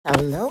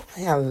hello.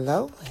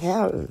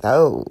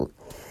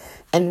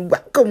 And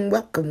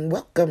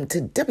welcome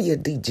to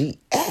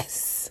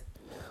WDGS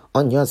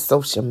on your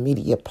social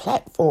media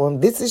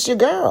platform. This is your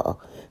girl,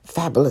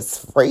 Fabulous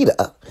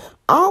Frida,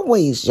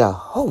 always your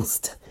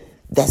host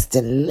that's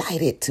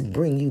delighted to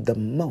bring you the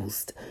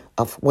most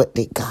of what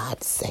did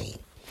God say.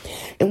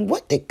 And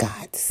what did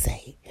God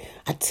say?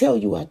 I tell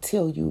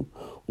you,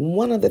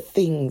 one of the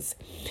things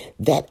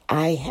that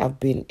I have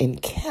been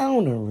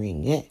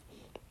encountering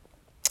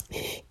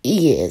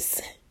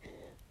is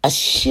a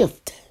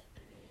shift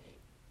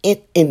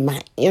in my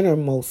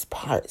innermost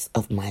parts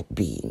of my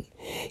being.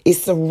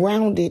 It's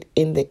surrounded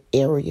in the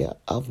area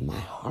of my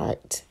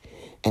heart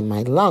and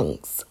my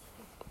lungs.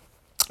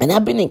 And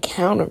I've been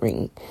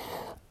encountering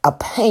a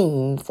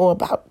pain for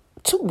about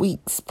 2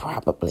 weeks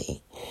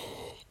probably.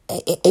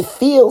 It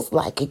feels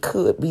like it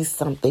could be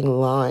something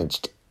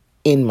lodged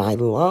in my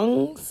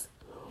lungs,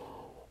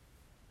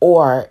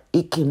 or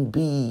it can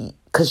be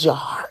because your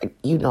heart,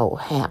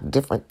 have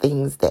different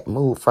things that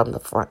move from the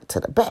front to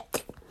the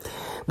back.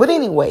 But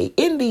anyway,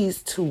 in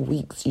these 2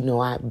 weeks,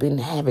 I've been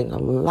having a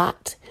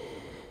lot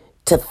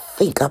to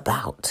think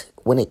about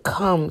when it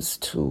comes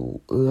to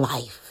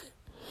life.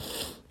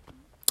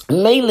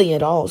 Mainly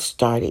it all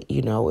started,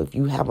 if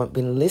you haven't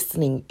been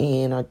listening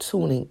in or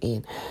tuning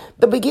in,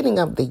 the beginning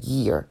of the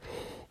year.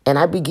 And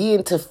I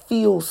began to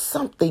feel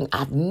something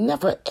I've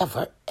never,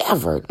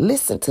 ever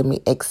listened to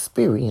me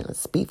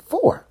experience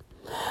before.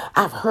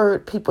 I've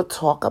heard people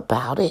talk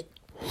about it,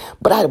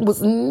 but I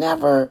was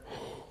never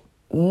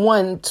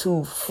one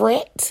to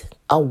fret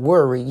or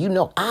worry.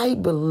 I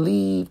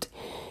believed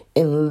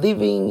in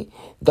living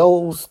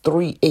those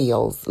 3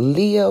 L's: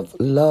 live,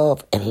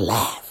 love, and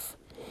laugh.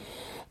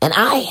 And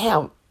I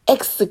have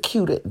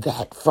executed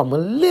that from a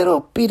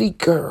little bitty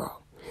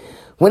girl.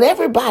 When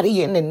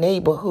everybody in the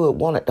neighborhood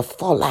wanted to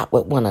fall out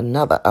with one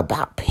another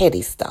about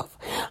petty stuff,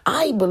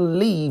 I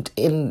believed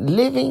in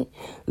living,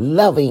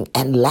 loving,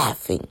 and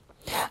laughing.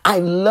 I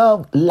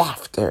love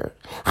laughter.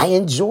 I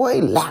enjoy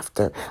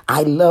laughter.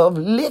 I love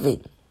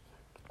living.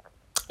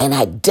 And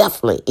I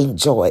definitely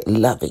enjoy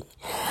loving.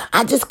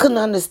 I just couldn't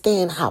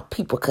understand how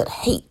people could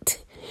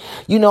hate.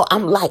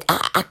 I'm like,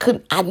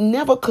 I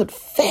never could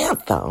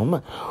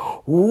fathom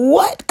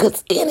what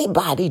could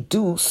anybody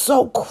do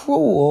so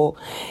cruel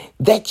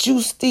that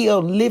you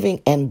still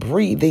living and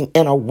breathing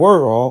in a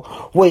world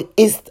where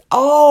it's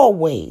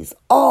always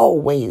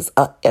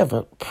a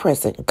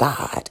ever-present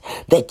God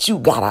that you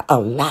gotta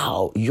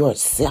allow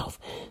yourself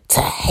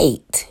to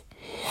hate.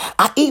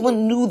 I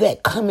even knew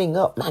that coming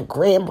up. My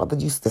grandmother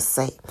used to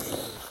say,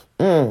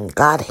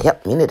 God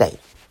help me today,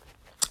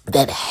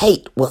 that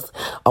hate was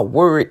a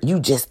word you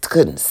just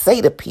couldn't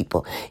say to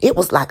people. It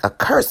was like a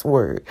curse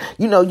word.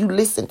 You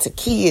listen to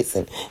kids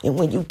and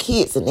when you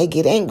kids and they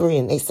get angry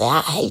and they say, I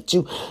hate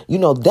you,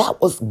 that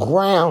was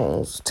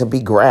grounds to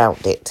be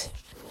grounded.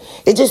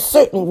 It's just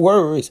certain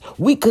words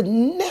we could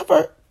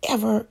never,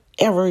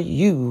 ever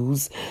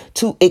use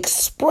to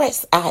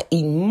express our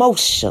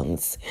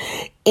emotions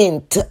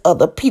into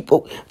other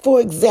people. For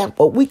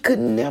example, we could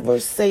never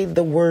say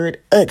the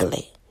word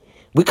ugly.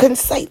 We couldn't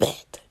say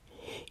that.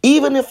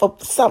 Even if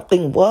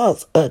something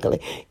was ugly,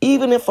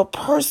 even if a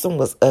person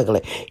was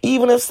ugly,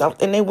 even if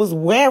something they was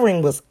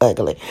wearing was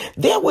ugly,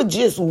 there were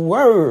just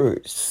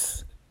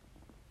words,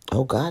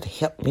 oh God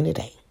help me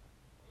today,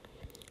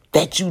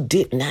 that you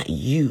did not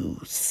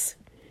use.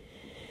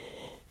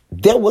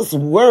 There was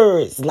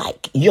words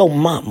like your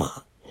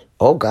mama,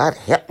 oh God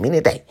help me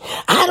today.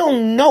 I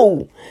don't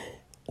know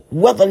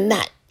whether or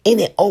not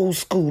any old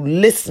school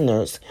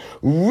listeners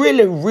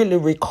really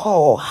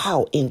recall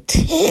how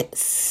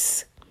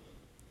intense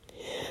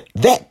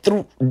that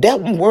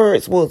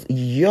words was.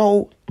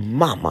 Your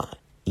mama,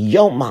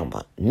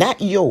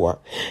 not your.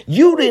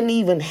 You didn't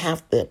even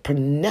have to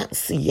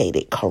pronunciate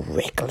it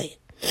correctly.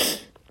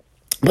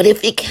 But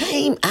if it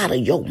came out of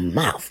your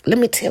mouth, let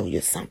me tell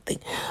you something.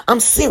 I'm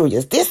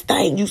serious. This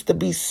thing used to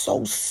be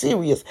so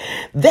serious.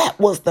 That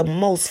was the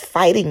most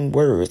fighting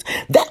words.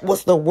 That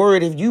was the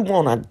word if you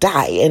want to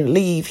die and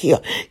leave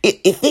here.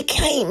 If it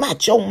came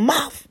out your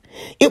mouth,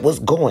 it was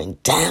going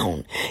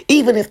down.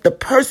 Even if the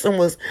person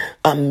was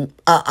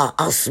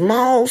a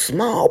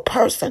small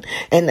person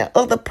and the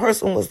other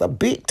person was a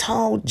big,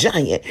 tall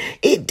giant,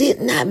 it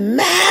did not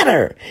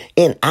matter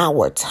in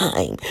our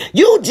time.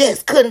 You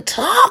just couldn't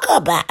talk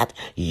about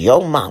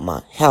your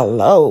mama.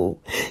 Hello.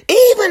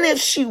 Even if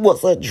she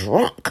was a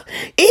drunk,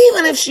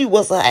 even if she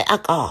was an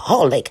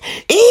alcoholic,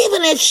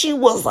 even if she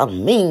was a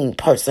mean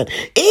person,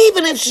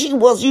 even if she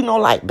was,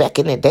 like back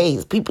in the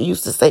days, people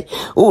used to say,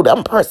 "Ooh,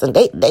 them person,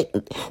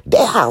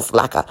 their house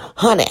like a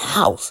haunted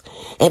house."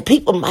 And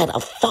people might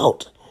have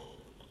thought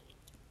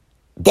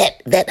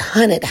that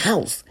haunted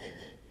house,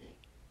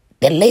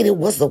 that lady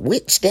was a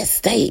witch that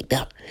stayed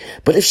there.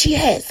 But if she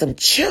had some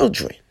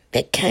children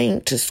that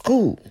came to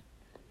school,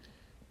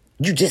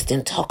 you just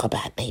didn't talk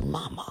about their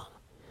mama.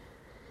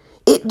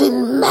 It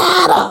didn't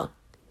matter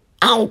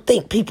I don't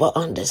think people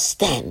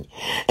understand.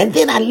 And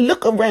then I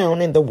look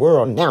around in the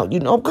world now,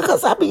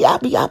 because I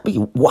be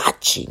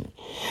watching.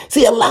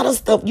 See, a lot of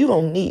stuff you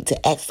don't need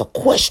to ask a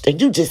question.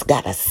 You just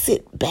got to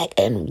sit back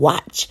and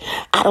watch.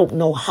 I don't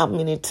know how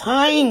many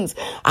times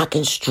I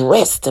can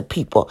stress to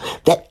people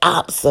that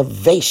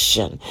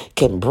observation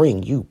can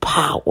bring you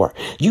power.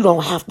 You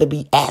don't have to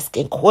be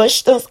asking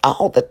questions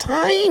all the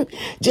time.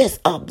 Just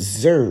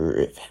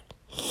observe.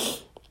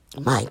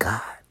 My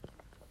God.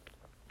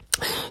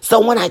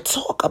 So when I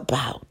talk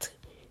about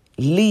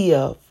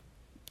live,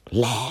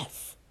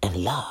 laugh, and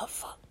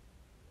love,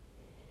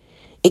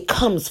 it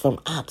comes from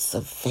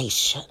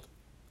observation.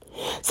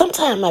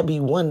 Sometimes I be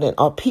wondering,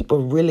 are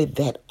people really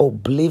that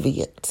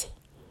oblivious?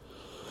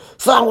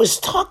 So I was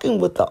talking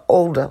with the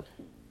older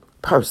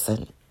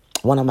person,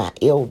 one of my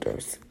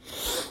elders,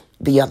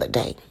 the other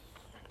day.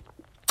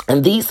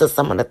 And these are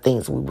some of the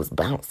things we was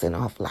bouncing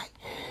off like.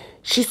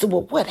 She said,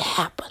 well, what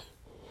happened?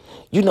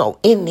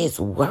 In this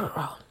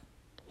world,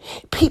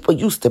 people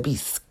used to be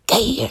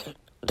scared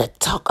to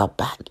talk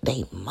about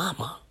their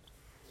mama.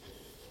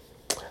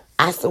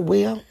 I said,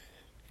 well,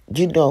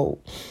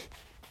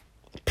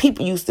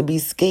 people used to be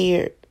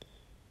scared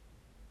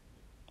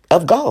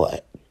of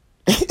God.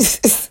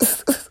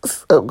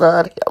 So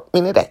God help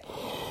me today.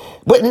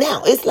 But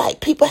now it's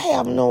like people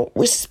have no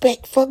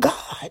respect for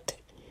God.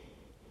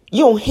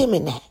 You don't hear me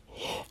now.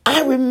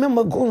 I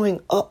remember growing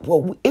up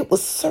where it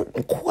was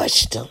certain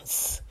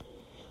questions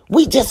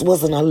we just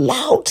wasn't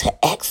allowed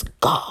to ask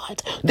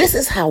God. This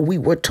is how we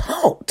were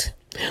taught.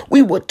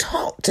 We were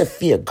taught to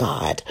fear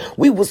God.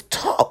 We was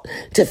taught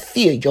to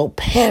fear your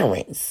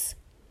parents.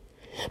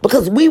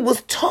 Because we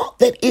was taught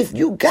that if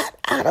you got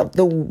out of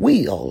the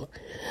will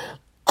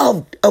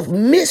of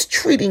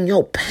mistreating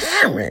your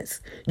parents,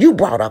 you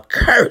brought a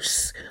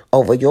curse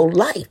over your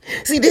life.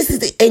 See, this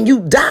is and you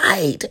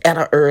died at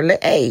an early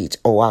age.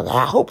 Oh,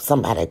 I hope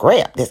somebody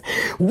grabbed this.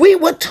 We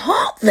were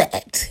taught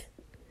that.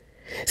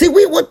 See,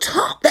 we were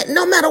taught that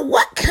no matter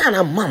what kind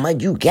of mama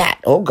you got,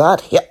 oh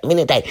God help me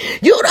today,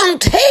 you don't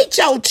teach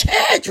your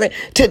children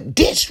to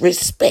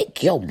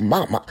disrespect your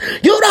mama.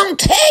 You don't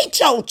teach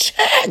your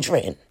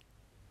children,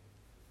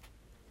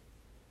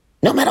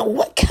 no matter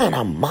what kind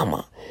of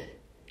mama,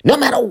 no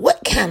matter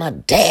what kind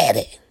of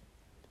daddy,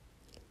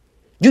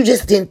 you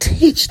just didn't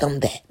teach them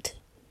that.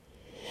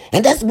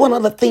 And that's one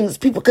of the things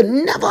people could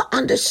never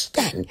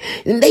understand.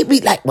 And they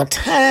be like, well,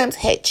 times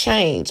had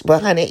changed,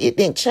 but honey, it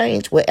didn't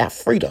change with our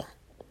freedom.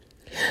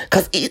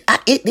 Because it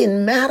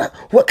didn't matter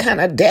what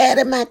kind of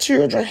daddy my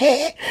children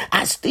had.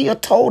 I still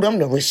told them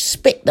to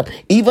respect them.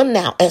 Even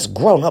now as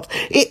grown-ups,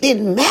 it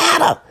didn't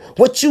matter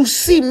what you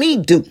see me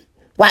do.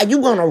 Why you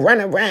going to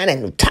run around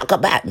and talk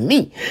about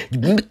me?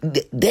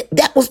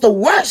 That was the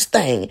worst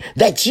thing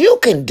that you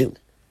can do.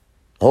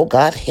 Oh,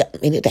 God,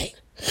 help me today.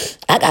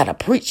 I got to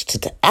preach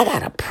today. I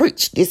got to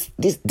preach this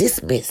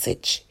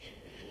message.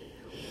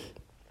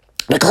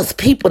 Because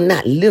people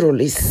not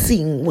literally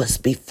seeing what's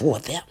before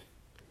them.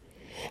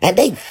 And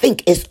they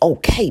think it's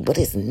okay, but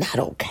it's not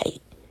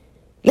okay.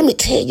 Let me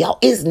tell y'all,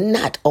 it's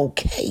not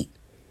okay.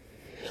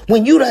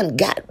 When you done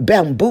got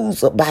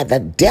bamboozled by the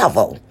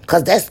devil,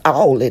 because that's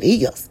all it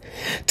is,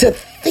 to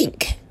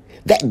think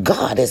that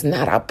God is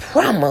not a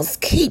promise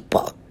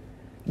keeper.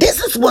 This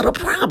is what a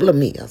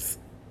problem is.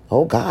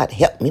 Oh, God,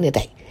 help me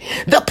today.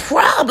 The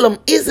problem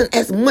isn't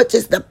as much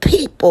as the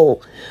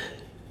people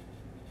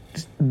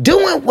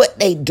doing what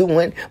they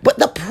doing, but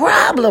the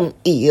problem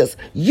is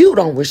you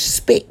don't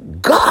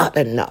respect God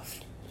enough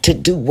to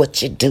do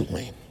what you're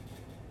doing.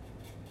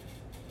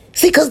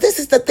 See, because this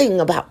is the thing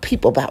about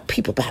people.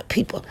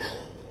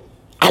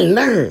 I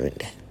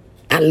learned.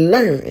 I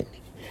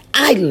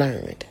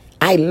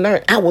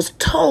was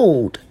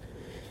told.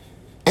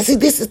 And see,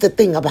 this is the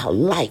thing about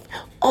life.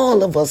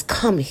 All of us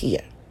come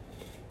here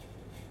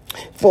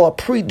for a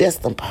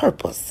predestined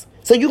purpose.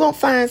 So you're going to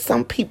find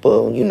some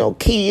people,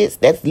 kids,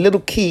 that's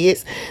little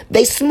kids,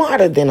 they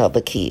smarter than other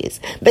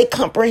kids. They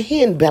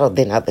comprehend better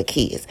than other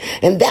kids.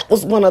 And that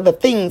was one of the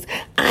things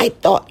I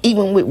thought,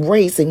 even with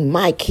raising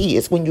my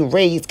kids, when you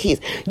raise kids,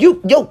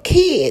 your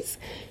kids,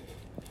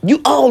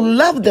 you all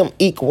love them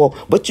equal,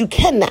 but you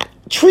cannot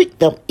treat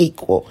them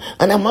equal.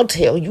 And I'm going to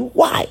tell you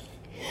why.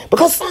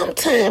 Because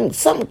sometimes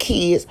some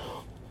kids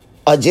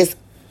are just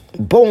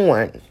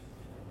born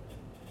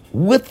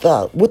with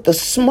the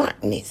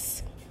smartness.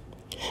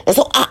 And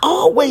so I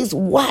always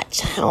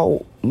watch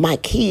how my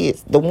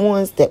kids, the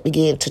ones that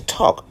began to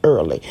talk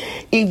early,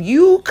 if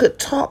you could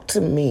talk to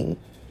me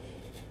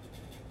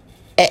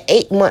at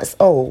 8 months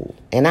old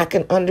and I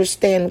can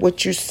understand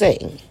what you're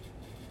saying,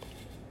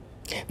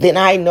 then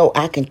I know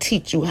I can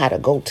teach you how to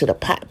go to the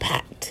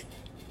pot.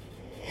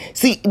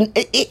 See,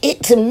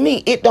 it to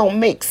me, it don't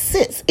make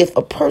sense if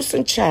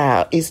a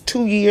child is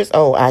 2 years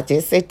old. I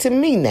just said to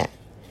me now.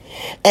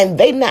 And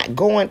they not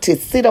going to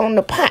sit on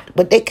the pot,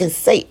 but they can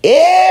say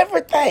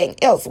everything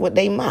else with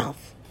their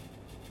mouth.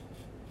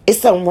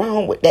 It's something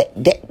wrong with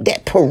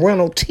that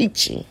parental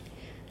teaching,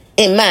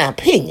 in my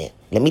opinion.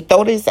 Let me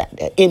throw this out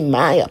there. In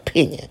my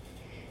opinion,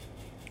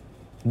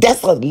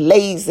 that's a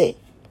lazy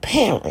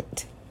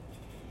parent.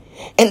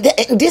 And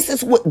this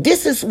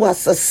is what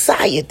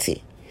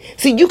society.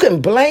 See, you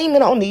can blame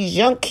it on these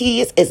young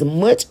kids as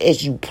much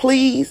as you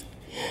please,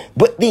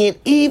 but then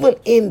even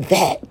in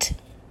that,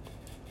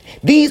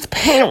 these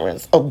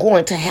parents are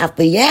going to have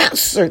the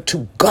answer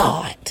to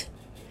God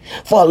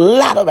for a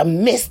lot of the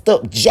messed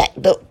up,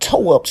 jacked up,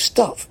 tore up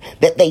stuff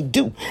that they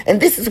do.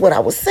 And this is what I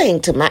was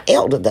saying to my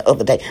elder the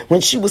other day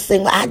when she was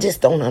saying, well, I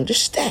just don't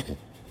understand.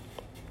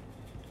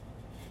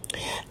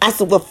 I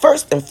said, well,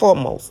 first and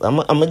foremost, I'm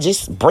going to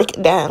just break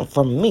it down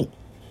for me.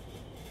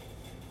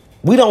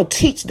 We don't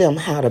teach them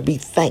how to be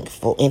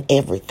thankful in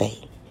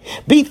everything.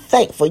 Be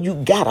thankful you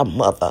got a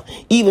mother,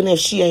 even if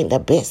she ain't the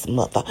best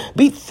mother.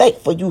 Be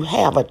thankful you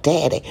have a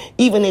daddy,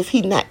 even if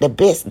he not the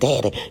best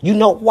daddy. You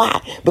know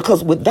why?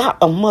 Because without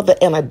a mother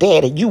and a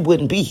daddy, you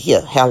wouldn't be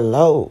here.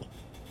 Hello.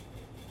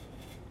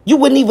 You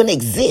wouldn't even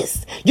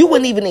exist. You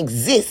wouldn't even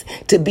exist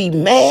to be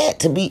mad,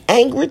 to be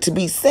angry, to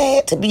be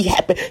sad, to be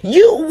happy.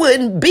 You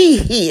wouldn't be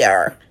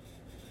here.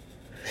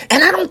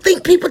 And I don't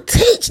think people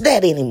teach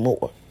that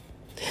anymore.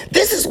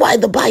 This is why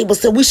the Bible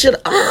said we should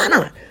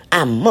honor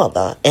our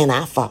mother and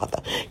our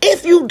father.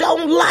 If you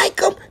don't like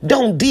them,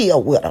 don't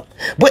deal with them.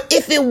 But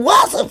if it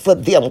wasn't for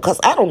them, because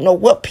I don't know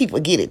what people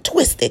get it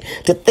twisted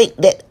to think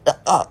that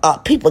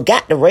people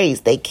got to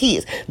raise their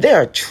kids.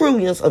 There are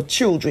trillions of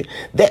children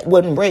that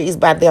wasn't raised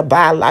by their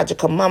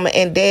biological mama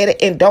and daddy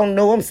and don't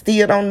know them,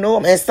 still don't know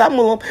them. And some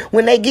of them,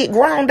 when they get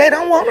grown, they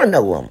don't want to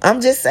know them.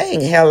 I'm just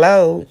saying,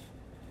 hello.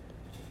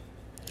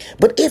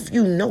 But if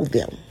you know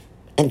them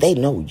and they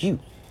know you,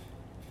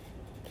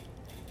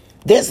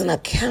 there's an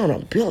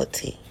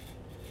accountability.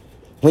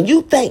 When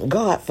you thank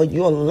God for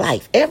your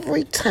life,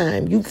 every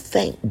time you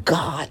thank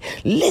God,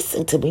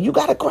 listen to me, you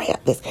got to grab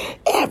this.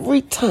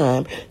 Every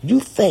time you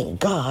thank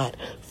God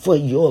for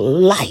your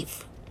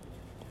life,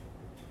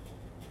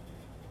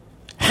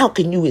 how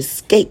can you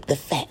escape the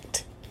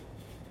fact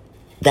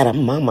that a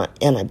mama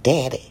and a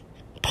daddy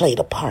played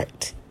a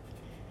part?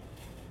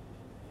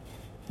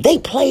 They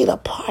played a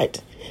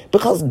part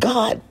because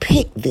God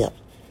picked them.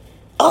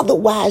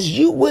 Otherwise,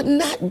 you would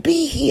not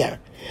be here.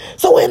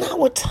 So in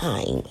our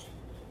time,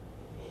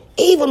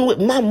 even with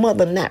my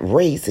mother not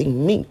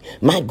raising me,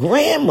 my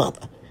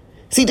grandmother,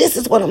 see, this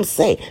is what I'm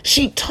saying.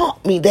 She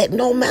taught me that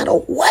no matter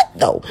what,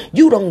 though,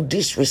 you don't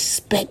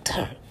disrespect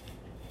her.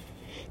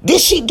 Did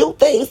she do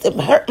things that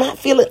hurt my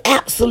feelings?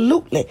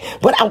 Absolutely.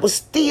 But I was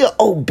still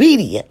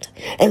obedient.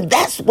 And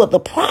that's what the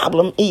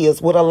problem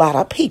is with a lot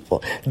of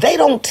people. They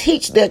don't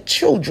teach their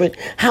children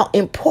how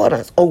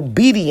important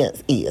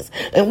obedience is.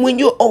 And when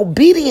you're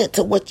obedient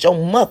to what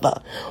your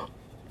mother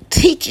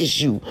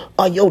teaches you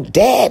or your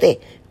daddy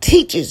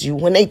teaches you,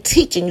 when they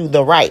teaching you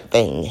the right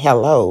thing,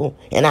 hello,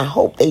 and I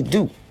hope they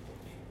do,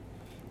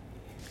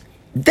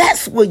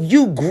 that's where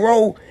you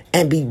grow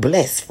and be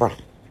blessed from.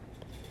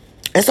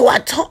 And so I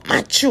taught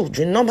my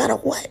children, no matter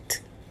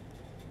what,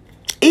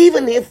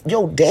 even if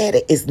your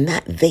daddy is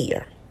not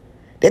there,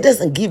 that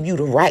doesn't give you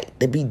the right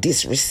to be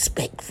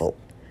disrespectful,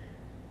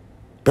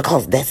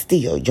 because that's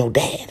still your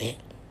daddy.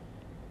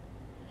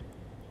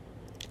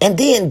 And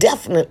then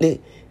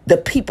definitely the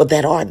people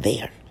that are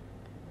there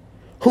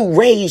who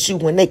raised you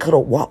when they could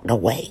have walked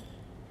away,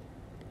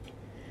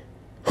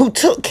 who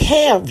took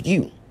care of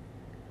you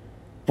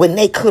when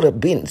they could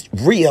have been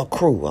real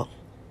cruel,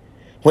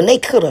 when they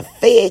could have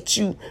fed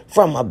you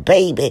from a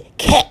baby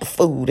cat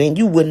food and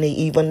you wouldn't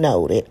even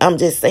know that. I'm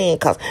just saying,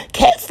 because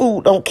cat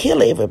food don't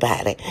kill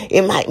everybody.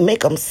 It might make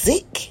them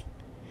sick.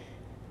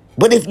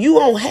 But if you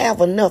don't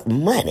have enough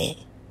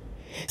money,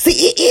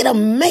 see, it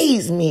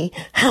amazed me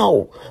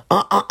how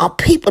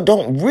people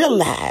don't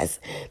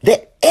realize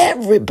that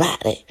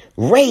everybody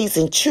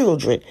raising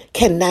children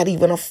cannot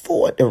even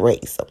afford to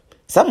raise them.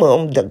 Some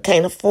of them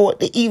can't afford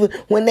to even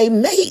when they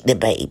made the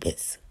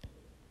babies.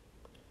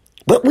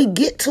 But we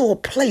get to a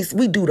place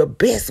we do the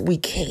best we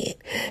can,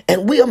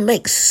 and we'll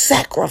make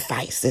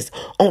sacrifices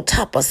on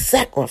top of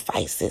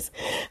sacrifices.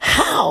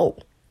 How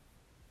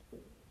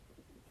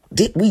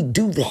did we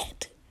do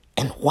that,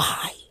 and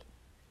why?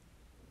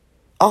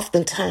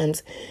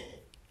 Oftentimes,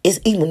 it's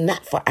even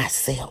not for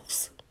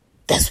ourselves.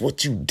 That's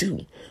what you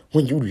do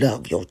when you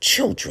love your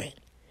children.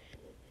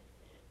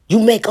 You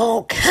make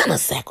all kind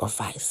of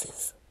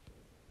sacrifices,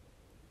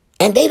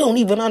 and they don't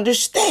even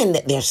understand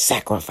that they're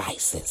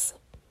sacrifices.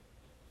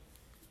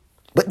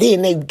 But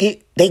then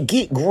they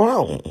get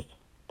grown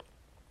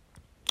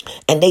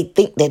and they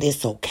think that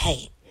it's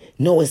okay.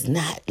 No, it's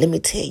not. Let me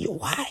tell you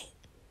why.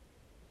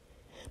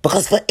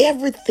 Because for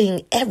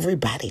everything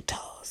everybody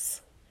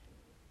does,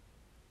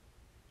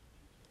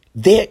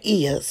 there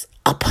is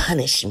a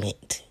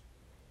punishment.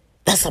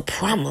 That's a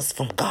promise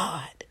from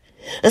God.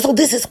 And so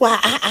this is why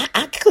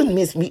I couldn't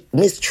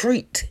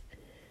mistreat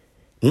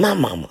my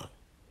mama.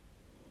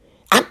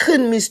 I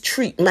couldn't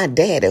mistreat my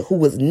daddy, who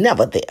was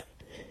never there.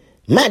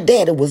 My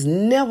daddy was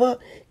never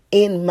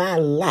in my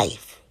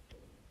life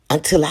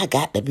until I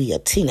got to be a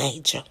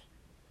teenager.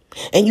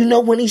 And you know,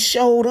 when he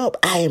showed up,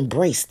 I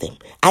embraced him.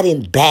 I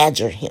didn't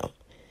badger him.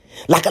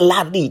 Like a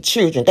lot of these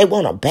children, they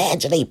want to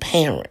badger their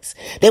parents.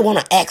 They want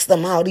to ask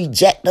them all these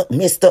jacked up,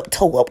 messed up,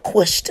 tore up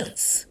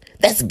questions.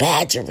 That's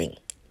badgering.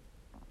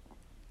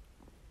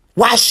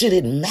 Why should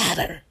it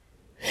matter?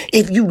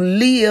 If you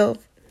live,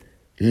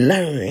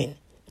 learn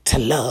to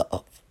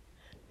love.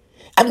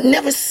 I've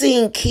never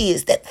seen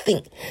kids that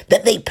think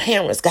that their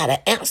parents got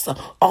to answer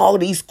all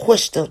these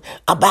questions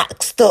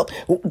about stuff.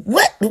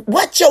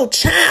 What your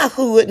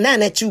childhood, now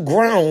that you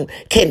grown,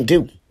 can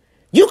do.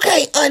 You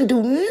can't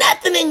undo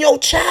nothing in your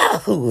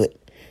childhood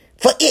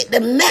for it to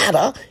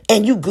matter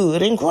and you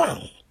good and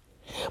grown.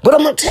 But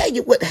I'm going to tell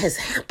you what has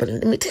happened.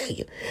 Let me tell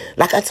you.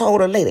 Like I told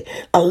her later,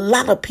 a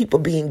lot of people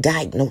being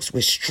diagnosed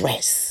with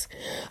stress.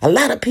 A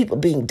lot of people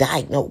being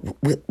diagnosed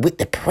with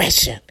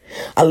depression.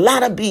 A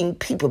lot of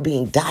people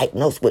being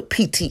diagnosed with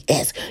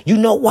PTS. You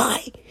know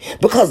why?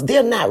 Because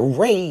they're not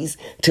raised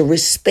to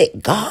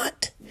respect God,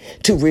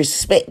 to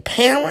respect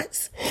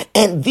parents.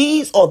 And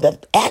these are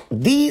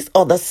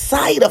the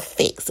side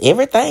effects.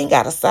 Everything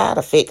got a side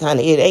effect,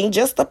 honey. It ain't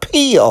just a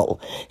pill.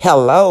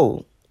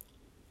 Hello.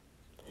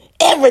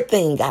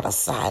 Everything got a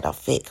side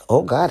effect.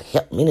 Oh, God,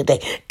 help me today.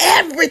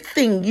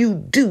 Everything you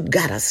do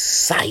got a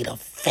side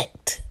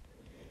effect.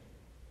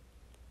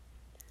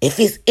 If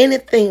it's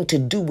anything to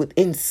do with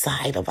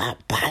inside of our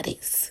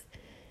bodies,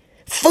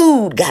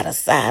 food got a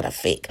side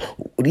effect.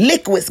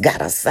 Liquids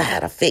got a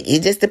side effect.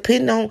 It just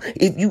depends on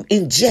if you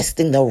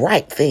ingesting the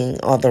right thing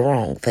or the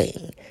wrong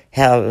thing.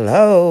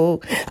 Hello.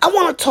 I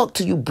want to talk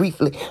to you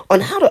briefly on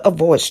how to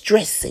avoid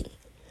stressing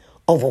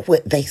over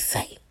what they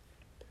say.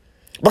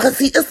 Because,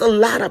 see, it's a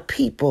lot of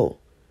people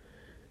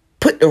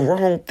put the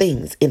wrong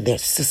things in their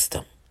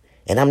system.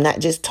 And I'm not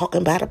just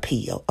talking about a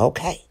pill,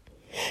 okay?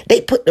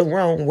 They put the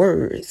wrong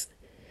words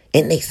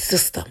in their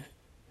system.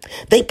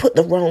 They put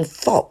the wrong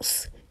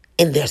thoughts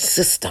in their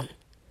system.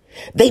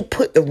 They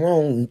put the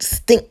wrong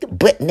stink,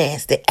 butt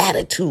nasty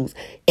attitudes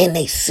in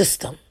their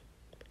system.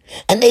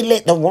 And they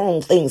let the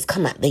wrong things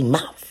come out their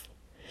mouth.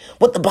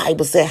 What the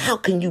Bible said, how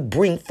can you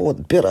bring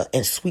forth bitter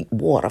and sweet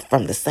water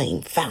from the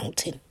same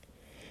fountain?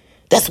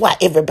 That's why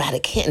everybody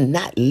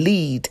cannot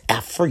lead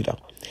Alfredo.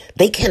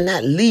 They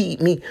cannot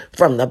lead me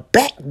from the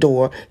back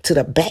door to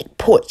the back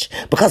porch.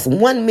 Because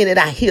one minute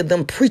I hear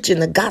them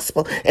preaching the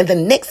gospel, and the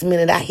next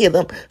minute I hear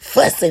them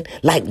fussing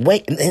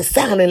and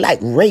sounding like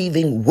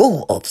raving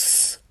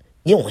wolves.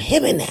 You don't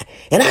hear me now.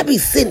 And I be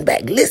sitting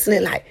back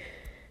listening like,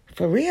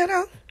 for real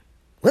though?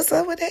 What's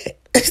up with that?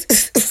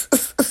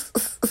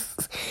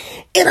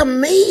 It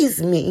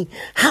amazed me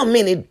how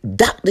many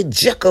Dr.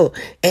 Jekyll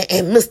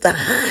and Mr.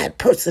 Hyde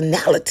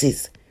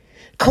personalities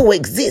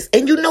coexist.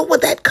 And you know where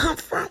that come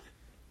from?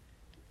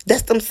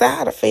 That's them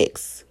side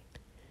effects.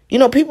 You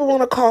know, people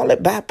want to call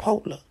it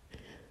bipolar.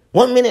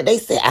 One minute they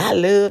say, I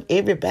love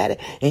everybody,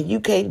 and you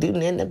can't do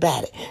nothing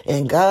about it.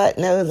 And God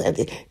knows.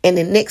 And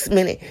the next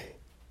minute,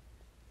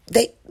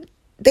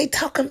 they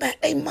talking about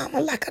their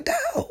mama like a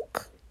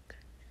dog.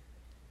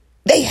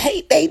 They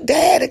hate their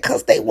daddy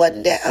because they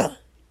wasn't there.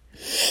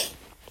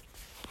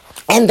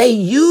 And they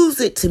use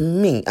it to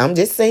me, I'm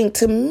just saying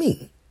to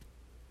me,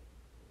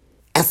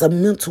 as a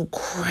mental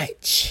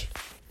crutch.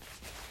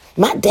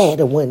 My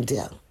daddy wasn't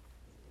there.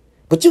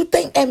 But you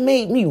think that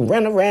made me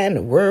run around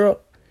the world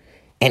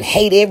and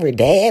hate every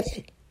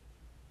daddy?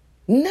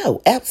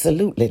 No,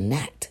 absolutely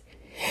not.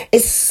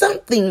 It's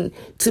something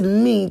to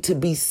me to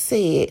be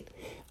said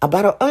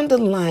about an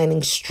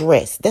underlying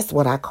stress. That's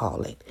what I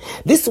call it.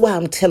 This is why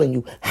I'm telling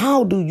you,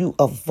 how do you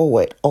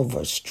avoid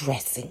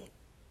overstressing?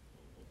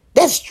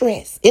 That's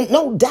stress. And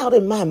no doubt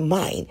in my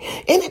mind,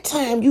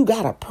 anytime you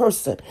got a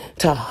person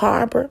to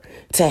harbor,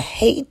 to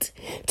hate,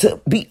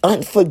 to be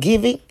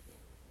unforgiving,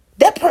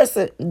 that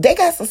person, they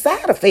got some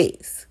side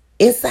effects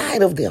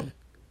inside of them.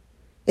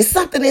 It's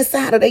something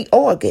inside of their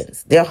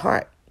organs, their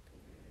heart,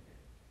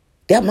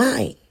 their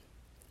mind.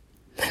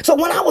 So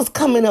when I was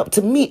coming up,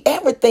 to me,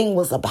 everything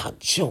was about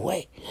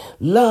joy,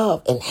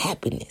 love, and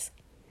happiness.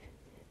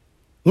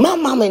 My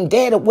mom and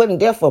dad wasn't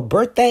there for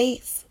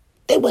birthdays.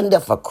 They wasn't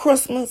there for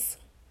Christmas.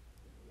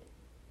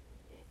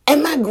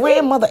 And my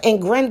grandmother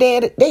and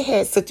granddad, they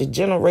had such a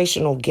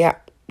generational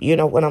gap. You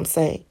know what I'm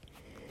saying?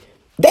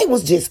 They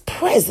was just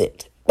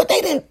present. But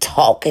they didn't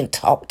talk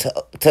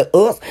to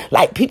us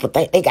like people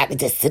think they got to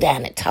just sit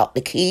down and talk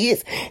to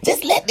kids.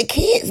 Just let the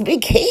kids be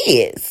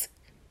kids.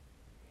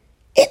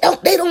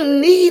 They don't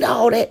need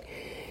all that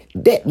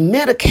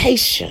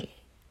medication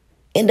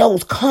and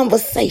those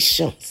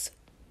conversations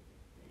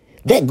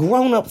that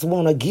grown-ups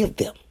want to give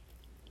them.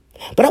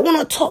 But I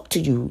want to talk to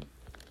you.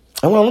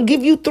 I want to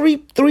give you three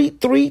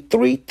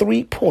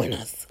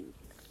pointers.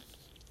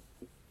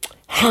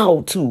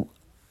 How to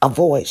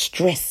avoid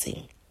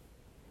stressing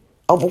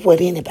over what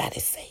anybody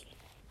say.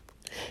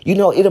 You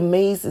know, it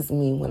amazes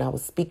me when I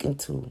was speaking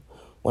to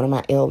one of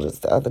my elders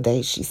the other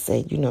day. She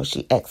said,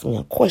 she asked me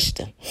a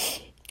question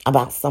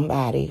about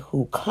somebody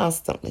who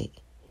constantly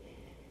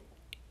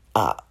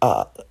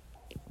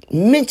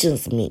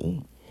mentions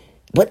me,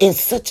 but in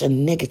such a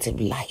negative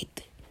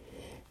light.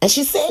 And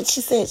she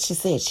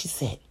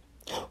said,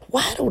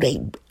 why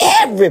do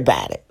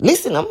everybody,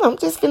 listen, I'm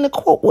just going to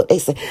quote what they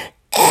say.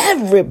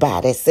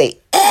 Everybody say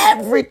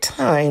every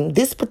time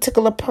this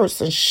particular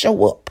person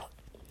show up,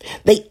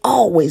 They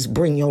always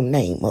bring your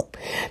name up.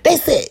 They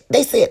said,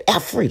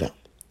 Afrida,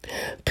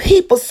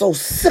 people so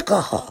sick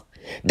of her.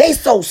 They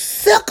so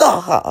sick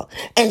of her.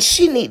 And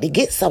she need to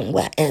get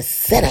somewhere and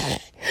sit down.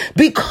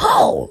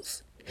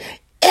 Because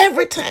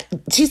every time,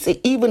 she said,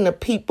 even the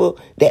people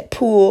that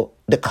pull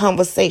the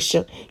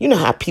conversation, you know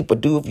how people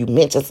do if you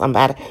mention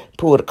somebody,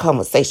 pull the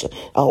conversation.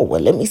 Oh, well,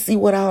 let me see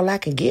what all I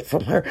can get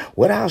from her.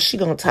 What else she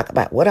going to talk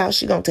about? What else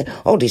she going to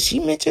tell? Oh, did she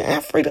mention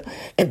Afrida?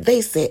 And they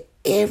said,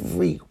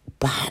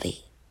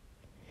 everybody.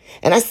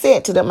 And I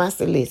said to them, I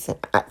said, listen,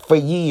 for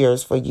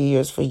years,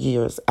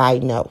 I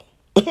know.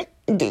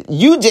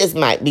 You just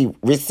might be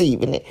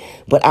receiving it,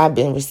 but I've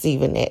been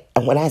receiving it.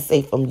 And when I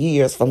say from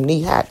years, from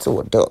knee high to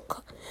a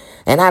duck.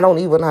 And I don't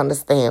even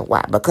understand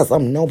why, because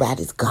I'm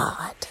nobody's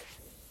God.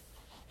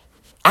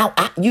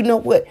 You know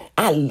what?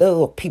 I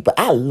love people.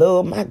 I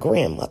love my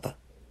grandmother.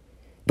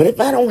 But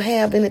if I don't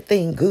have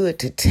anything good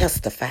to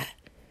testify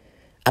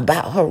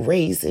about her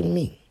raising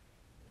me,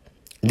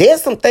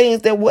 there's some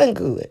things that weren't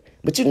good.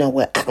 But you know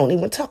what? I don't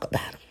even talk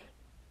about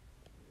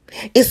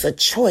them. It's a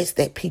choice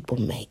that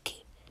people make.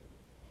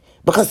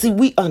 Because, see,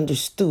 we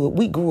understood.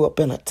 We grew up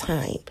in a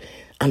time,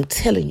 I'm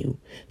telling you,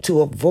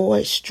 to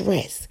avoid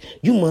stress,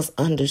 you must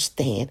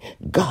understand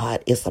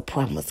God is a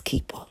promise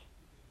keeper.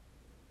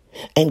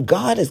 And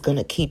God is going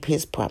to keep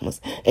his promise.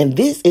 And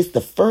this is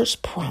the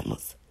first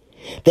promise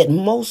that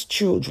most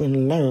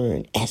children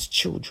learn as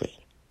children.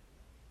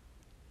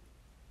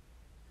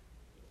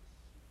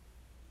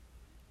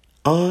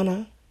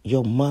 Honor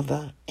your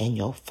mother and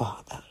your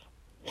father,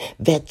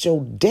 that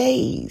your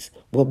days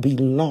will be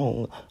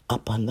long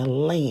upon the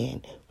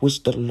land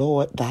which the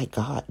Lord thy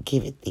God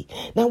giveth thee.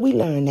 Now, we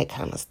learn that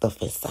kind of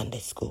stuff in Sunday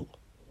school.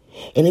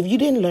 And if you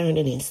didn't learn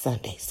it in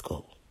Sunday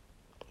school,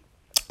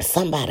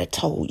 somebody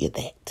told you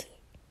that.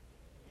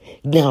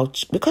 Now,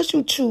 because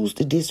you choose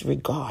to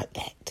disregard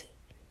that,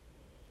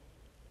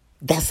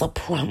 that's a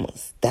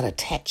promise that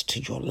attached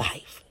to your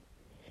life.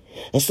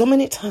 And so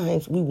many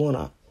times we want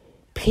to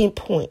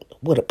pinpoint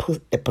where to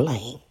put the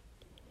blame.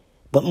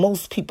 But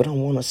most people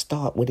don't want to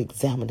start with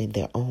examining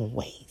their own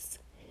ways.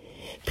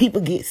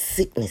 People get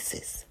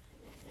sicknesses.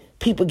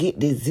 People get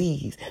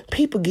disease.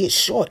 People get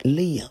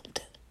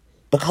short-lived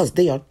because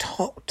they are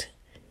taught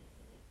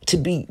to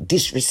be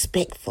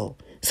disrespectful.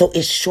 So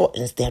it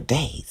shortens their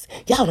days.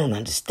 Y'all don't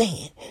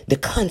understand the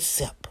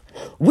concept.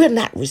 We're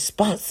not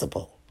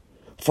responsible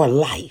for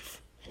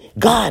life.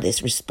 God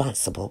is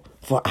responsible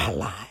for our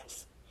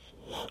lives.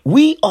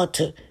 We are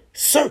to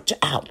search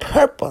our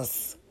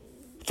purpose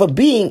for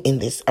being in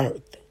this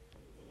earth,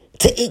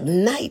 to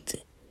ignite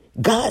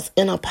God's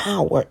inner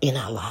power in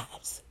our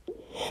lives,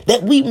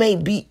 that we may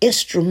be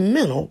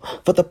instrumental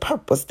for the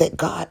purpose that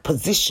God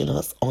positioned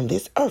us on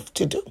this earth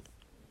to do.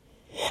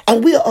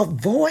 And we'll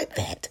avoid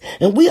that.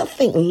 And we'll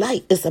think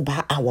life is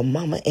about our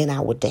mama and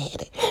our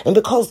daddy. And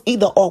because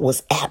either or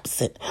was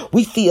absent,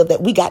 we feel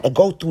that we got to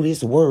go through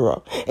this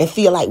world and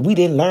feel like we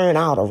didn't learn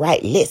all the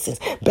right lessons.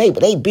 Baby,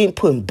 they've been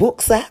putting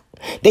books out.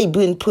 They've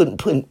been putting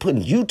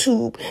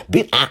YouTube,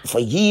 been out for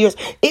years.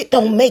 It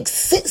don't make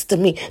sense to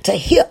me to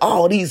hear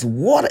all these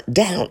watered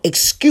down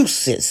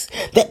excuses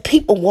that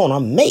people want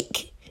to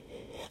make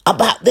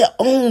about their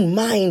own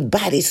mind,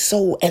 body,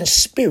 soul, and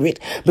spirit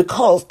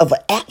because of an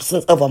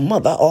absence of a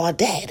mother or a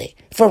daddy.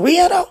 For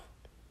real, though?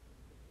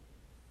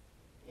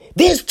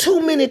 There's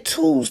too many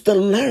tools to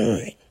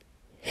learn.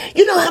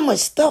 You know how much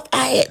stuff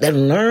I had to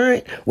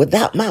learn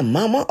without my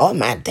mama or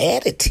my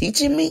daddy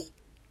teaching me?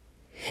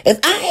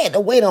 If I had to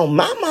wait on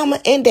my mama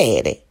and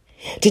daddy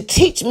to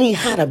teach me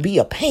how to be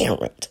a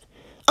parent,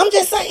 I'm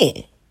just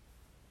saying,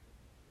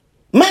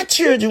 my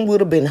children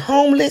would have been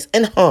homeless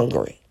and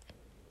hungry.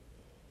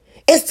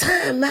 It's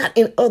time out,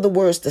 in other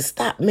words, to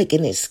stop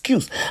making an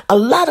excuse. A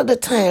lot of the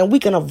time we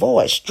can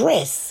avoid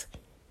stress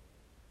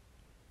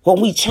when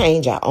we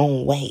change our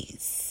own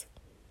ways.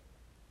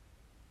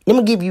 Let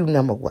me give you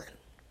number one.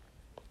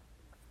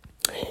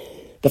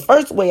 The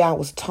first way I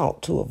was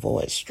taught to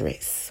avoid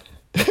stress,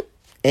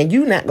 and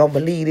you're not going to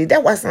believe it.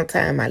 That's why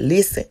sometimes I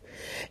listen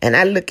and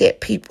I look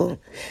at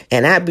people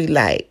and I be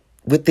like,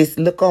 with this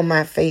look on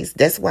my face,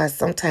 that's why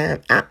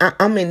sometimes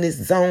I'm in this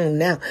zone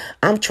now.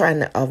 I'm trying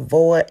to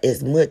avoid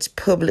as much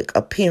public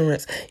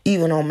appearance,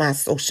 even on my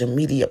social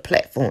media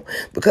platform.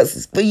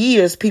 Because for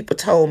years, people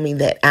told me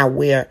that I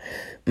wear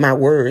my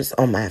words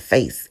on my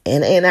face.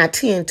 And I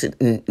tend to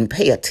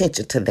pay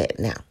attention to that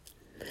now.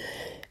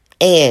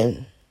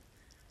 And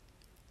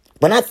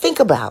when I think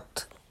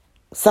about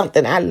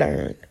something I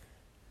learned,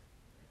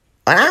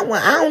 and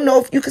I don't know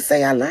if you could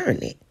say I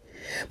learned it,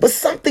 but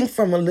something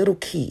from a little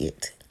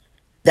kid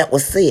that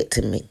was said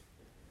to me.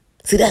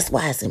 See, that's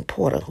why it's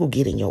important who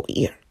get in your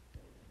ear.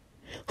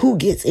 Who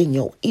gets in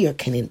your ear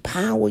can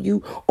empower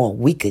you or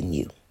weaken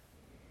you.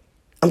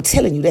 I'm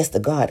telling you, that's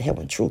the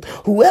God-heaven truth.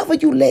 Whoever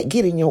you let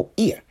get in your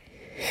ear.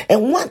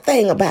 And one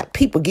thing about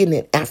people getting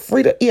in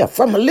Afrida's ear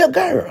from a little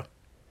girl,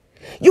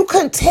 you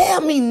couldn't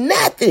tell me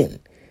nothing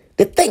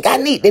to think I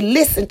need to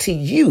listen to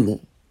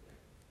you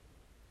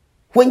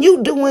when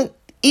you doing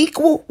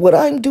equal what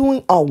I'm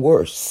doing or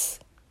worse.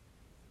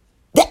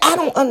 That I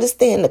don't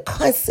understand the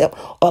concept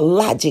or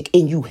logic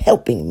in you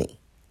helping me.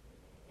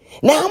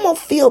 Now, I'm going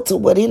to filter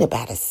what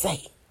anybody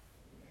say.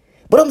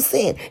 But I'm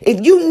saying,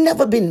 if you've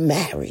never been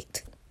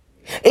married,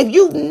 if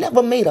you've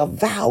never made a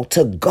vow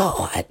to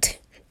God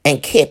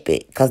and kept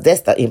it, because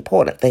that's the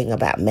important thing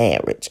about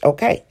marriage,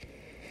 okay?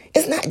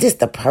 It's not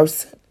just a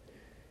person.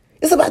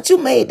 It's about you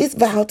made this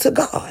vow to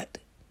God.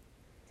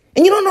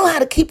 And you don't know how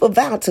to keep a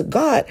vow to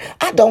God.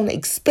 I don't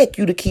expect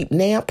you to keep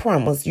now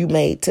promise you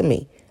made to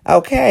me.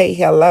 Okay,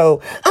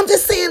 hello. I'm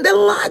just saying the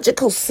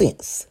logical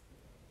sense.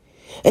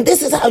 And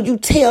this is how you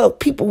tell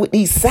people with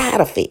these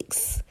side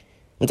effects.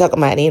 I'm talking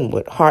about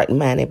inward, heart,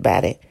 mind, and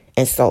body,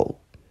 and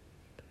soul.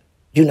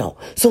 You know.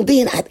 So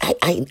then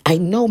I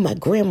know my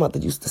grandmother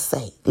used to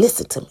say,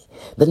 listen to me.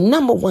 The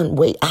number one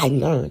way I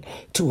learned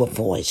to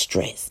avoid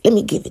stress. Let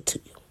me give it to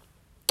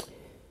you.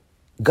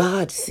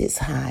 God sits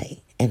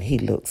high and he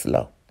looks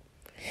low.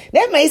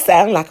 That may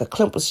sound like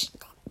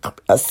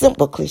a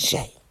simple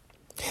cliche.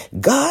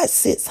 God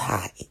sits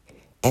high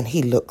and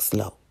he looks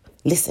low.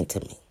 Listen to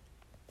me.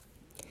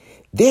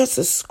 There's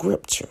a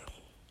scripture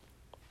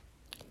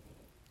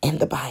in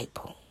the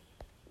Bible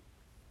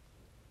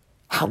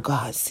how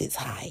God sits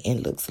high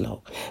and looks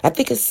low. I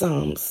think it's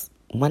Psalms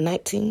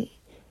 119,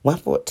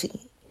 114.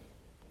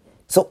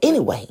 So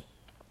anyway,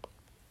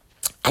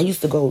 I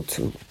used to go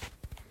to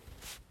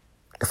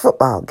the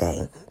football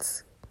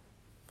games,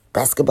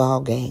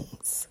 basketball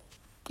games.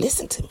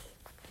 Listen to me.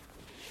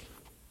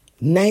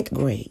 9th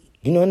grade.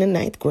 You know, in the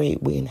 9th grade,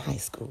 we're in high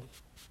school.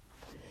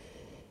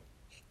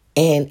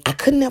 And I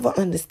could never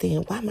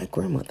understand why my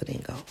grandmother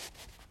didn't go.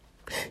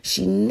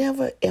 She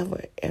never,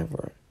 ever,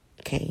 ever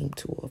came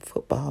to a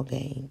football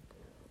game,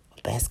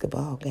 a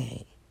basketball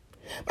game.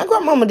 My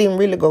grandmama didn't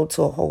really go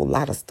to a whole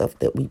lot of stuff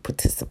that we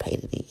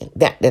participated in,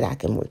 that I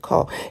can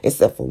recall,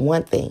 except for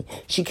one thing.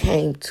 She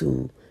came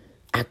to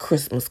our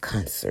Christmas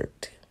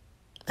concert.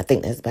 I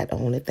think that's about the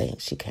only thing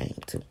she came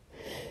to.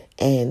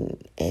 And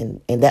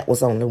that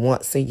was only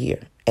once a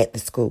year at the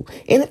school.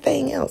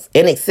 Anything else,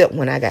 and except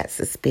when I got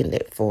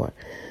suspended for,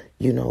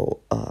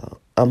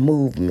 a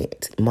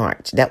movement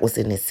march. That was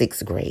in the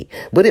 6th grade.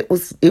 But it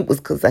was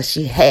because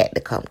she had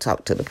to come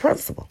talk to the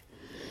principal.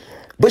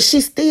 But she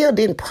still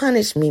didn't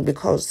punish me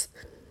because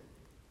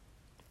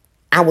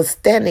I was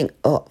standing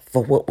up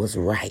for what was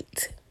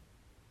right.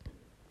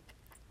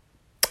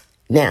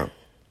 Now,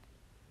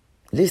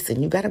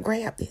 listen, you got to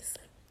grab this.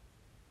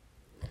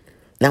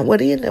 Now,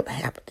 what ended up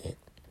happening,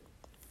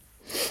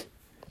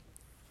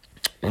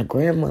 my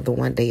grandmother,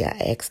 one day,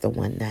 I asked her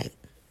one night,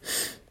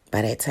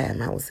 by that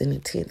time I was in the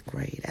 10th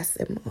grade, I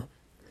said, Mom,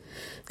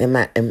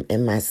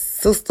 and my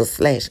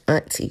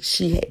sister/auntie,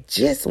 she had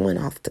just went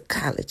off to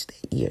college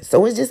that year.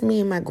 So it's just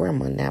me and my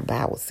grandma now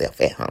by ourselves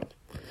at home.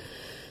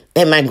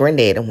 And my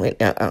granddad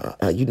went,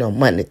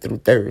 Monday through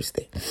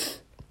Thursday.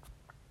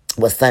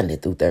 Well, Sunday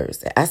through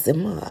Thursday. I said,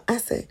 Ma,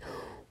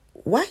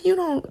 why you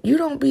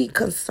don't be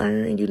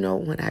concerned,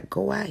 when I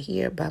go out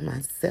here by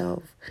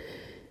myself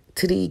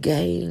to these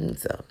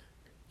games,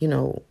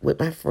 with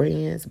my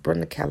friends,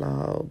 Brenda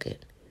Kellogg. And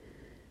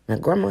my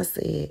grandma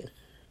said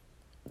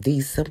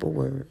these simple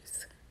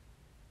words: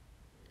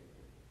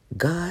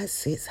 God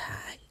sits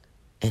high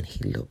and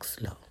he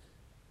looks low.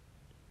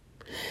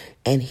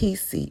 And he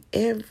see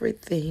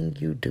everything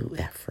you do,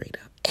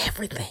 Alfreda.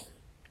 Everything.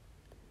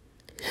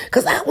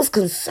 Because I was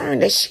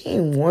concerned that she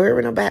ain't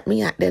worrying about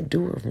me out there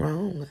doing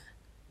wrong.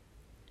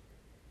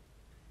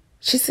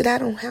 She said, I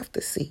don't have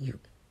to see you,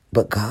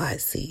 but God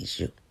sees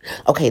you.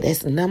 Okay,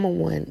 that's number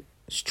one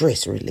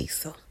stress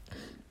releaser.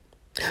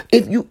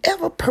 If you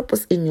ever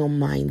purpose in your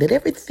mind that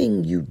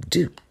everything you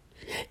do,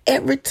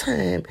 every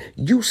time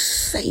you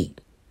say,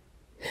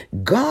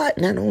 God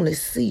not only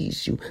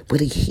sees you, but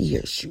he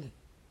hears you.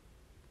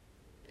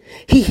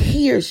 He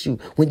hears you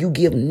when you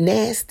give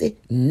nasty,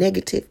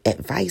 negative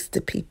advice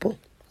to people.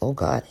 Oh,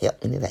 God,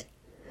 help me today.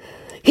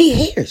 He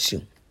hears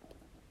you.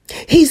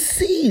 He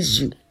sees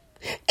you.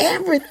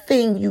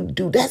 Everything you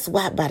do. That's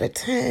why by the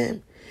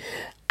time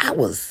I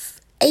was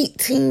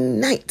 18,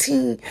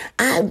 19,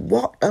 I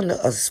walked under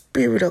a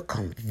spirit of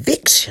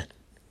conviction.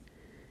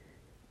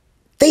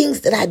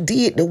 Things that I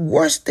did, the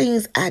worst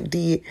things I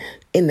did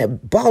in the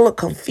ball of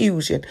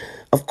confusion.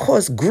 Of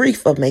course,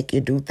 grief will make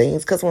you do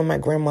things, because when my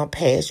grandma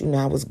passed,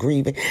 I was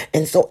grieving.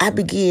 And so I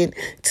began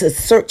to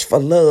search for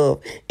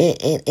love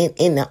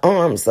in the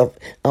arms of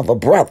a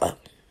brother.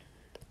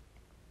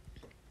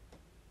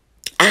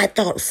 I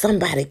thought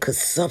somebody could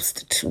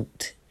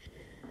substitute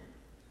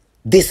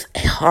this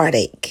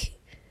heartache,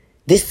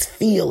 this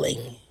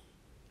feeling.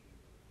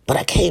 But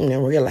I came to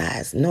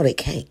realize, no, they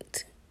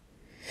can't.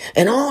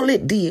 And all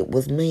it did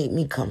was made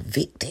me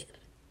convicted.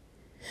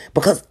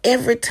 Because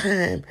every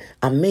time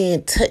a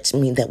man touched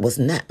me that was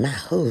not my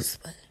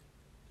husband,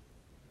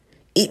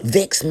 it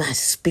vexed my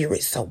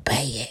spirit so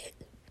bad.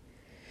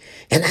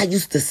 And I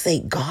used to say,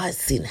 God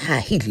sitting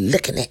high, he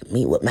looking at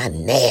me with my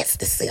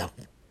nasty self.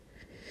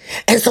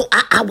 And so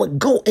I would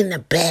go in the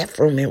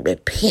bathroom and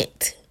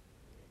repent.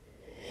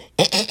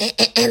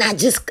 And I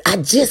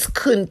just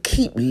couldn't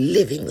keep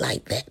living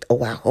like that.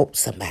 Oh, I hope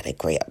somebody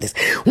grab this.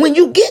 When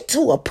you get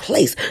to a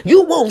place,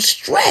 you won't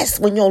stress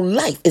when your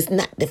life is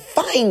not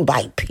defined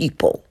by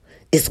people,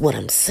 is what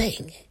I'm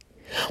saying.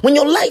 When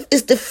your life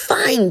is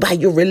defined by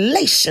your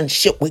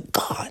relationship with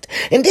God.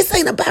 And this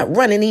ain't about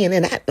running in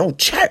and out no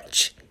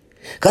church.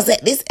 Because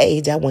at this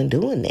age, I wasn't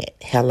doing that.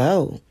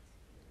 Hello.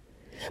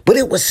 But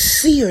it was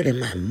seared in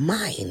my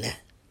mind.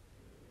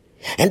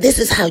 And this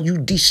is how you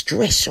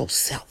de-stress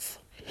yourself.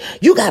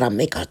 You got to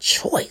make a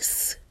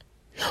choice.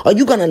 Are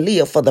you going to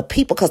live for the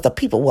people? Because the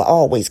people will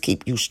always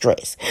keep you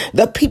stressed.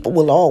 The people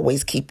will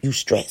always keep you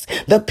stressed.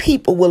 The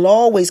people will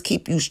always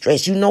keep you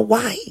stressed. You know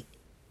why?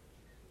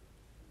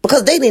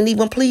 Because they didn't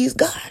even please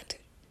God.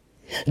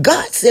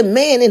 God said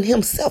man in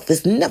himself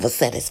is never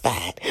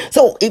satisfied.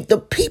 So if the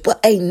people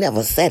ain't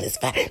never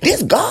satisfied,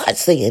 this God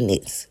saying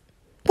this.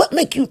 What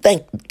make you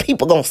think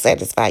people gonna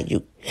satisfy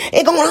you?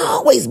 It gonna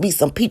always be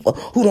some people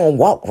who don't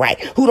walk right,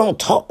 who don't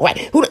talk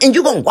right, and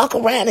you gonna walk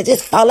around and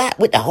just fall out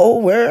with the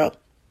whole world?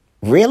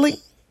 Really?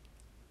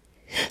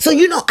 So,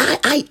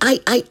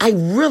 I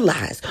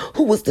realized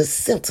who was the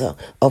center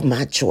of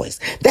my choice.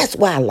 That's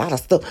why a lot of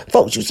stuff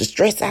folks used to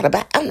stress out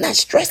about. I'm not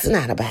stressing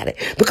out about it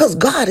because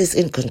God is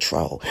in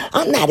control.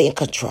 I'm not in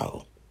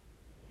control.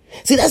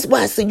 See, that's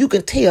why I say you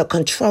can tell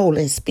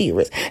controlling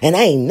spirits, and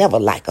I ain't never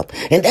like them.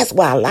 And that's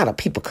why a lot of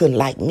people couldn't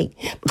like me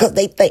because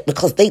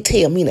they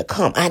tell me to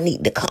come. I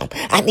need to come.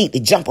 I need to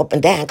jump up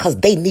and down because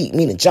they need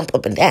me to jump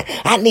up and down.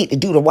 I need to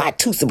do the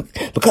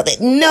Y2 because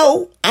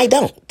no, I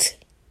don't.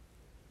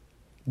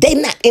 They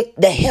not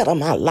the head of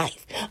my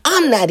life.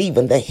 I'm not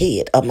even the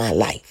head of my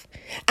life.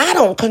 I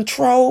don't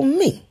control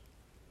me.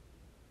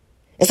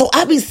 And so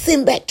I be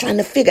sitting back trying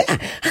to figure out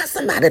how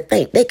somebody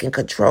think they can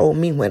control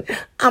me when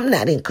I'm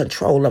not in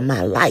control of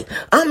my life.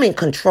 I'm in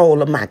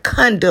control of my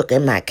conduct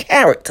and my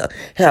character.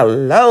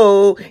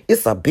 Hello,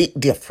 it's a big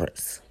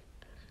difference.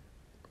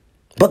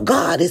 But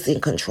God is in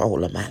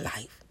control of my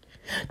life.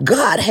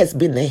 God has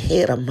been the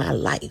head of my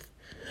life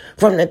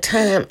from the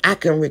time I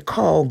can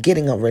recall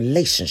getting a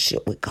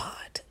relationship with God.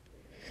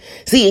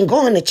 See, and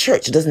going to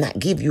church does not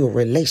give you a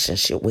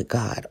relationship with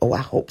God. Oh, I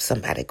hope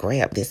somebody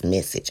grab this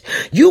message.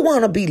 You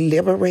want to be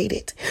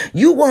liberated.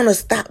 You want to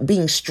stop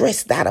being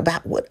stressed out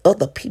about what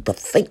other people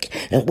think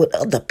and what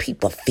other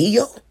people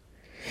feel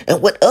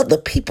and what other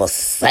people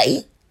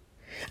say.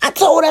 I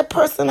told that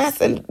person, I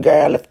said,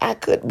 girl, if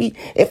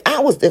I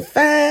was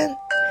defined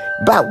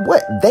by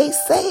what they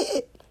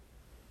said,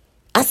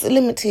 I said,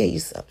 let me tell you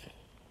something.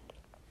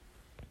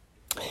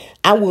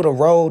 I would have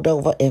rolled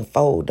over and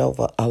folded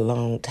over a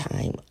long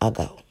time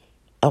ago.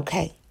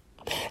 Okay?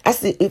 I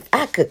said, if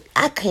I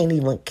can't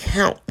even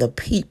count the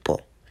people.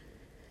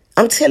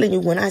 I'm telling you,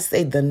 when I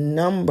say the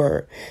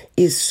number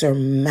is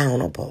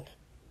surmountable,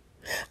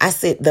 I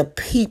said the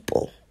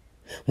people.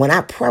 When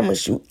I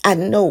promise you, I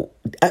know,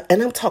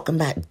 and I'm talking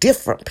about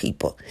different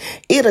people.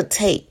 It'll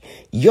take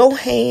your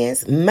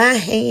hands, my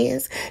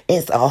hands,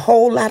 and a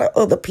whole lot of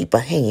other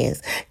people's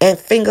hands and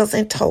fingers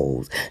and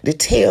toes to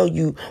tell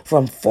you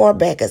from far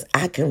back as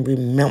I can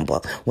remember.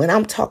 When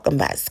I'm talking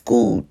about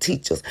school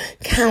teachers,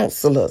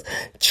 counselors,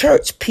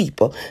 church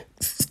people,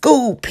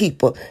 school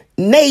people,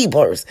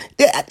 neighbors.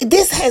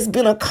 This has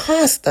been a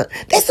constant.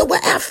 They said, well,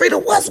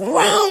 Alfreda, what's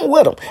wrong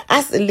with them?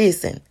 I said,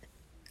 listen.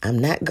 I'm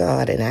not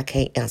God and I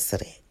can't answer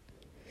that.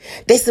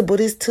 They said, but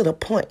it's to the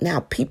point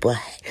now people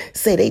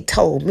say they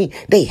told me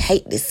they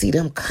hate to see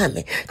them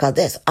coming because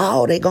that's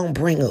all they going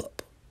to bring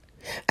up.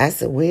 I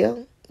said,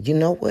 well, you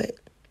know what?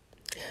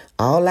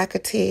 All I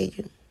could tell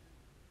you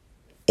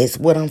is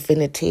what I'm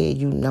finna tell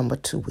you number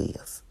 2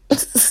 is.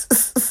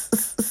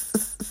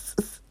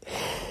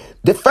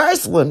 The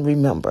first one,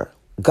 remember,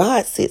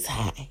 God sits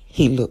high,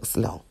 he looks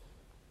low.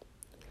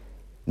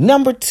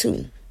 Number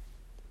 2.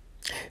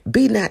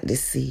 Be not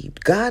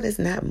deceived. God is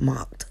not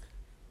mocked.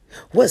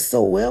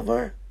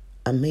 Whatsoever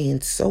a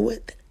man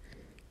soweth,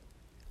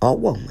 or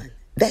woman,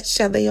 that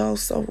shall they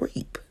also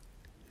reap.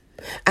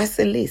 I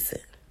said,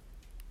 listen,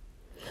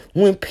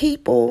 when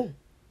people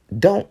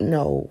don't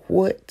know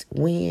what,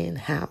 when,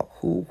 how,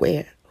 who,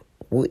 where,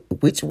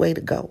 which way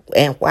to go,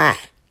 and why,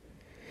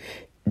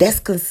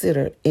 that's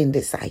considered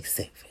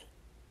indecisive.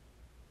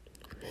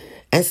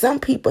 And some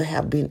people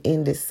have been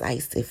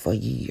indecisive for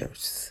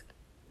years.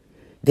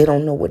 They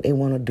don't know what they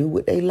want to do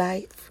with their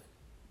life.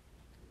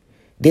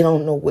 They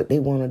don't know what they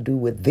want to do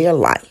with their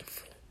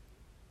life.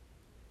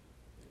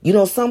 You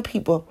know, some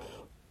people,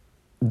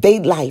 their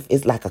life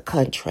is like a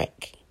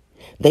contract.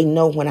 They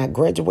know when I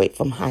graduate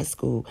from high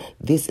school,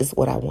 this is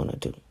what I want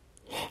to do.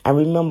 I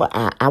remember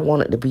I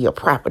wanted to be a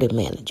property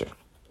manager.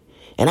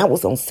 And I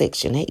was on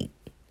Section 8.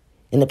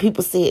 And the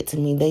people said to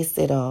me, they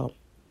said, well,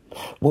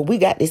 we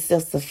got this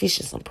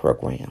self-sufficiency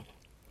program.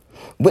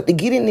 But to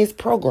get in this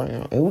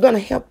program, and we're going to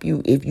help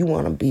you if you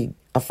want to be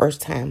a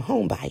first-time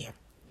home buyer.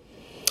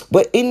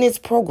 But in this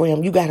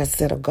program, you got to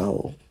set a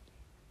goal.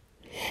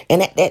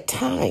 And at that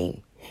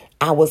time,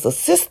 I was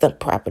assistant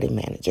property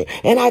manager.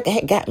 And I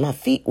had got my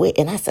feet wet,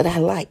 and I said, I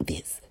like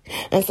this.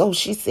 And so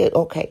she said,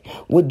 okay,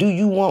 well, do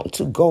you want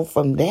to go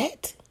from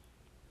that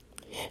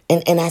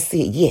And I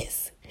said,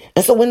 yes.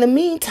 And so in the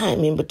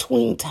meantime, in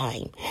between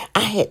time,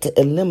 I had to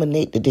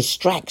eliminate the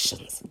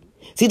distractions.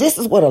 See, this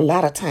is what a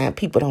lot of time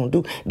people don't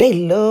do. They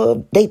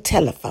love their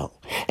telephone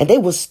and they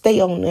will stay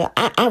on there.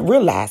 I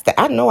realized that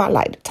I know I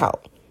like to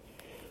talk.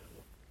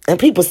 And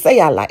people say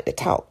I like to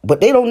talk, but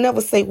they don't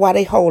never say why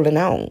they holding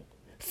on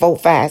 4,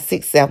 5,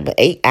 6, 7,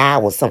 8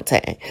 hours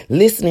sometimes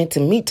listening to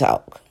me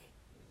talk.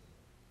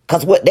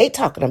 Because what they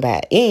talking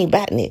about, it ain't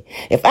about me.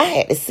 If I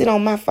had to sit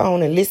on my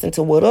phone and listen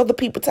to what other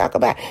people talk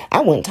about,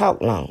 I wouldn't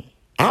talk long.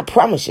 I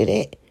promise you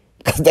that.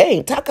 Because they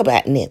ain't talk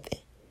about nothing.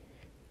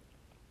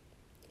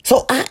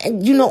 So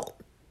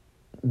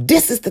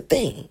this is the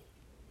thing.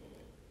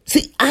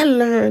 See, I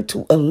learned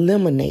to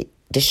eliminate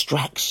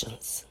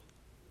distractions.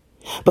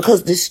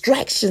 Because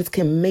distractions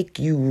can make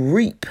you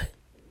reap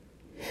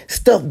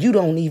stuff you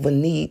don't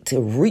even need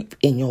to reap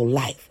in your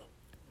life.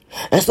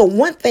 And so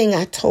one thing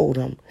I told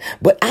them,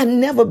 but I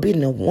never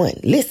been the one.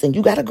 Listen,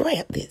 you got to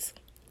grab this.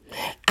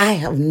 I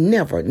have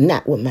never,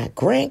 not with my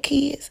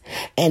grandkids,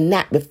 and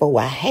not before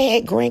I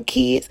had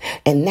grandkids,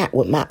 and not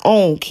with my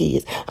own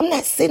kids. I'm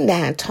not sitting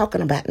down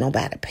talking about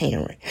nobody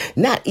parent,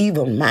 not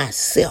even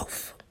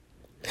myself.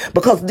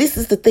 Because this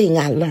is the thing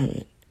I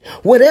learned.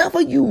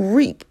 Whatever you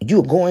reap,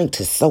 you're going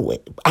to sow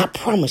it. I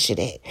promise you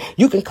that.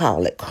 You can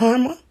call it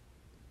karma.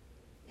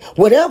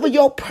 Whatever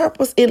your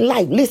purpose in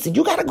life, listen,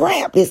 you got to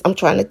grab this. I'm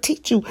trying to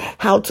teach you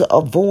how to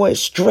avoid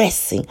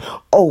stressing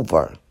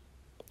over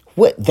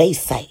what they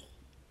say.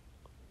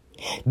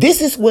 This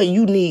is where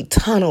you need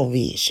tunnel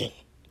vision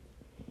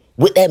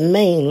with that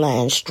main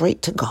line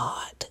straight to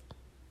God.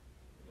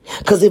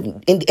 Because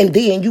and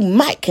then you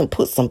might can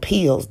put some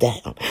pills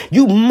down.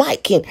 You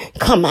might can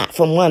come out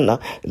from one of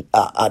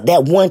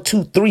that 1,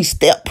 2, 3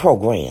 step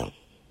program.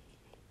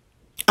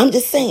 I'm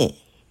just saying.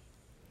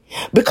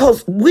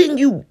 Because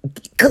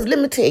let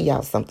me tell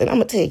y'all something. I'm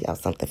going to tell y'all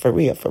something for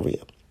real.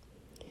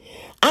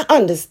 I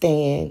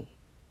understand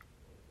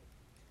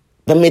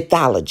the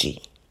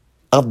mythology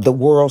of the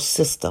world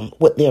system,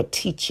 what they're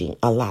teaching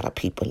a lot of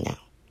people now.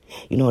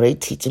 You know, they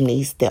teach them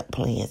these step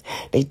plans.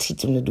 They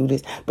teach them to do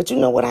this. But you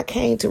know what I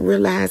came to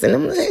realize? And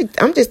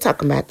I'm just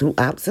talking about through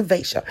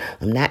observation.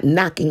 I'm not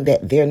knocking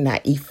that they're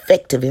not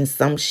effective in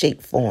some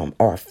shape, form,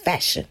 or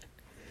fashion.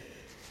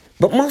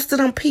 But most of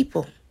them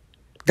people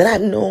that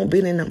I've known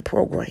been in them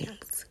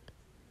programs,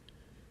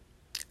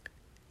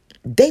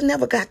 they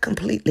never got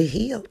completely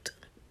healed.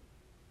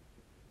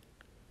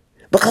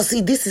 Because,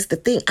 see, this is the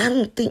thing. I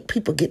don't think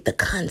people get the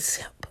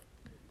concept.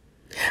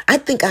 I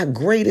think our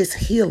greatest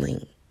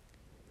healing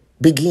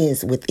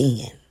begins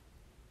within.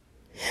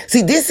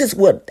 See, this is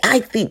what I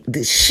think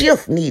the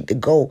shift need to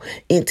go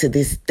into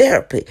this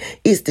therapy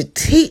is to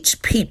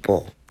teach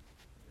people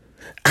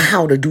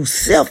how to do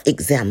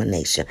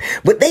self-examination.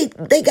 But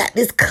they got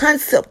this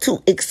concept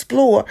to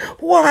explore.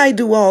 Why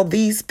do all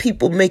these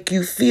people make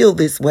you feel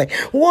this way?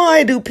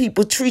 Why do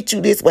people treat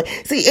you this way?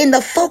 See, and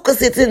the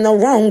focus is in the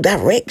wrong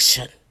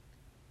direction.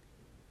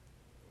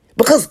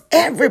 Because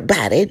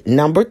everybody,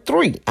 number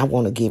 3, I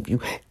want to give you,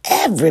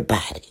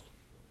 everybody,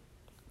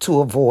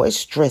 to avoid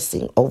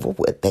stressing over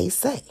what they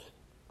say.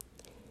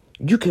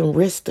 You can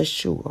rest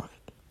assured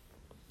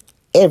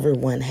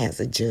everyone has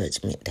a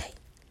judgment day.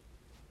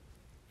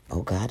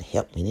 Oh, God,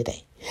 help me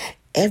today.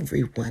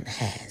 Everyone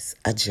has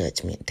a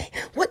judgment day.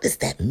 What does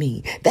that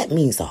mean? That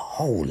means a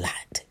whole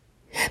lot.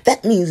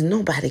 That means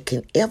nobody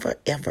can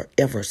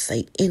ever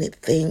say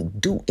anything,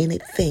 do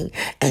anything,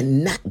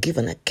 and not give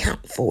an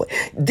account for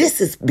it. This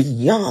is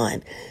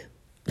beyond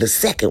the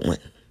second one.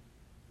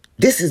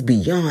 This is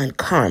beyond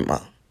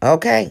karma,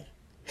 okay?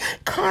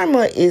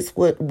 Karma is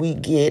what we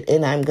get,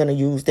 and I'm going to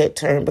use that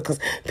term because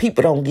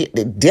people don't get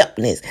the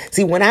depthness.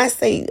 See, when I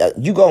say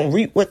you going to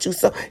reap what you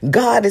sow,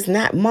 God is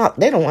not mocked.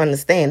 They don't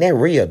understand that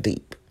real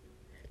deep.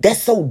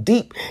 That's so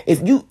deep.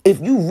 If you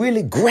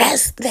really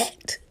grasp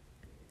that,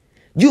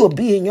 you'll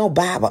be in your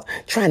Bible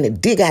trying to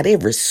dig out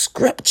every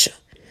scripture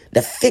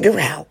to figure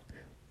out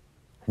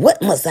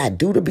what must I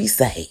do to be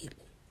saved.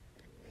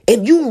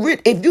 If you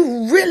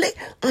really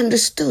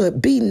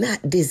understood, be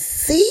not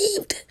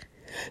deceived.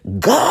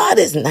 God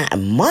is not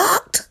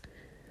mocked.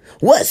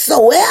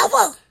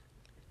 Whatsoever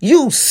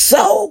you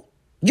sow,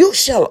 you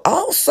shall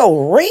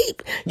also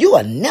reap. You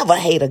will never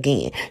hate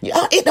again.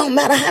 It don't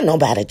matter how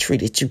nobody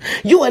treated you.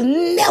 You will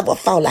never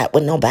fall out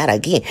with nobody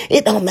again.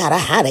 It don't matter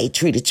how they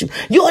treated you.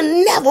 You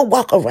will never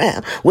walk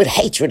around with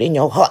hatred in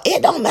your heart.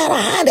 It don't matter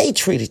how they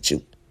treated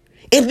you.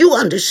 If you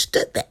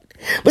understood that.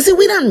 But see,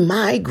 we done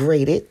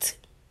migrated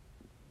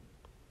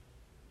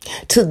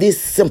to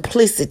this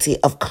simplicity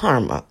of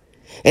karma.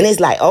 And it's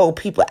like, oh,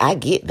 people, I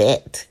get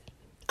that.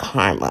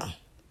 Karma.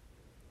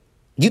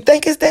 You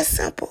think it's that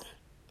simple?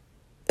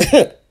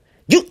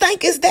 You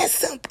think it's that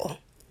simple?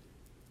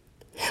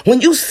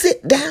 When you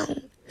sit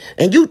down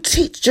and you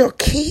teach your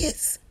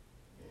kids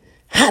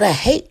how to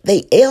hate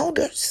their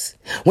elders,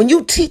 when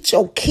you teach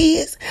your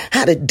kids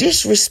how to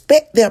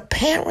disrespect their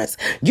parents,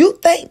 you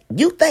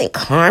think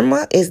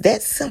karma is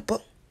that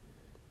simple?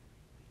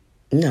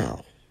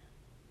 No.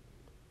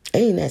 It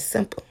ain't that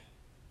simple.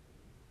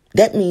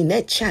 That means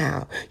that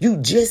child, you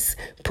just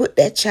put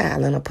that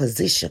child in a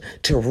position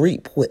to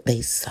reap what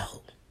they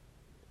sow.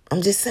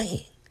 I'm just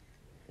saying.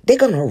 They're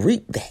going to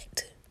reap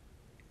that.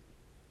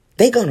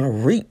 They're going to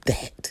reap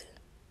that.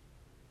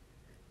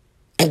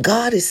 And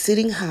God is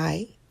sitting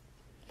high,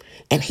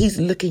 and he's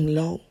looking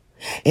low,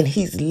 and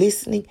he's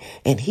listening,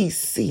 and he's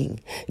seeing.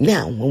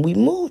 Now, when we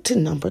move to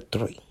number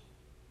 3,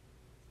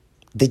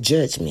 the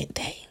judgment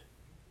day.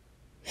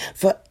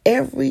 For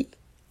every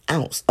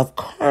ounce of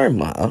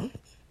karma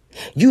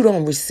you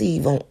don't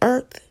receive on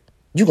earth,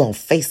 you're going to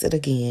face it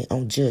again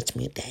on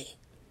judgment day.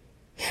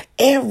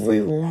 Every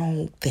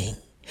wrong thing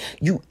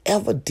you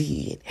ever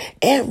did,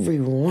 every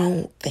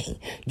wrong thing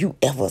you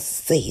ever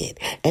said,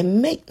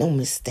 and make no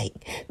mistake,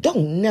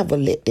 don't never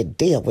let the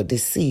devil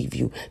deceive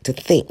you to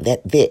think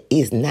that there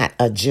is not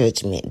a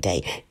judgment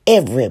day.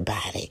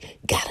 Everybody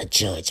got a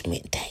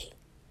judgment day.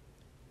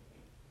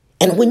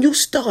 And when you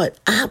start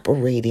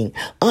operating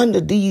under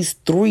these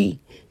 3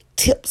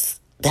 tips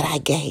that I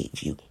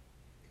gave you,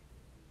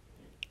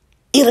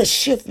 it'll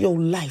shift your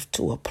life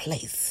to a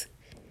place.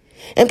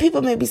 And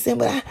people may be saying,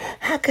 but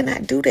how can I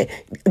do that?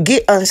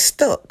 Get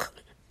unstuck.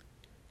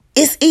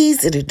 It's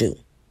easy to do.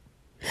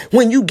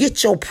 When you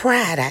get your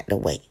pride out the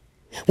way.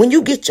 When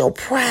you get your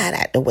pride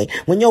out the way.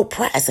 When your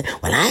pride says,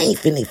 well, I ain't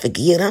finna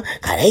forget them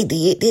because they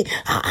did this.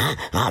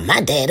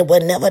 My daddy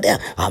was never there.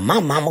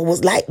 My mama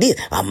was like this.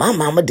 My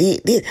mama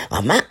did this.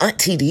 My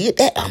auntie did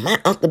that. My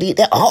uncle did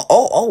that.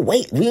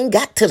 Wait, we ain't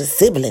got to the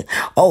siblings.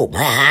 Oh,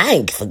 man, I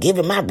ain't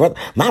forgiving my brother.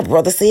 My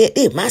brother said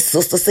this. My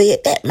sister said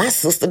that. My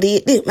sister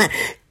did this.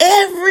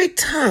 Every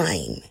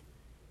time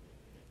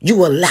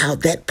you allow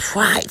that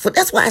pride.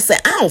 That's why I say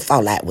I don't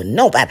fall out with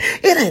nobody.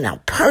 It ain't a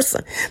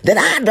person that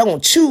I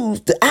don't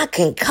choose that I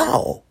can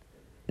call.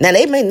 Now,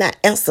 they may not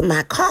answer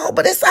my call,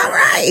 but it's all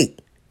right.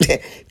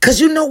 Because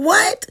you know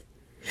what?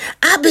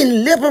 I've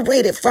been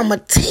liberated from a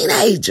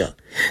teenager.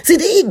 See,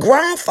 these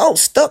grown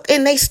folks stuck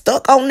on they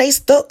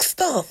stuck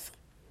stuff.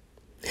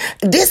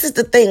 This is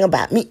the thing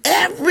about me.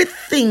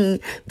 Everything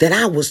that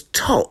I was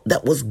taught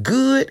that was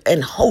good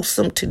and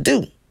wholesome to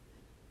do,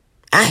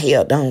 I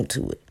held on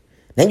to it.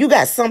 Now, you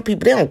got some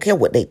people, they don't care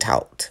what they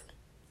taught.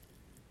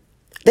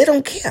 They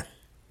don't care.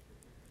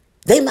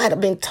 They might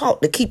have been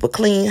taught to keep a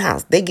clean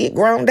house. They get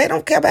grown, they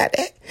don't care about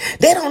that.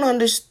 They don't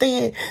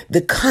understand the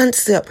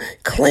concept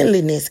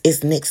cleanliness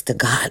is next to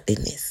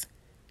godliness.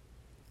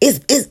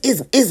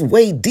 It's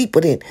way deeper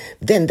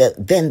than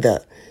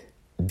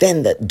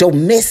the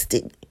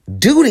domestic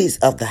duties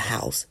of the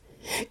house.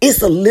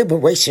 It's a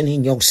liberation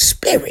in your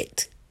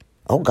spirit.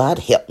 Oh, God,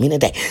 help me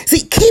today.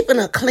 See, keeping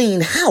a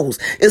clean house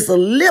is a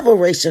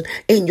liberation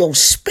in your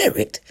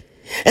spirit.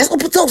 And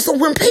so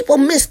when people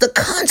miss the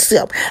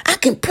concept, I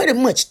can pretty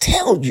much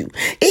tell you,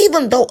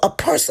 even though a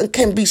person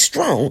can be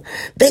strong,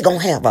 they're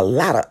going to have a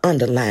lot of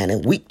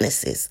underlying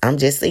weaknesses. I'm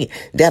just saying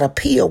that a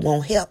pill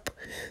won't help.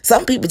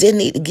 Some people just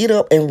need to get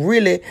up and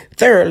really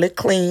thoroughly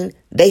clean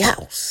their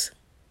house.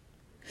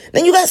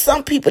 Then you got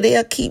some people,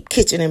 they'll keep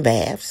kitchen and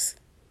baths.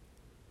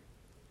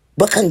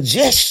 But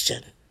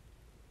congestion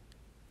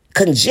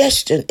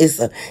is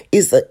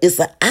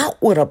an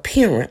outward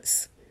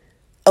appearance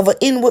of an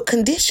inward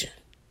condition.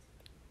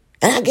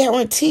 And I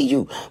guarantee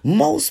you,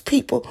 most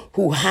people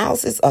whose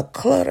houses are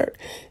cluttered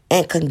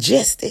and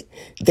congested,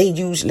 they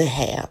usually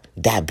have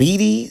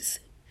diabetes.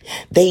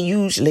 They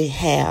usually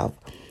have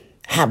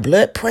high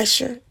blood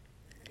pressure.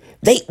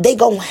 They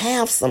gonna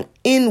have some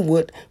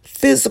inward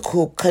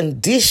physical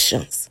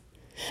conditions.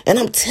 And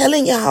I'm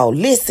telling y'all,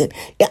 listen,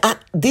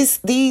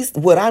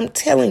 what I'm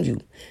telling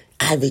you,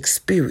 I've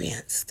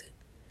experienced.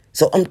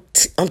 So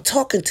I'm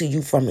talking to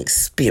you from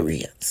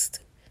experience.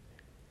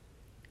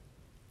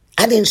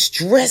 I didn't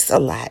stress a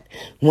lot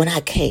when I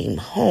came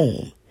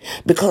home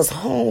because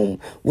home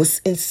was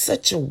in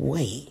such a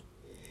way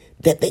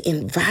that the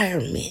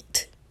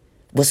environment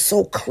was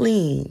so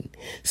clean,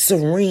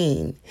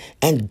 serene,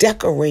 and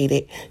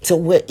decorated to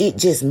where it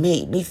just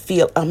made me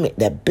feel I'm at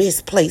the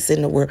best place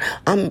in the world.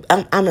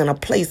 I'm in a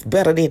place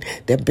better than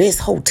the best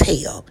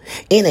hotel.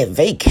 Any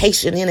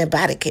vacation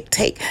anybody could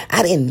take.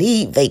 I didn't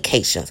need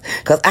vacations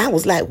because I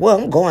was like, well,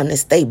 I'm going to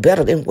stay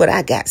better than what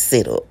I got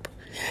set up.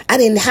 I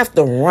didn't have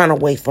to run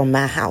away from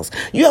my house.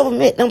 You ever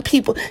met them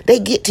people, they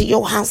get to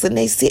your house and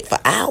they sit for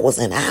hours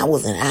and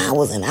hours and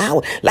hours and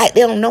hours like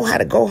they don't know how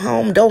to go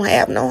home, don't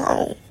have no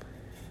home.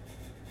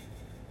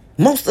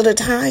 Most of the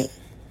time,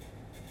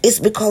 it's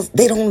because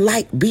they don't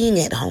like being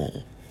at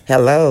home.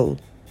 Hello.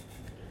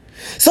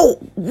 So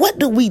what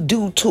do we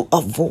do to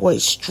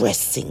avoid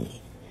stressing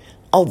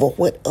over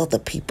what other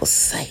people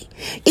say?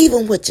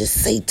 Even what you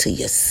say to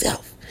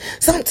yourself.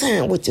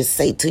 Sometimes what you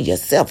say to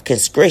yourself can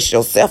stress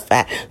yourself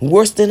out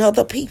worse than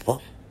other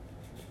people.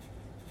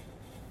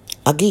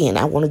 Again,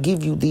 I want to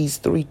give you these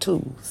 3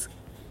 tools.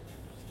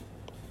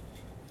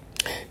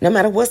 No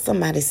matter what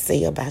somebody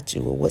say about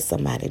you or what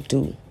somebody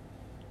do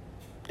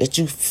that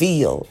you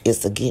feel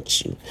is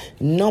against you,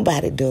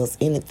 nobody does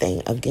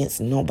anything against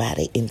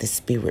nobody in the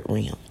spirit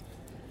realm.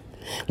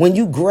 When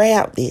you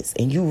grab this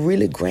and you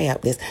really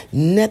grab this,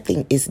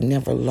 nothing is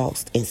never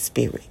lost in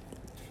spirit.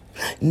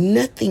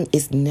 Nothing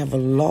is never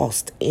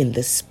lost in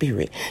the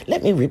spirit.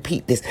 Let me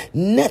repeat this.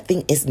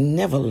 Nothing is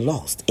never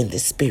lost in the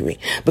spirit.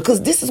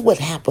 Because this is what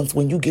happens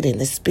when you get in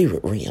the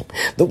spirit realm.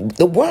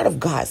 The word of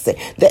God says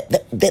that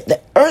the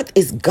earth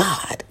is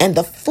God and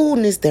the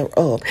fullness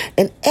thereof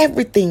and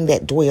everything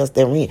that dwells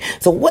therein.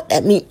 So what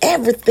that means,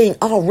 everything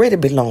already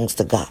belongs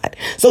to God.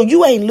 So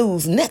you ain't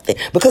lose nothing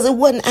because it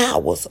wasn't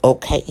ours.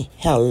 Okay,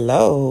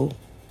 hello.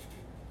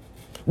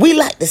 We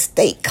like to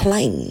state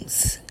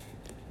claims.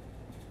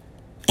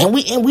 And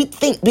we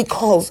think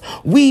because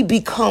we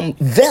become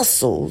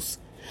vessels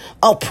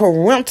of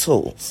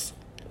parental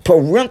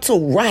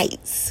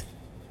rights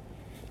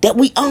that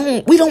we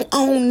don't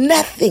own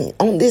nothing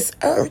on this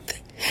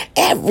earth.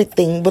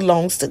 Everything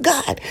belongs to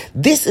God.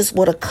 This is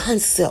what a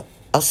concept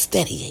of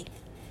studying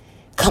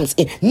comes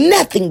in.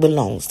 Nothing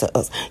belongs to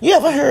us. You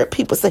ever heard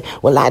people say,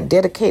 well, I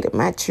dedicated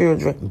my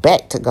children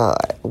back to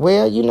God.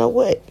 Well, you know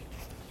what?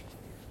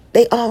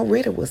 They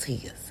already was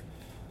his.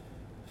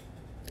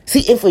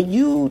 See, and for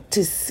you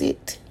to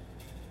sit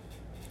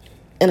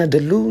in a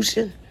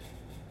delusion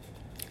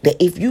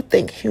that if you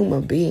think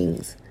human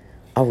beings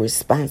are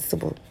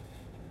responsible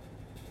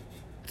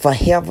for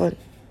heaven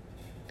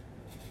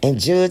and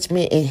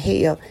judgment and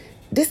hell,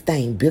 this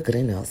thing bigger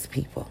than us,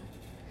 people.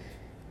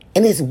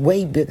 And it's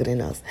way bigger than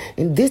us.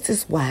 And this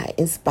is why,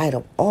 in spite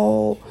of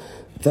all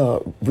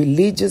the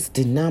religious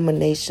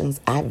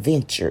denominations I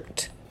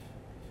ventured,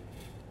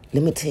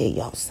 let me tell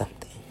y'all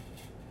something.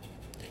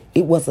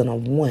 It wasn't a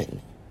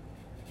one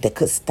that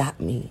could stop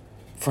me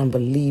from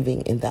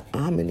believing in the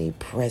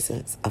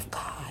omnipresence of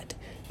God.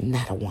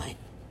 Not a one.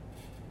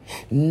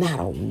 Not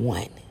a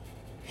one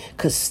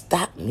could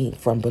stop me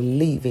from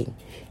believing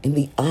in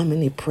the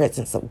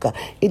omnipresence of God.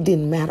 It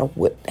didn't matter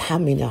how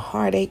many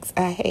heartaches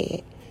I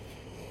had,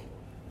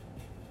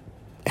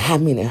 how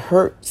many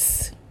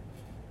hurts.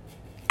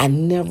 I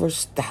never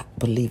stopped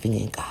believing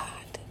in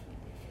God.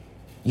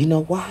 You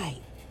know why?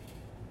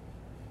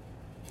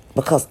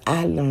 Because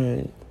I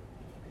learned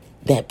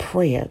that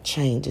prayer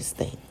changes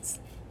things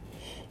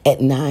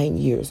at 9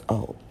 years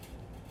old.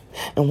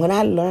 And when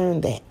I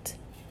learned that,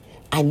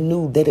 I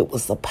knew that it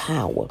was a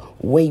power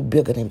way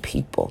bigger than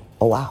people.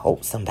 Oh, I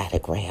hope somebody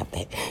grabbed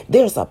that.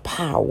 There's a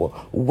power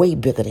way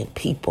bigger than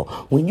people.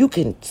 When you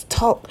can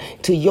talk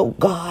to your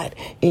God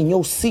in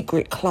your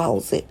secret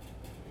closet,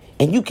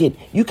 and you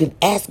can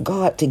ask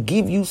God to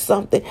give you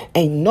something.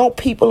 Ain't no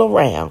people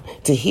around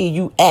to hear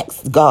you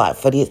ask God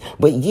for this.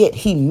 But yet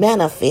he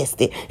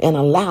manifested and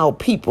allowed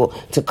people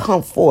to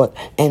come forth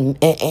and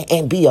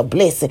be a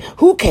blessing.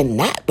 Who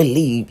cannot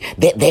believe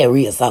that there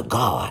is a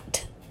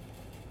God?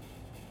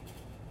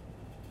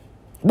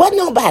 Wasn't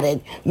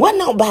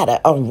nobody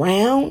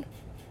around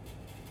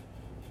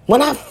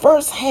when I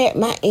first had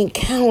my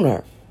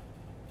encounter.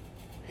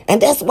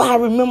 And that's why I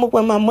remember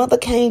when my mother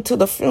came to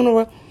the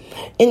funeral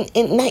in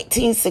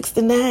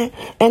 1969,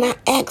 and I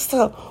asked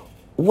her,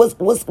 was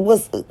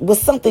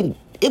something,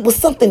 it was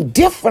something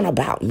different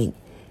about me.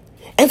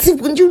 And see,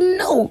 when you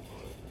know,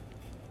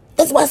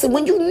 that's why I said,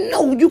 when you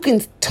know you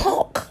can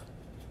talk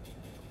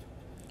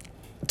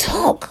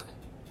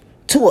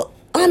to an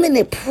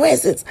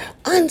omnipresence,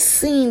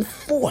 unseen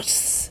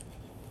force,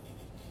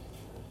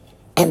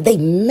 and they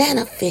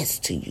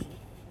manifest to you.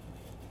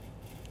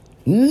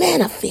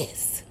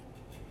 Manifest.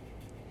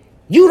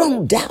 You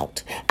don't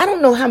doubt. I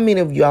don't know how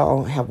many of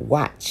y'all have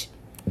watched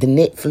the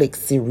Netflix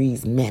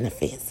series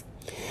Manifest.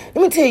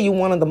 Let me tell you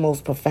one of the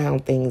most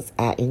profound things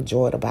I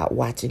enjoyed about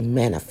watching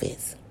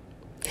Manifest.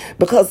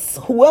 Because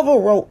whoever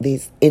wrote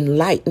this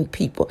enlightened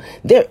people.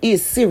 There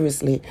is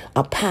seriously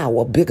a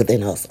power bigger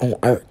than us on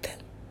earth.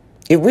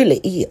 It really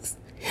is.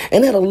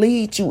 And it'll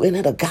lead you and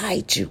it'll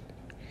guide you.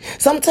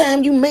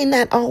 Sometimes you may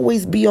not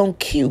always be on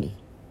cue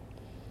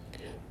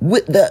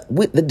with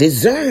the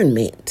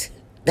discernment.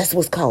 That's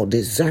what's called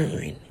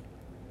discern.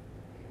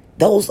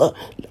 Those are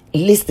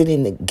listed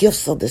in the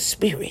gifts of the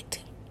Spirit.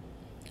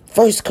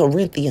 1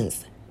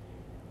 Corinthians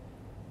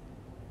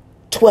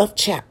 12th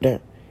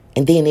chapter,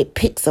 and then it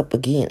picks up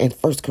again in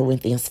 1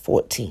 Corinthians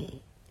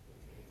 14.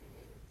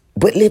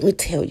 But let me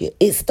tell you,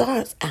 it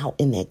starts out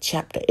in that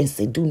chapter and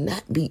says, do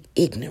not be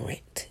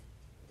ignorant.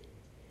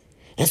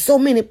 And so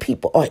many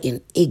people are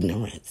in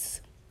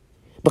ignorance.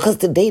 Because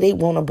today they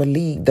want to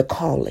believe the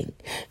calling.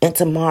 And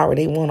tomorrow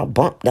they want to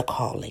bump the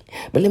calling.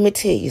 But let me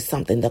tell you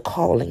something. The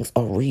callings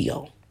are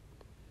real.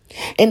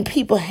 And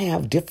people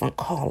have different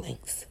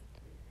callings.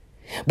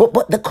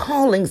 But the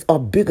callings are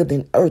bigger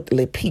than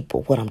earthly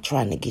people. What I'm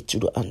trying to get you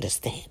to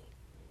understand.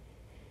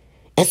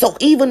 And so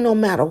even no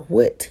matter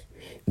what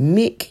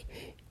Mick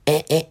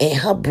and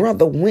her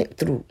brother went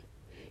through,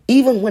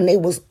 even when they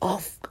was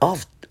off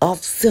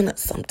center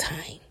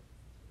sometime,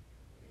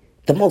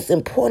 the most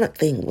important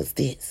thing was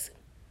this.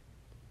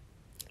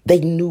 They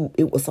knew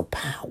it was a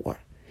power.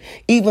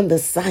 Even the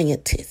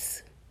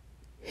scientists,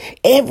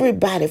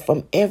 everybody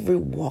from every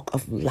walk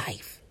of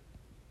life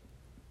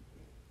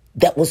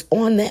that was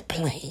on that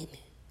plane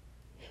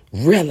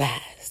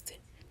realized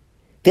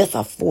there's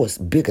a force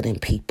bigger than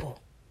people.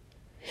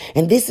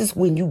 And this is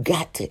when you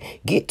got to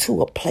get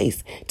to a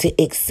place to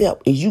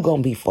accept, is you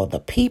going to be for the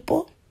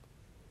people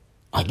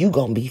or you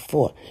going to be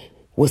for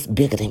what's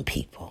bigger than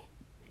people?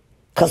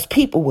 Because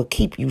people will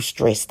keep you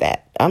stressed out.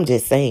 I'm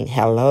just saying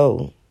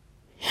hello.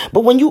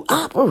 But when you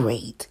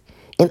operate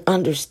in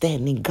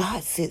understanding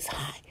God sits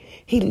high,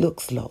 he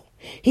looks low.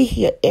 He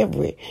hears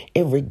every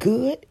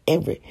good,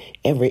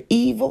 every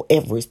evil,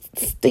 every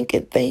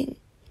stinking thing.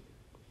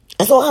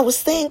 And so I was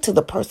saying to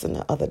the person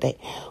the other day,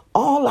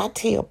 all I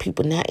tell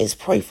people now is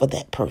pray for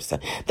that person.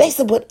 They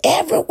said, but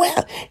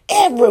everywhere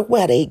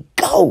they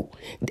go,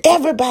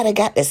 everybody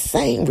got the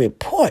same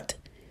report.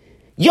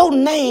 Your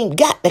name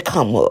got to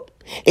come up.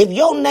 If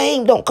your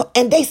name don't come,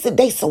 and they said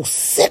they so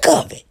sick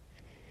of it.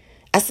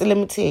 I said, let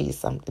me tell you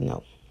something,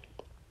 though.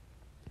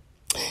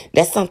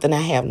 That's something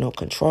I have no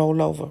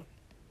control over.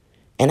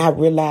 And I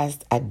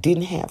realized I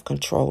didn't have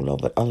control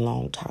over it a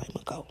long time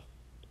ago.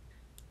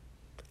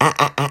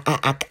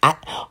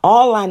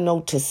 All I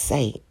know to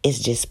say is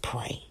just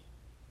pray.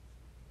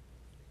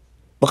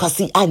 Because,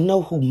 see, I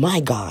know who my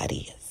God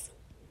is.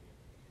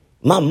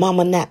 My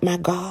mama not my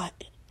God.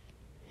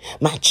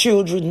 My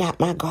children not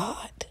my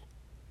God.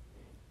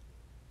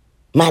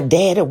 My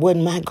daddy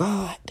wasn't my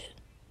God.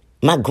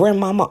 My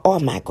grandmama or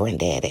my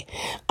granddaddy.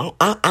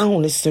 I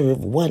only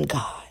serve one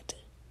God.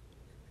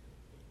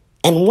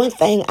 And one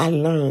thing I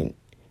learned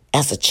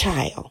as a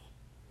child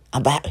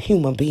about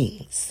human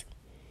beings,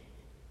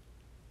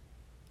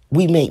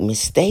 we make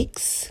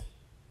mistakes.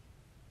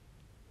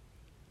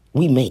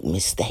 We make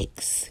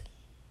mistakes.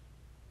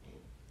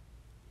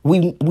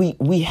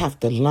 We have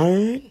to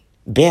learn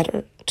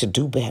better to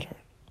do better.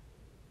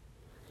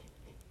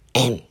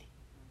 And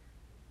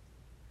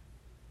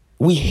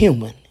we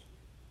human.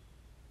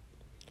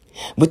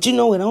 But you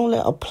know, it only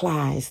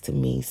applies to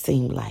me,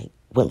 seem like,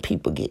 when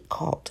people get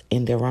caught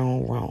in their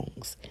own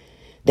wrongs.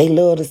 They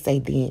love to say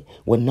then,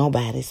 well,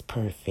 nobody's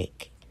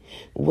perfect.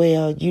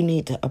 Well, you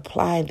need to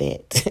apply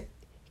that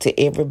to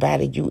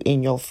everybody you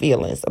in your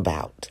feelings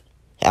about.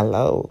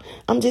 Hello.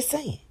 I'm just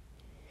saying.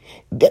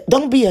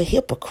 Don't be a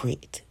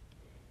hypocrite.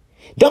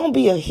 Don't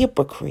be a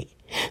hypocrite.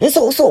 And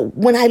so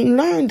when I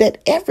learned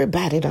that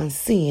everybody done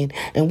sinned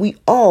and we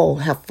all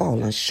have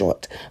fallen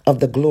short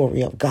of the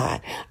glory of God,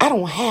 I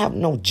don't have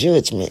no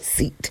judgment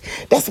seat.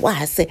 That's why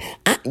I say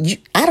I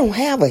don't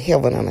have a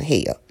heaven and a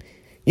hell.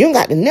 You don't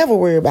got to never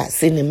worry about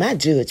sitting in my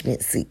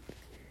judgment seat.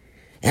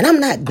 And I'm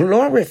not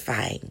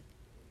glorifying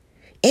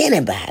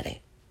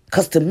anybody,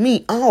 because to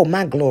me, all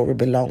my glory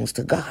belongs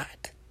to God.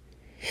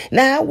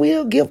 Now, I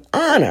will give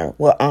honor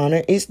where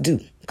honor is due,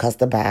 because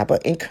the Bible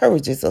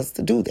encourages us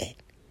to do that.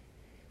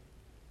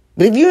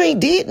 But if you ain't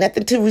did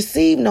nothing to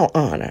receive no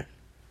honor,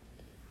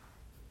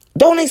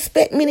 don't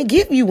expect me to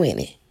give you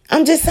any.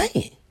 I'm just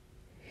saying.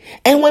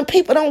 And when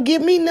people don't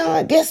give me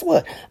none, guess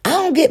what? I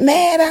don't get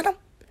mad at them.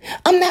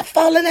 I'm not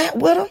falling out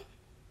with them.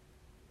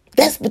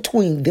 That's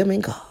between them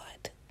and God.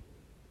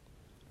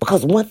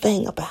 Because one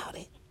thing about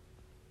it,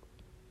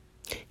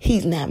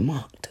 he's not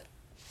mocked.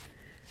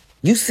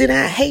 You sit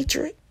out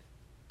hatred,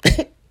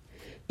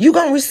 you're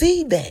going to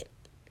receive that.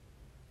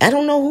 I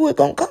don't know who it's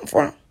going to come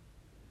from.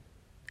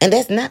 And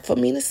that's not for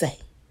me to say.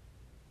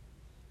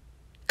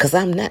 Because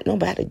I'm not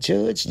nobody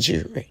judge,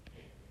 jury.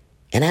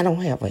 And I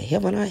don't have a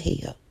heaven or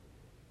hell.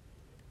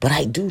 But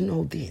I do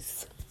know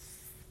this.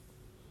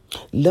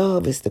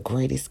 Love is the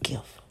greatest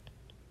gift.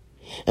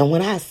 And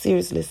when I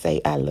seriously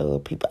say I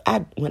love people,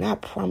 when I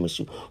promise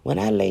you, when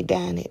I lay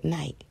down at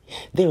night,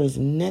 there is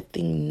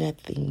nothing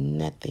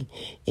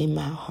in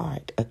my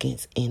heart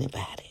against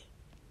anybody.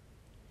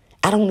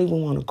 I don't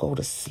even want to go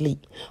to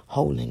sleep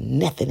holding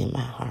nothing in my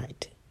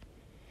heart.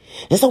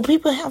 And so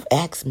people have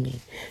asked me,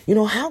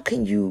 how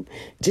can you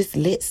just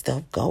let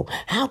stuff go?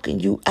 How can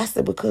you? I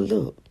said, because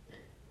look,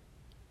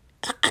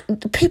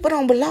 people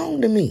don't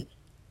belong to me.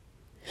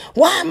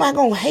 Why am I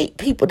going to hate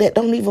people that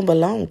don't even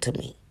belong to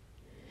me?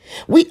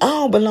 We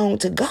all belong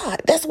to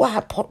God. That's why I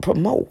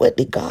promote what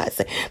did God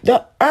say.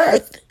 The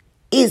earth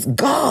is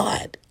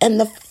God and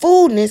the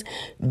fullness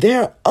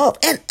thereof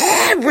and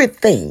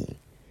everything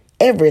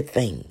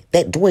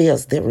that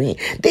dwells therein.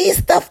 These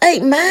stuff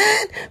ain't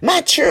mine.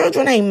 My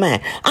children ain't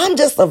mine. I'm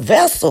just a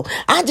vessel.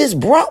 I just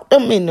brought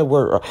them in the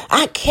world.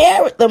 I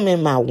carried them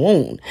in my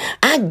womb.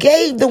 I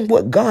gave them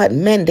what God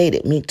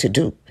mandated me to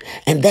do,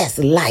 and that's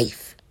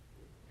life.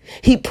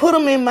 He put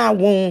them in my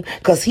womb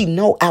because he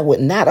know I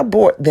would not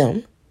abort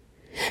them.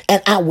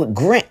 And I would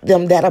grant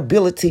them that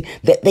ability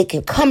that they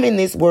can come in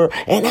this world.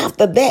 And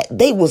after that,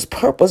 they was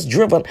purpose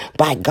driven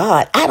by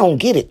God. I don't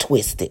get it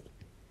twisted.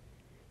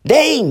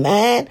 They ain't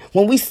mine.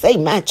 When we say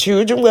my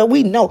children, well,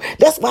 we know.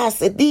 That's why I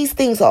said these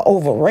things are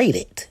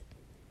overrated.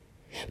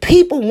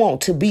 People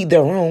want to be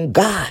their own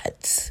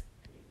gods.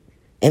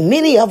 And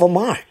many of them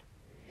are.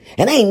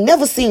 And I ain't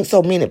never seen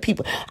so many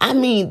people. I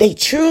mean, they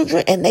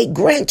children and they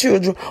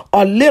grandchildren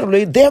are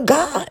literally their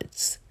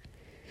gods.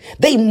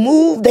 They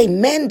move, they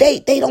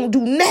mandate, they don't do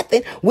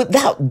nothing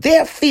without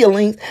their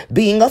feelings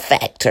being a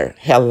factor.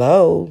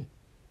 Hello.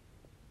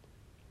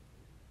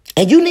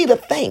 And you need to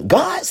think.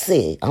 God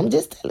said, I'm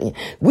just telling you,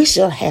 we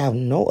shall have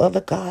no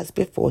other gods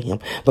before him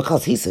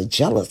because he's a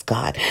jealous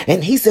God.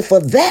 And he said, for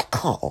that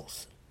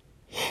cause,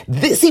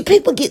 see,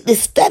 people get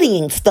this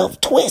studying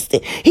stuff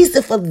twisted. He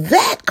said, for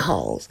that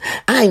cause,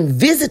 I'm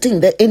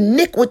visiting the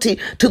iniquity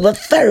to the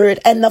third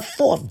and the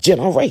fourth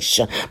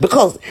generation.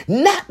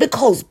 Not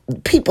because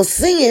people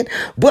sin,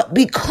 but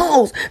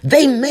because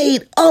they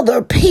made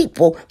other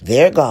people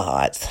their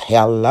gods.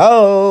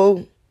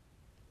 Hello.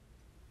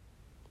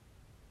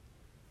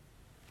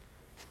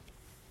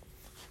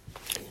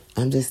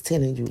 I'm just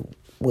telling you,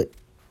 what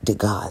did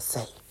God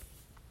say?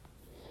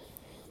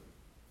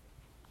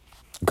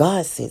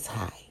 God sits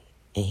high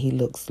and he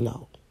looks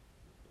low.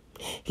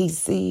 He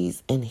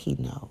sees and he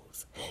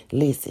knows.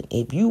 Listen,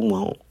 if you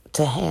want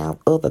to have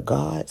other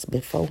gods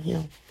before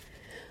him,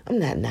 I'm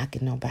not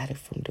knocking nobody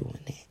from doing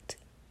that.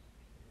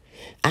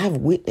 I've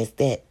witnessed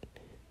that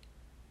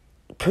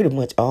pretty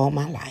much all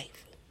my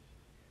life.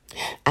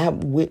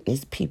 I've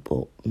witnessed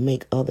people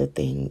make other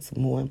things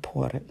more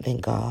important than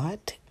God.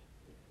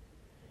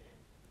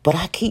 But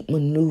I keep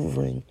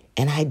maneuvering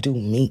and I do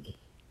me.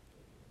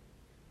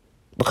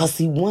 Because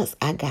see, once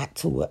I got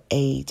to an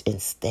age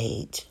and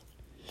stage,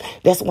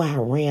 that's why I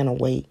ran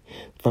away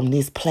from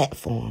this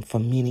platform for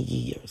many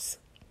years.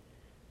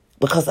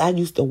 Because I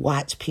used to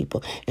watch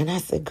people and I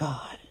said,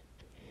 God,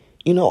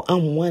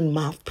 I'm one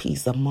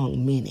mouthpiece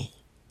among many.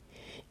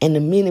 And the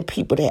many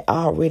people that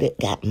already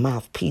got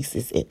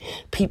mouthpieces and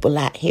people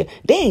out here,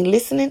 they ain't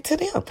listening to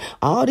them.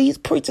 All these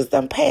preachers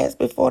done passed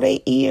before their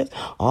ears.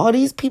 All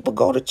these people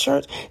go to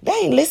church. They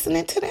ain't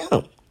listening to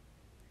them.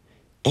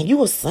 And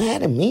you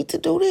assigning me to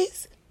do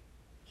this?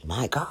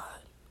 My God.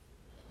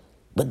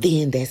 But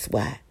then that's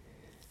why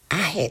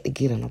I had to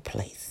get in a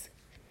place.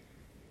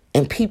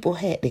 And people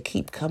had to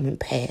keep coming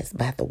past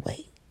by the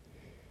way.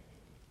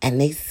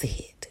 And they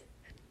said,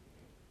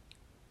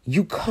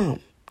 you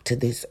come to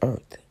this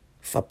earth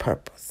for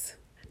purpose.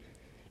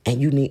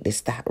 And you need to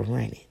stop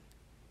running.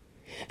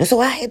 And so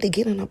I had to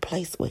get in a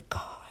place with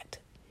God.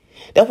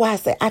 That's why I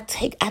say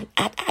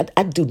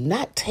I do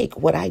not take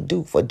what I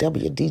do for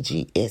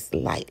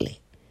WDGS lightly.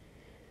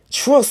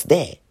 Trust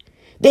that.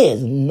 There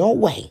is no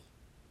way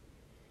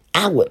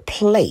I would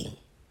play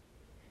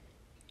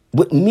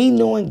with me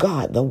knowing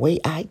God the way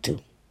I do.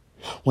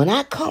 When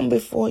I come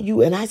before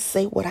you and I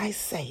say what I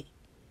say,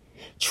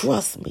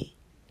 trust me,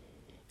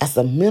 as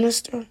a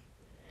minister,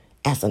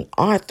 as an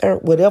author,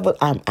 whatever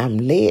I'm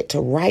led to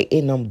write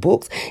in them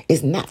books,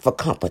 it's not for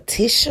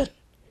competition.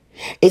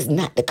 It's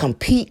not to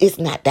compete. It's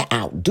not to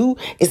outdo.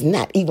 It's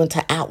not even to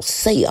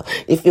outsell.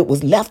 If it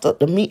was left up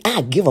to me,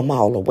 I'd give them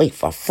all away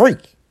for free.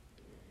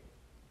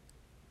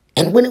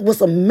 And when it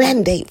was a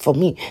mandate for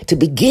me to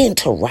begin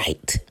to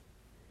write,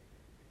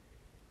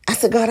 I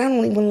said, God, I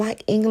don't even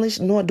like English,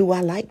 nor do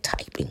I like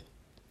typing.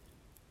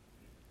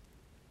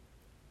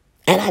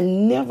 And I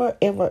never,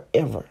 ever,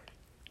 ever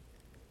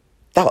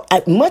thought,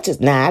 as much as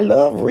now I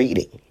love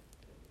reading.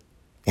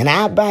 And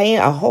I buy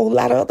in a whole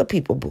lot of other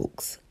people's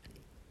books.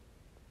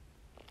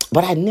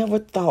 But I never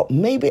thought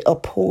maybe a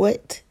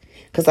poet,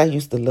 because I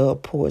used to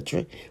love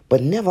poetry,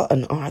 but never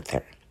an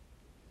author.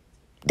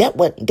 That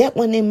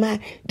wasn't in my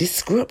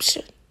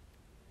description.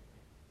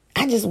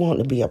 I just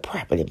wanted to be a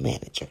property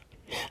manager.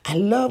 I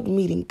loved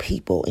meeting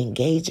people,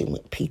 engaging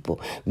with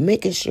people,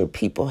 making sure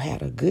people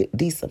had a good,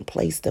 decent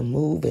place to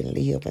move and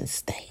live and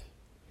stay.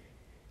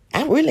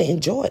 I really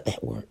enjoyed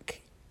that work.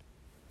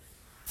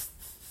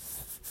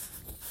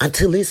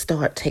 Until it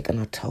started taking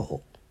a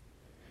toll.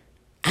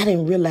 I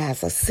didn't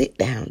realize a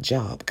sit-down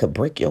job could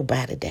break your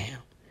body down.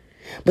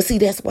 But see,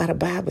 that's why the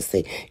Bible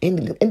said,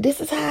 and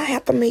this is how I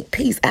have to make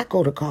peace. I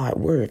go to God's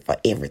word for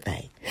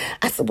everything.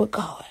 I said, well,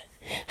 God,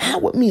 how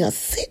would me a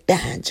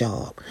sit-down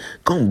job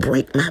gonna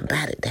break my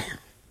body down?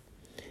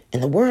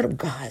 And the word of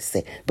God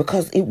said,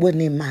 because it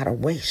wasn't in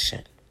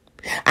moderation.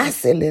 I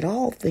said, let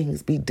all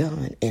things be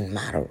done in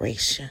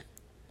moderation.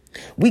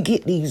 We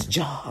get these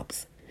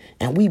jobs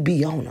and we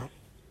be on them.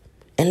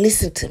 And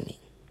listen to me.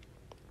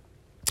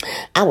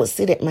 I would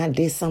sit at my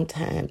desk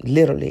sometime,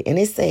 literally, and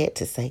it's sad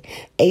to say,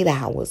 8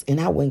 hours,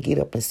 and I wouldn't get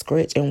up and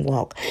stretch and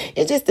walk.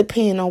 It just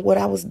depended on what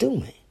I was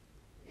doing.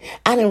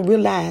 I didn't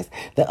realize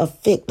the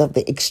effect of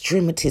the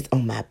extremities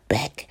on my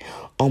back,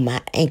 on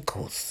my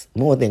ankles,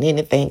 more than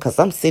anything, because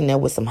I'm sitting there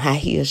with some high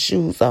heel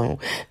shoes on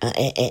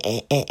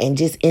and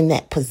just in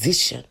that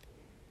position.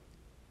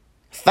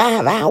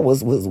 5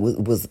 hours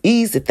was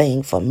easy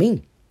thing for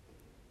me.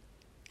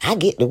 I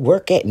get to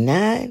work at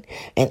 9,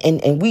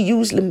 and we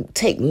usually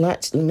take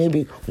lunch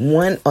maybe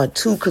 1 or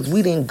 2 because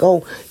we didn't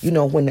go,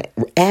 when the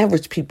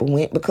average people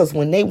went, because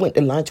when they went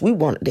to lunch, we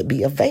wanted to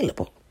be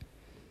available.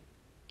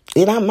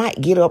 Then I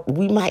might get up,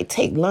 we might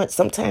take lunch.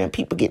 Sometimes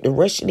people get to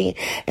rush it in,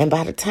 and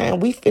by the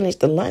time we finish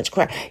the lunch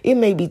crowd, it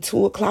may be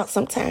 2 o'clock,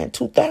 sometimes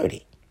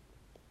 2:30.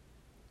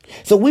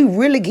 So we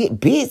really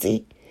get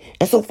busy.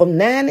 And so from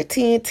 9 to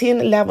 10, 10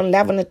 to 11,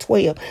 11 to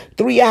 12,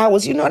 3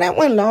 hours, that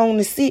wasn't long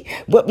to sit.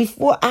 But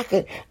before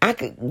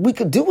we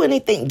could do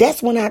anything,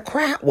 that's when our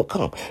crowd would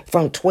come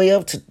from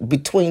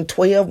between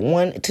 12,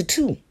 1 to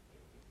 2.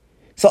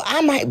 So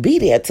I might be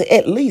there to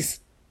at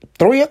least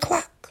 3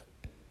 o'clock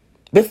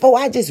before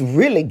I just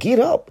really get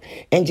up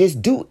and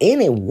just do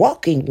any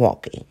walking,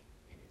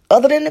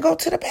 other than to go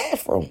to the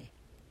bathroom.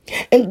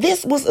 And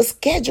this was a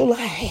schedule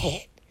I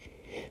had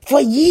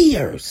for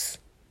years.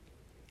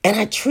 And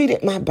I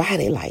treated my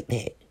body like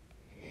that.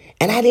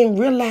 And I didn't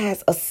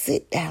realize a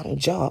sit-down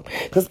job,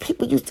 because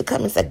people used to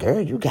come and say,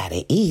 girl, you got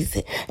it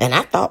easy. And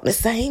I thought the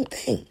same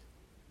thing.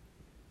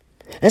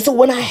 And so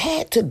when I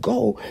had to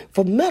go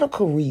for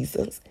medical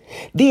reasons,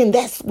 then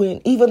that's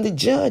when even the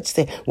judge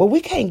said, well,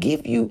 we can't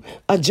give you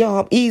a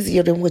job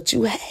easier than what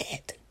you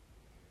had.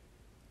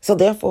 So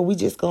therefore, we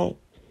just going to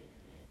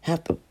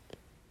have to,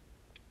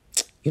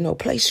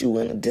 place you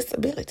in a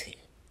disability.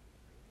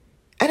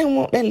 I didn't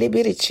want that little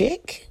bitty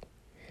check.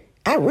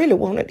 I really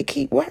wanted to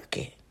keep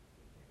working.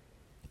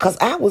 Because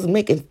I was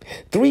making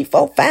 3,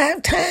 4,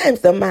 5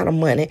 times the amount of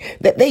money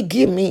that they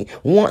give me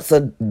once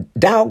a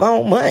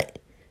doggone month.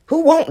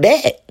 Who want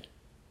that?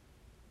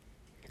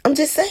 I'm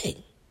just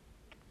saying.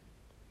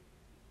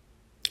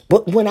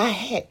 But when I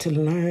had to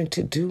learn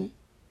to do,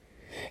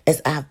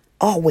 as I've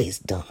always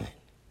done,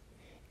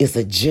 is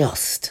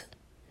adjust.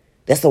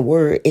 That's a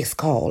word. It's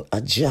called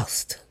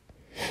adjust.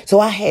 So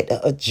I had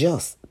to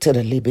adjust to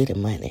the little bit of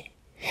money.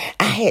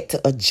 I had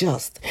to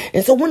adjust.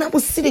 And so when I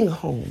was sitting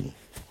home,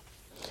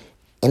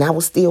 and I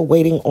was still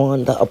waiting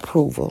on the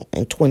approval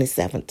in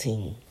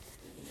 2017,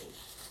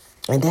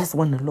 and that's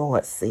when the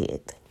Lord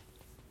said,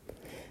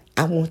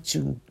 I want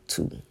you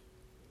to.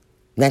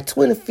 Now,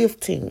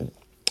 2015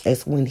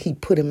 is when he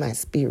put in my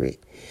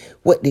spirit,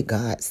 what did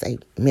God say?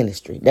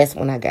 Ministry. That's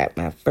when I got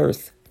my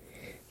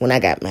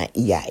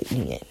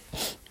EIN.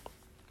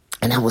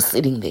 And I was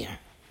sitting there.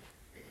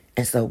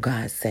 And so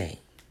God said,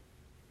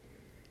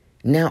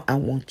 now I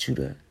want you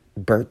to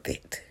birth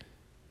it.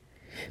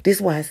 This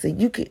is why I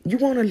said, you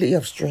want to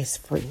live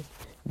stress-free.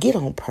 Get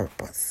on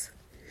purpose.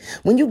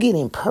 When you get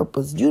in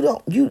purpose, you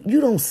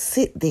don't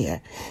sit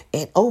there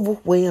and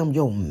overwhelm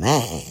your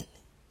mind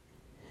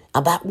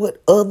about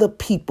what other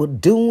people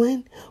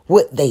doing,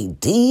 what they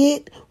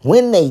did,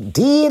 when they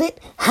did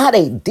it, how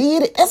they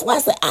did it. That's why I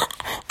say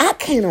I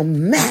can't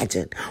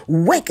imagine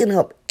waking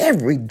up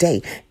every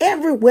day,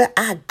 everywhere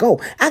I go.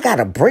 I got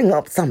to bring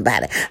up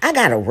somebody. I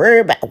got to worry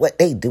about what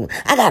they doing.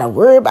 I got to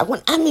worry about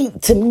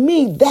to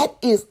me, that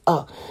is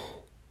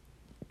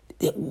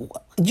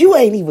you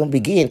ain't even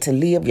begin to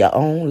live your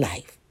own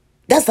life.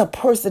 That's a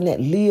person that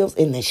lives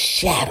in the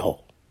shadow.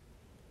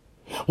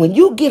 When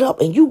you get up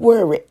and you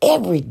worry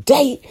every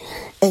day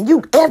and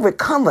every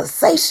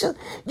conversation,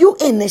 you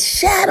in the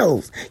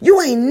shadows.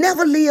 You ain't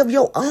never lived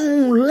your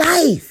own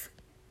life.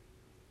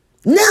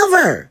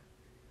 Never.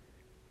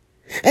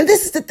 And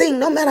this is the thing,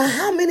 no matter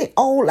how many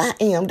old I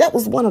am, that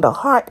was one of the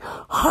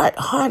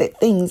hard-hearted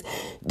things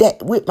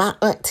that with my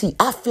auntie,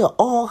 I feel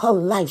all her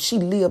life she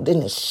lived in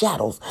the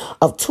shadows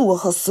of 2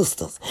 of her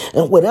sisters.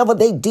 And whatever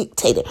they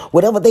dictated,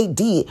 whatever they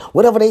did,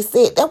 whatever they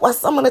said, that's why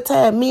some of the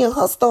time me and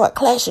her start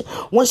clashing.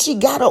 When she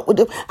got up with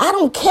them, I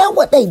don't care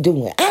what they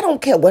doing. I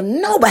don't care what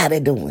nobody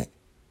doing.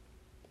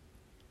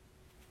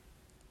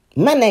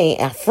 My name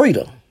is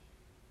Alfreda.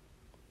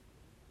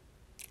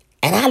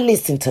 And I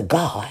listen to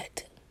God.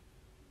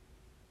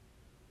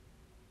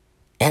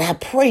 And I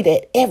pray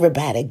that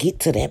everybody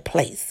get to that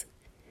place.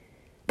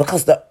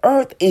 Because the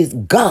earth is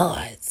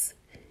God's.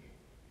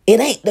 It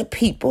ain't the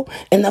people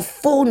and the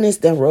fullness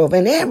thereof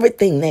and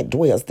everything that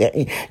dwells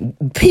therein.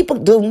 People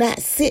do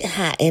not sit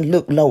high and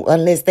look low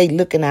unless they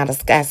looking out a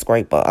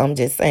skyscraper. I'm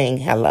just saying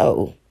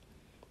hello.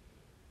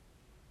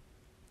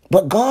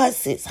 But God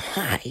sits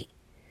high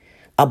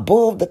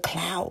above the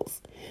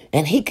clouds.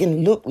 And he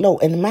can look low.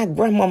 And my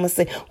grandmama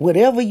said,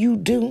 whatever you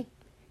do,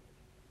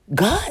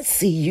 God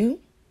see you.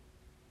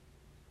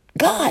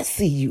 God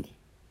see you.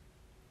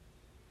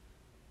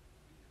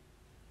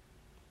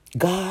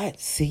 God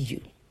see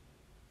you.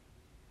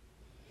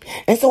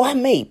 And so I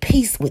made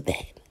peace with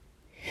that.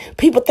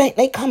 People think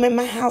they come in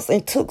my house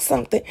and took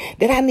something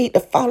that I need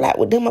to fall out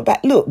with them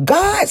about. Look,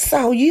 God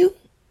saw you.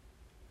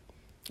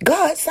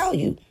 God saw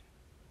you.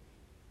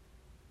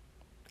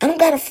 I don't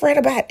got to fret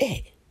about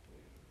that.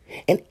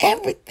 And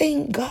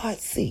everything God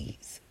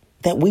sees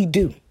that we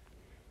do,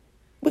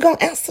 we're going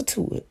to answer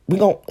to it.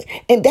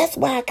 And that's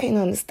why I can't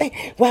understand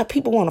why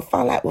people want to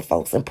fall out with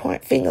folks and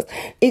point fingers.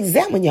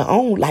 Examine your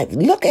own life.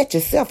 Look at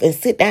yourself and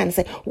sit down and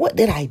say, what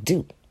did I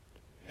do?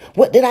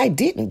 What did I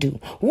didn't do?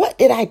 What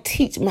did I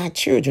teach my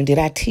children? Did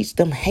I teach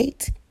them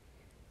hate?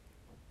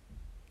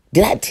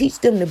 Did I teach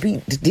them to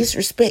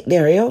disrespect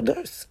their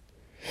elders?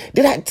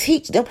 Did I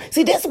teach them?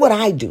 See, that's what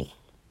I do.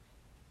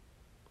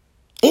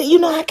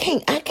 And I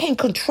can't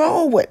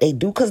control what they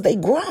do because they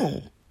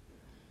grown.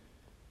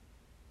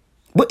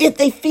 But if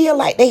they feel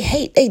like they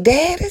hate their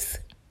daddies,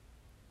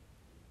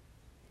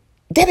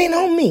 that ain't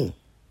on me.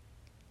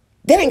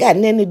 That ain't got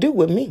nothing to do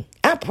with me.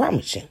 I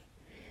promise you.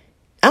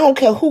 I don't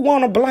care who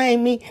want to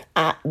blame me.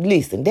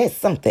 Listen, that's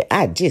something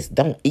I just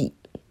don't eat.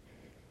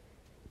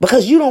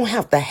 Because you don't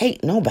have to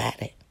hate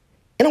nobody.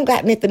 It don't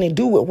got nothing to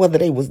do with whether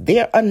they was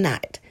there or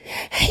not.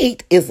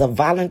 Hate is a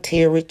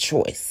voluntary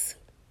choice.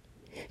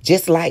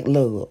 Just like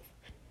love.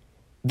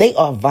 They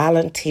are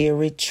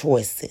voluntary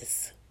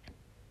choices.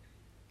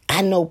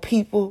 I know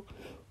people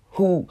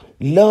who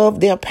love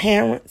their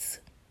parents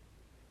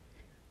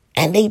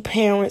and their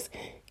parents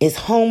is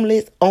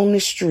homeless on the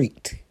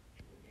street.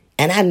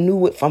 And I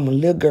knew it from a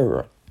little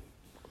girl.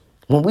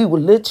 When we were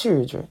little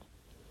children,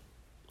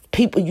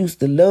 people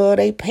used to love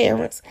their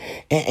parents.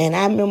 And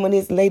I remember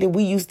this lady,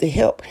 we used to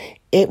help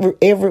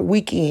every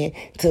weekend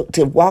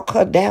to walk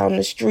her down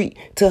the street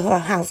to her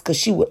house because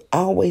she would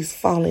always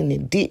fall in the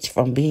ditch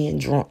from being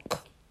drunk.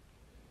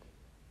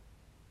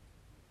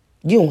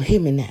 You don't hear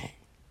me now.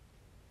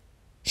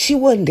 She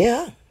wasn't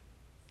there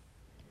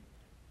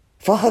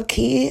for her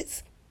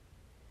kids.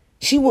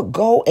 She would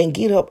go and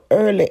get up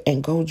early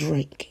and go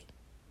drink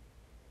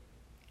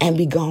and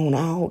be gone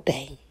all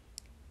day.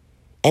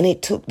 And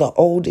it took the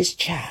oldest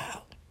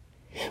child.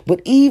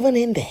 But even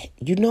in that,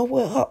 you know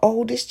what? Her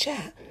oldest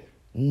child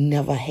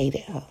never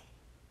hated her.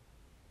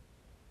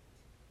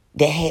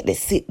 They had to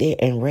sit there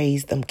and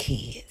raise them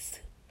kids.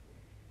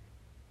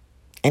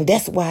 And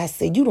that's why I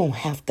say you don't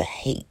have to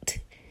hate.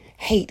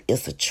 Hate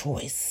is a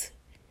choice,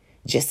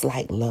 just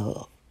like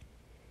love.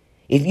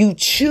 If you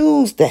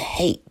choose to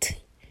hate,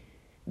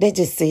 that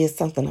just says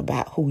something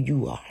about who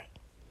you are.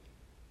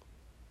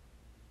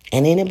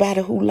 And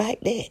anybody who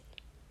like that,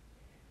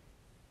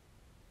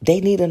 they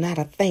need not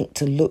to think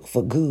to look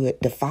for good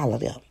to follow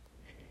them.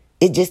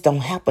 It just don't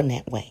happen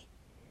that way.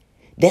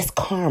 That's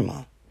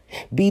karma.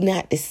 Be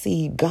not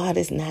deceived. God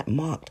is not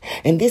mocked.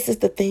 And this is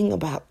the thing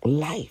about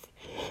life.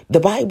 The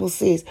Bible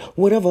says,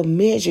 whatever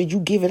measure you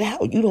give it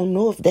out, you don't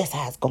know if that's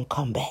how it's going to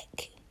come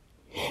back.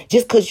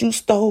 Just because you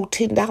stole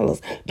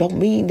 $10 don't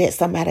mean that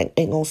somebody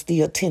ain't going to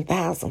steal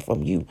 $10,000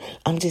 from you.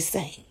 I'm just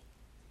saying.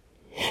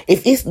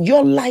 If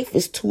your life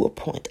is to a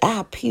point, I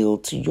appeal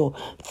to your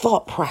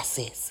thought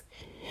process.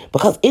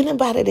 Because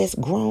anybody that's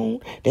grown,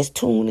 that's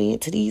tuned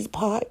into these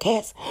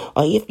podcasts,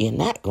 or if you're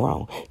not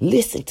grown,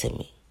 listen to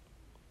me.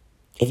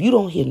 If you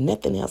don't hear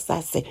nothing else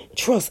I say,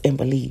 trust and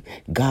believe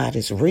God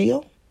is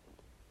real.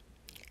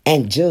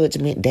 And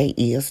judgment day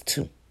is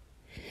too.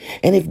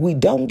 And if we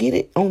don't get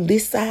it on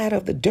this side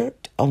of the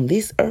dirt, on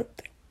this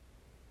earth,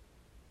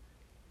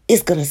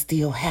 it's going to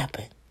still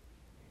happen.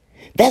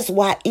 That's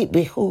why it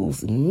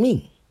behooves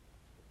me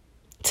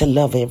to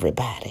love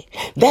everybody.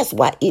 That's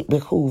why it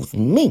behooves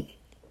me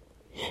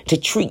to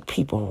treat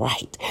people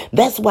right.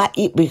 That's why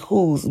it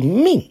behooves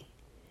me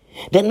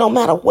that no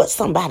matter what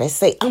somebody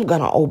say, I'm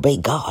going to obey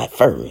God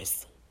first.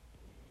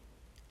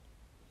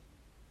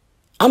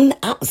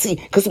 See,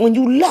 because when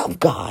you love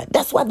God,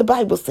 that's why the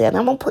Bible said,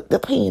 I'm going to put the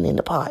pen in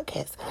the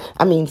podcast.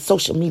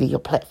 Social media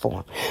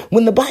platform.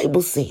 When the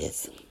Bible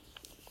says,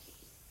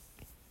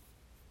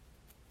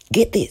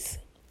 get this,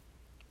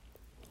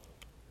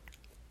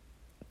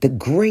 the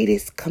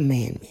greatest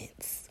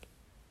commandments,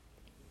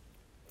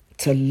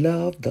 to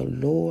love the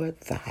Lord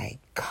thy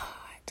God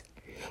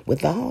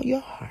with all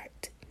your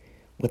heart,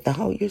 with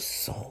all your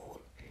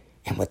soul,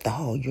 and with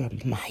all your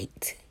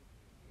might.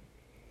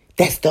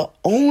 That's the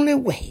only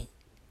way.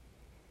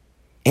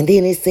 And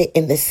then it said,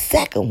 in the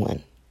second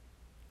one,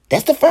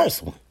 that's the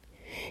first one.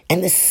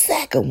 And the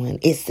second one,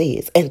 it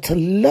says, and to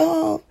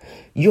love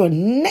your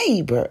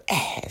neighbor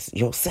as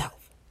yourself.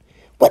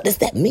 What does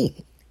that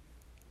mean?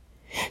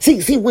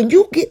 See, when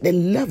you get to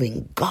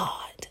loving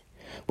God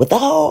with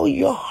all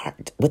your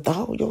heart, with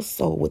all your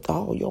soul, with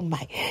all your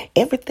might,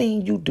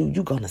 everything you do,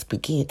 you're going to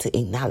begin to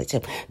acknowledge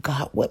him.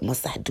 God, what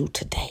must I do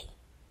today?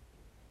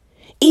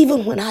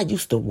 Even when I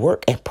used to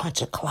work and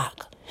punch a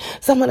clock,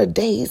 some of the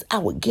days I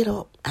would get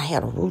up, I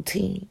had a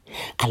routine.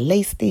 I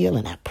lay still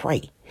and I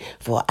pray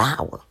for an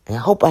hour and I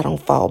hope I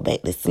don't fall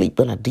back to sleep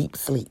in a deep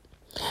sleep.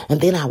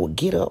 And then I would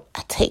get up,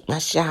 I take my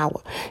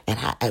shower,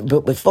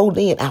 but before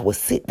then I would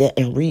sit there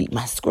and read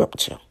my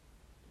scripture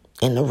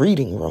in the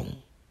reading room.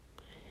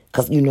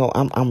 Because,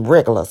 I'm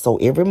regular. So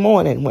every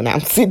morning when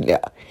I'm sitting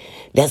there,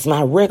 that's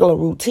my regular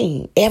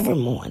routine every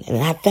morning.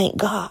 And I thank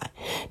God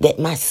that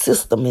my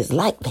system is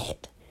like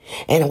that.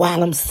 And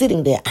while I'm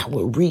sitting there, I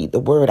would read the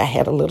word. I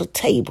had a little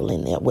table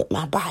in there with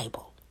my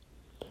Bible.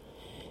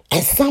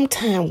 And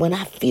sometime when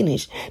I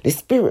finish, the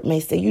Spirit may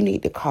say, you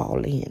need to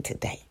call in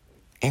today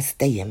and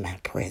stay in my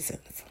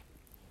presence.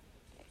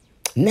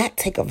 Not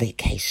take a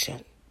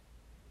vacation.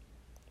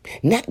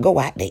 Not go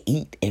out to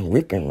eat and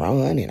rip and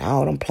run and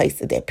all them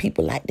places that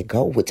people like to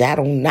go, which I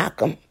don't knock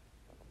them.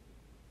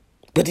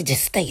 But to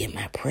just stay in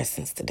my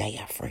presence today,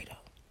 Alfredo.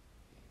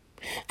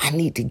 I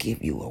need to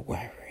give you a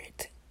word.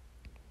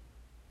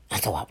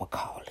 And so I would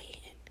call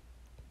in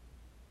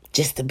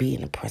just to be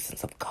in the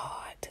presence of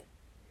God.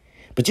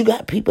 But you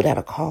got people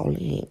that'll call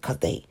in because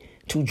they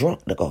too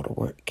drunk to go to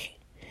work.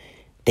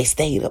 They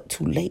stayed up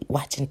too late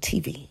watching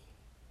TV.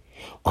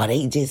 Or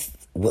they just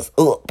was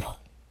up.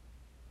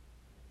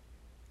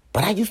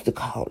 But I used to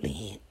call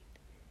in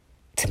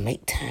to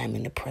make time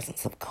in the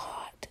presence of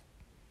God.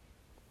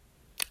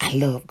 I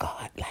love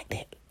God like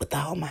that with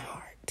all my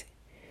heart,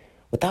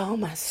 with all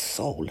my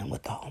soul, and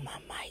with all my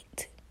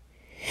might.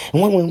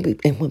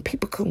 And when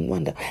people come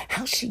wonder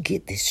how she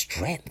get this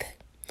strength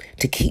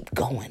to keep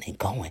going and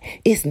going,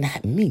 it's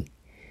not me.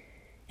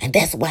 And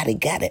that's why they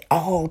got it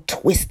all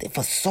twisted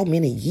for so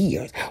many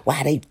years.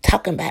 Why they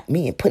talking about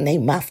me and putting their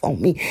mouth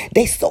on me.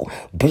 They so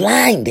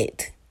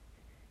blinded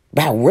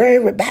by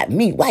worrying about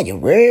me. Why you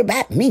worry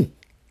about me?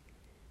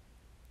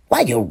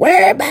 Why you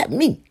worry about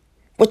me?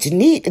 What you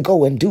need to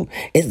go and do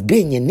is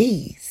bend your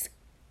knees.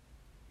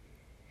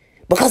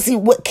 Because see,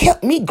 what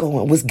kept me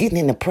going was getting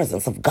in the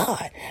presence of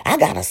God. I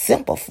got a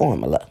simple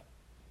formula.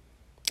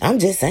 I'm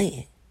just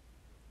saying.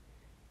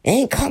 It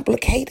ain't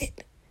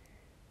complicated.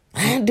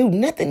 I don't do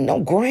nothing no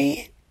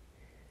grand.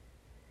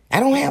 I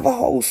don't have a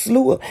whole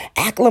slew of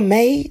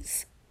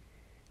acclimates.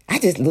 I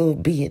just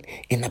love being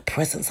in the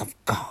presence of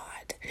God.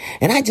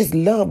 And I just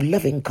love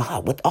loving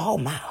God with all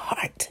my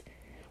heart,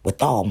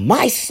 with all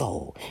my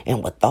soul,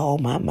 and with all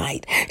my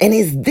might. And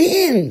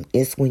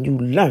it's when you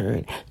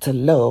learn to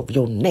love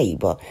your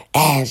neighbor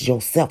as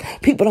yourself.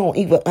 People don't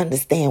even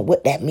understand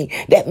what that means.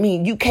 That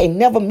means you can't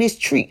never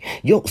mistreat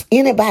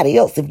anybody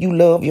else if you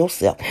love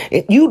yourself.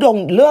 If you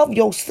don't love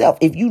yourself,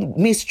 if you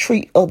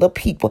mistreat other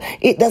people,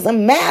 it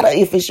doesn't matter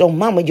if it's your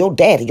mama, your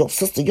daddy, your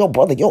sister, your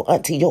brother, your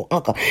auntie, your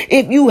uncle.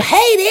 If you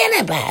hate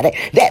anybody,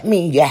 that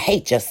means you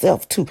hate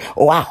yourself too.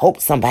 Oh, I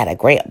hope somebody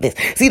grab this.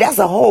 See, that's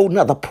a whole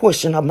nother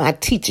portion of my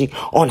teaching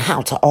on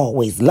how to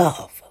always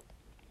love.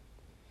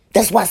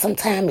 That's why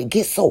sometimes it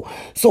gets so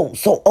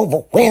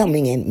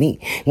overwhelming in me.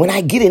 When I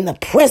get in the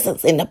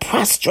presence, in the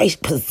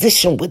prostrate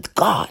position with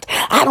God,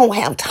 I don't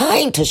have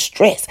time to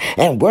stress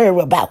and worry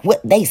about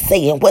what they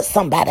say and what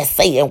somebody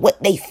say and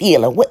what they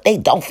feel and what they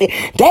don't feel.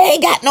 They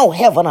ain't got no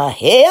heaven or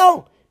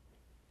hell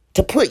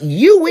to put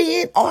you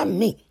in or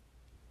me.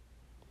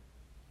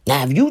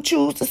 Now, if you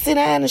choose to sit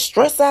down and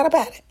stress out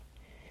about it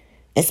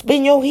and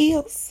spin your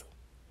heels,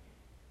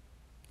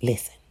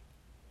 listen,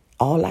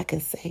 all I can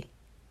say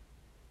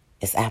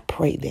is I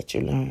pray that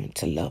you learn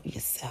to love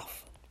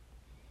yourself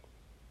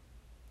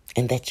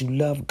and that you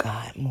love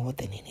God more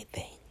than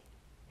anything.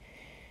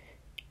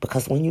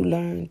 Because when you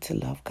learn to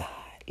love God,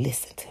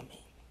 listen to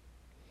me,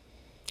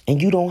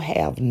 and you don't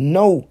have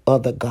no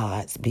other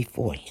gods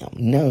before him,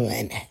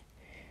 none,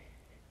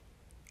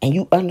 and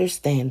you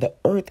understand the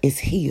earth is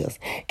his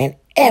and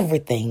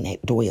everything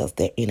that dwells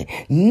therein,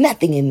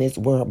 nothing in this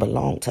world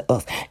belongs to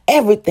us.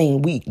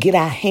 Everything we get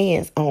our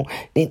hands on,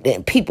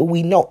 the people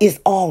we know, is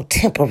all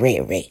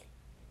temporary.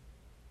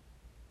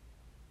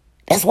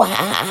 That's why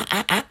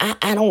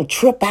I don't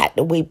trip out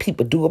the way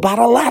people do about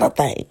a lot of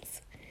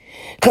things.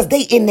 Because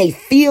they in their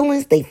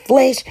feelings, their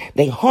flesh,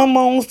 their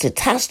hormones,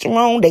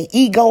 testosterone, their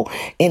ego,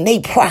 and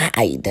their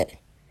pride.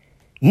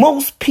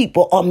 Most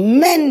people are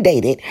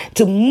mandated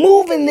to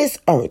move in this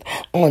earth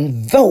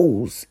on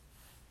those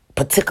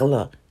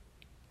particular,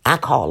 I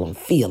call them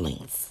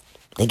feelings.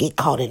 They get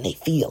caught in their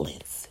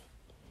feelings.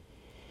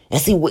 And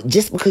see,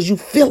 just because you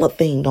feel a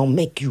thing don't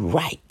make you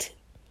right.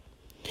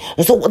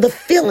 And so the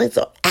feelings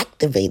are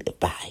activated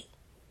by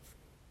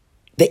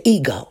the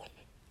ego,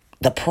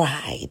 the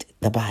pride,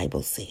 the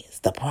Bible says,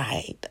 the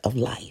pride of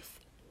life.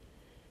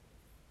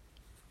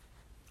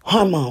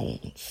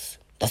 Hormones.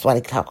 That's why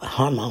they talk about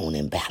hormone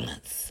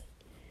imbalance.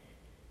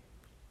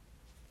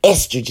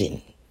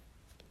 Estrogen,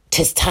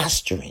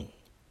 testosterone.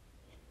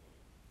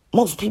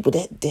 Most people,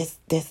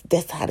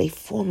 that's how they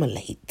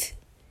formulate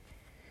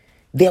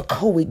their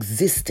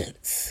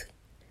coexistence.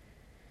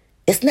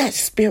 It's not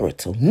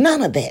spiritual.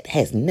 None of that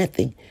has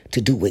nothing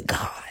to do with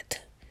God.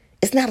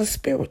 It's not a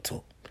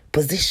spiritual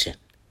position.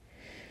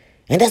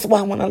 And that's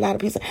why when a lot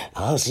of people say,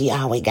 oh, she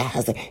always got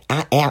her.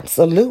 I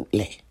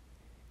absolutely.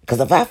 Because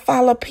if I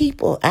follow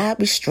people, I'll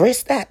be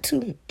stressed out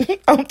too.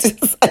 I'm just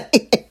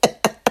saying.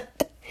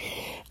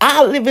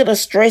 I live in a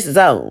stress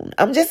zone.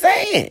 I'm just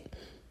saying.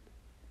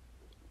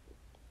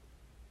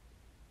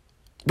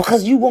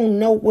 Because you won't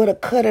know where to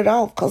cut it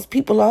off. Because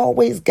people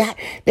always got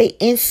their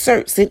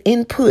inserts and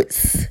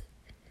inputs.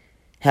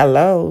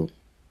 Hello.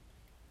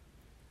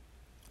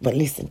 But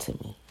listen to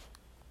me.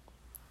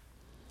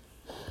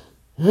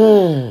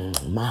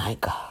 My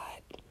God.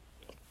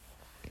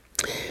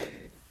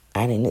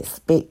 I didn't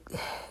expect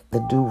the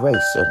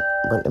duration,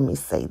 but let me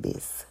say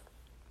this.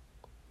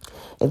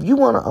 If you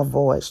want to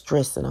avoid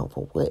stressing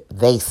over what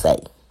they say,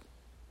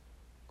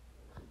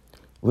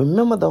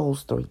 remember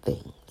those three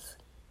things.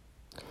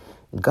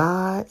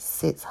 God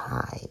sits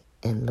high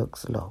and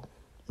looks low.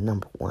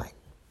 Number one.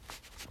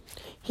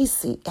 He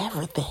sees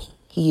everything.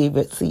 He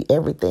even sees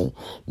everything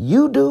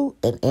you do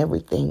and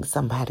everything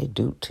somebody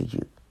do to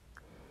you.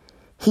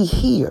 He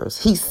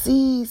hears, he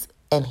sees,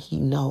 and he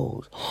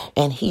knows.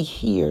 And he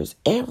hears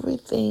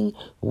everything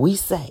we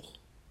say.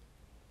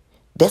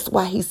 That's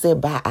why he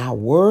said, by our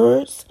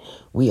words,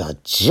 we are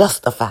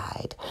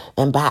justified.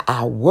 And by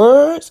our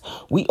words,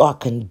 we are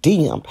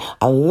condemned.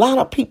 A lot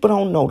of people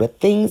don't know the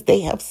things they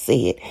have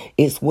said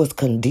is what's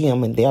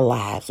condemning their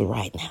lives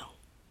right now.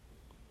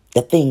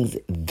 The things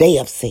they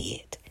have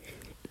said.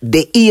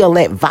 The ill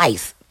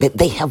advice that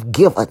they have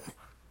given.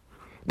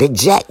 The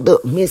jacked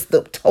up, messed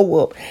up,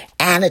 tore up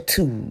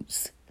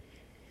attitudes.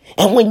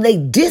 And when they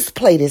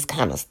display this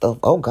kind of stuff,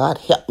 oh God,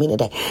 help me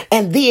today.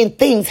 And then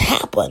things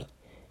happen.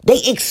 They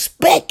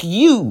expect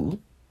you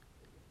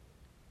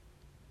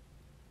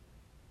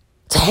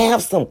to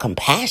have some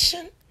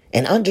compassion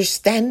and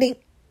understanding.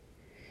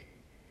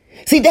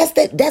 See, that's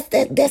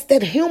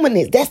that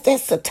humanness. That's that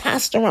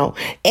testosterone,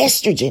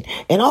 estrogen,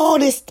 and all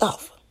this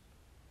stuff.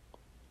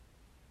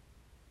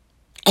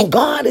 And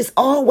God is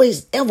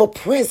always ever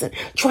present,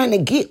 trying to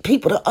get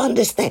people to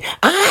understand,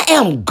 I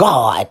am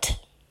God.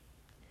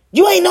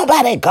 You ain't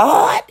nobody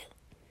God.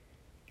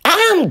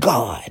 I'm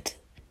God.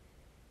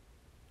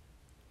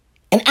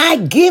 And I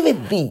give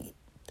it thee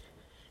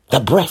the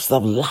breaths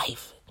of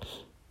life.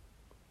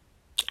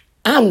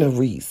 I'm the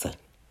reason.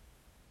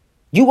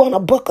 You want to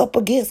buck up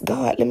against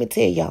God? Let me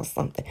tell y'all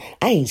something.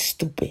 I ain't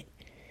stupid.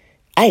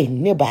 I ain't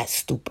nearby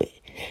stupid.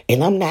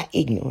 And I'm not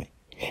ignorant.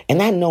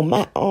 And I know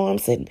my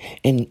arms and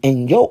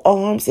your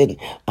arms and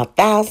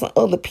 1,000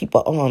 other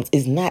people's arms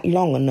is not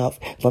long enough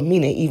for me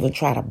to even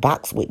try to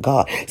box with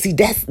God. See,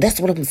 that's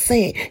what I'm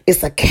saying.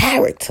 It's a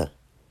character.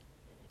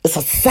 It's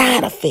a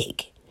side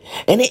effect.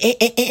 And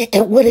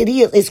what it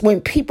is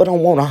when people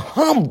don't want to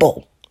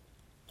humble.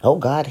 Oh,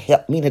 God,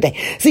 help me today.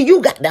 See,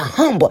 you got to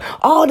humble.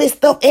 All this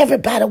stuff,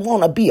 everybody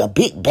want to be a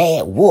big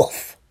bad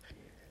wolf.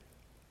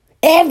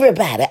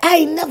 Everybody. I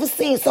ain't never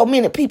seen so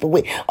many people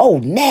with,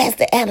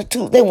 nasty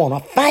attitudes. They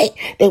want to fight.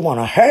 They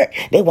want to hurt.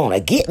 They want to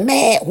get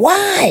mad.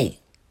 Why?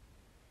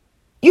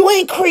 You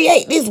ain't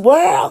create this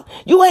world.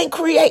 You ain't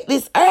create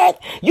this earth.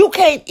 You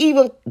can't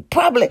even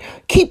probably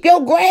keep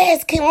your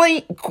grass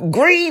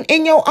green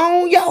in your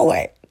own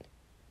yard.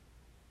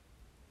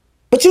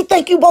 But you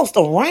think you supposed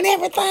to run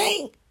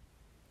everything?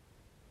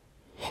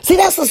 See,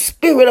 that's a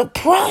spirit of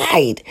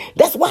pride.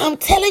 That's why I'm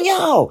telling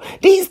y'all.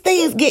 These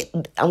things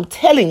I'm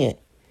telling you,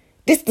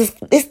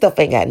 this stuff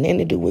ain't got nothing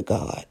to do with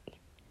God.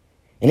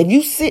 And if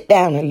you sit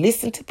down and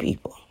listen to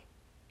people,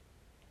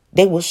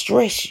 they will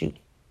stress you.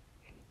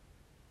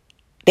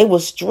 They will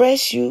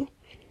stress you,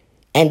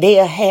 and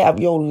they'll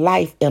have your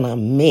life in a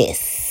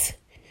mess.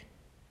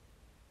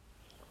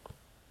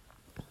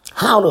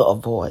 How to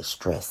avoid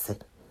stressing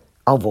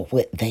over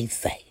what they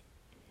say.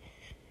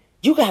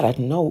 You got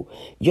to know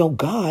your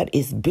God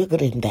is bigger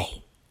than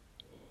they.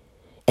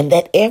 And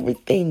that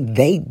everything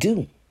they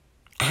do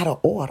out of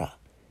order,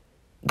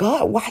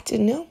 God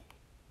watching them.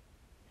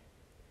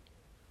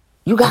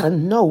 You got to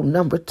know,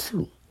 number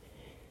 2,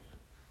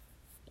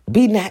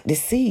 be not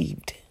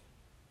deceived.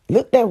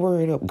 Look that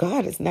word up.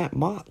 God is not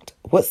mocked.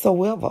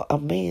 Whatsoever a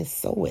man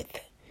soweth,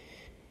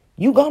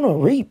 you're going to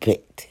reap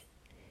it.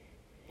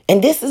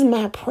 And this is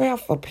my prayer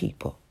for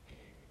people,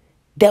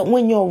 that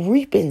when you're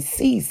reaping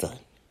season,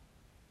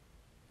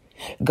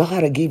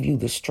 God will give you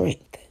the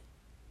strength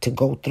to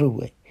go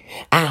through it.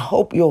 I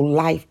hope your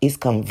life is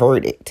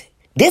converted.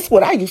 This is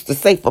what I used to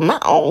say for my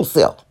own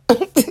self.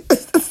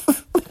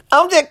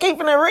 I'm just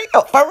keeping it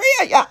real. For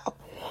real, y'all.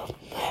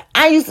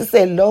 I used to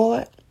say,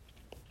 Lord,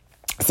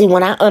 see,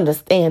 when I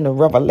understand the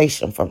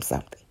revelation from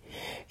something,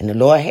 and the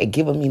Lord had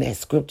given me that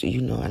scripture,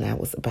 and I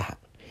was about,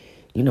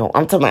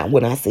 I'm talking about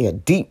when I say a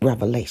deep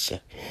revelation,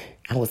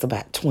 I was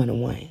about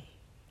 21,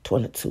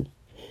 22.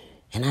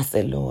 And I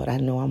said, Lord, I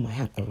know I'm going to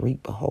have to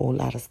reap a whole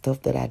lot of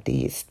stuff that I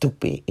did,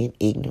 stupid, in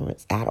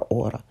ignorance, out of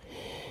order.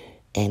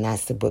 And I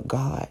said, but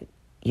God,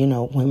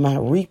 when my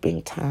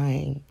reaping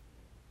time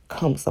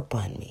comes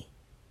upon me,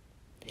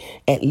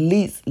 at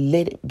least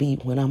let it be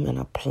when I'm in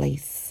a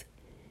place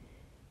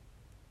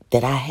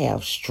that I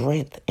have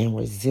strength and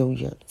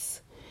resilience.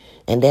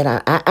 And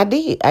that I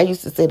did. I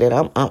used to say that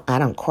I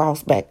don't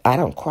cross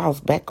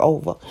back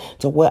over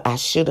to where I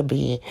should have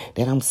been,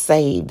 that I'm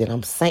saved, that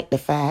I'm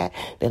sanctified,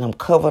 that I'm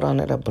covered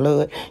under the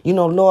blood.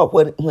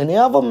 Lord,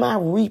 whenever my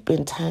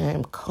reaping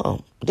time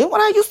comes, then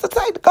what I used to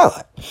say to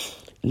God,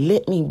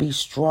 let me be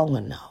strong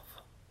enough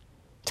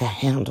to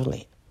handle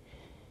it.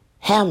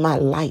 Have my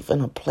life in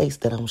a place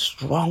that I'm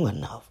strong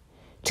enough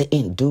to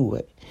endure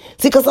it.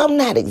 See, because I'm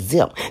not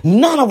exempt.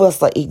 None of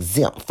us are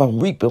exempt from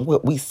reaping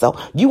what we sow.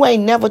 You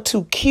ain't never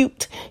too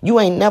cute. You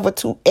ain't never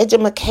too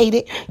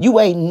educated. You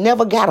ain't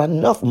never got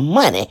enough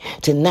money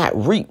to not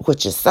reap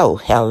what you sow.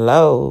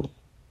 Hello.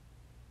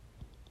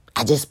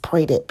 I just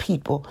pray that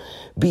people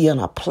be in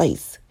a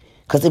place.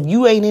 Because if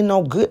you ain't in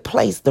no good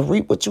place to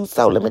reap what you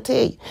sow, let me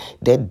tell you,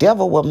 the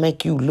devil will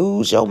make you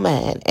lose your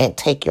mind and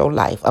take your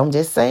life. I'm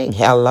just saying,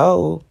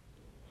 hello.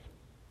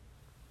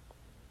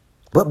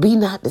 But be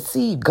not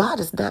deceived. God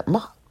is not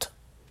mocked.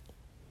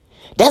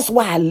 That's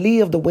why I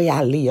live the way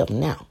I live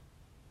now.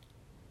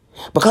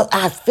 Because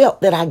I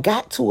felt that I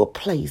got to a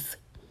place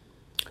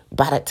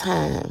by the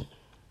time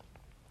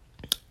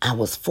I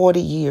was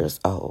 40 years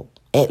old,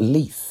 at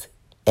least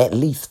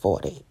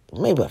 40,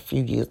 maybe a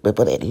few years, but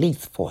at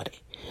least 40.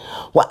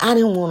 Well, I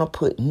didn't want to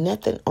put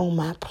nothing on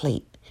my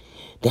plate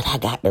that I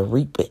got to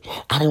reap it.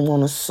 I didn't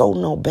want to sow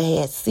no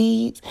bad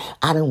seeds.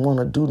 I didn't want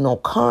to do no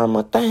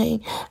karma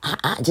thing.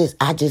 I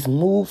just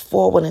moved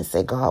forward and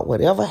said, God,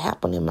 whatever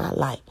happened in my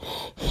life,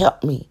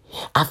 help me.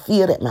 I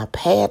feel that my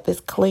path is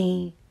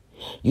clean.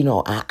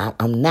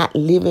 I'm not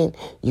living,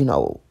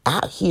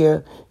 out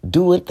here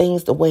doing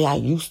things the way I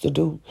used to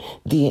do.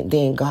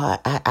 Then God,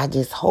 I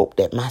just hope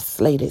that my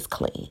slate is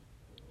clean.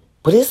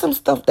 But there's some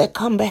stuff that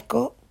come back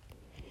up.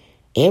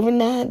 Every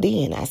now and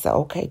then I say,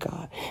 okay,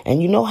 God.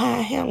 And you know how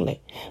I handle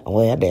it?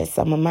 Well, there's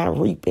some of my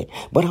reaping.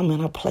 But I'm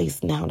in a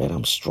place now that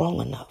I'm strong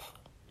enough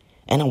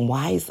and I'm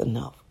wise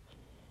enough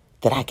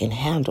that I can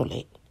handle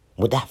it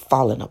without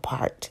falling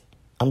apart.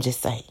 I'm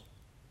just saying.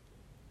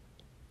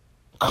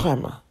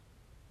 Karma,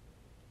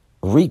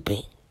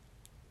 reaping,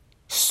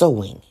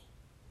 sowing.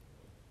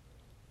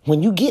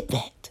 When you get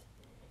that,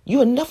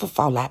 you'll never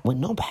fall out with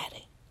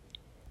nobody.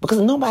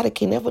 Because nobody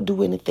can ever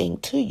do anything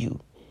to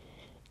you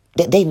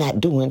that they not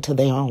doing to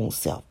their own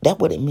self. That's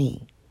what it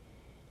means.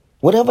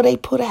 Whatever they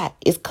put out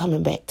is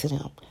coming back to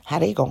them. How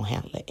they gonna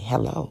handle it?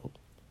 Hello.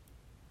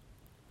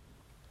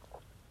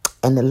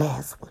 And the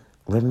last one,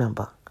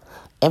 remember,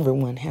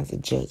 everyone has a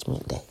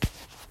judgment day.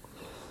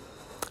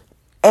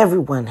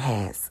 Everyone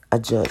has a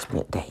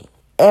judgment day.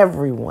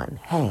 Everyone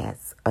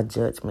has a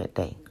judgment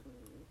day.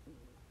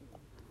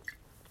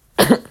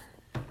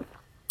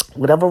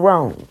 Whatever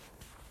wrong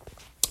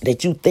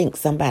that you think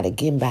somebody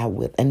getting by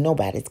with, and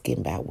nobody's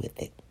getting by with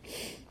it.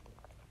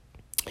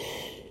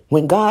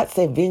 When God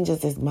said,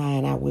 vengeance is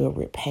mine, I will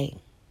repay.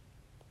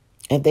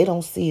 If they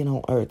don't see it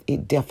on earth,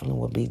 it definitely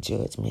will be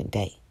judgment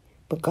day.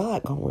 But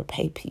God gonna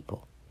repay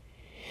people.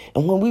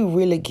 And when we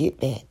really get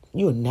that,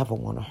 you'll never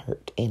want to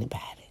hurt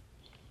anybody.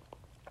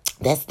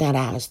 That's not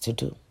ours to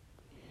do.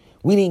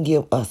 We didn't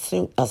give a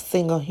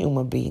single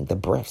human being the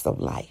breath of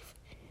life.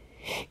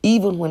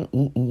 Even when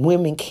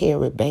women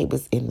carry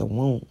babies in the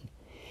womb,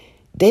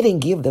 they didn't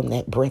give them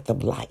that breath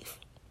of life.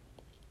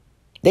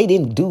 They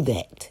didn't do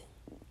that.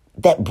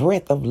 That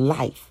breath of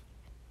life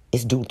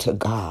is due to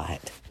God.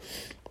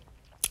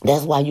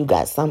 That's why you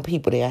got some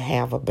people that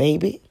have a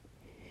baby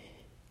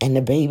and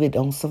the baby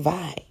don't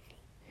survive.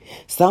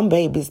 Some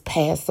babies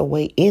pass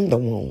away in the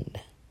womb.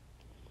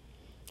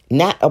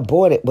 Not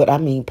aborted, but I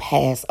mean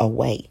pass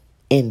away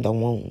in the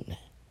womb.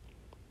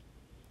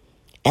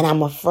 And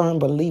I'm a firm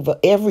believer,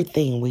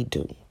 everything we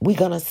do, we're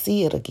going to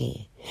see it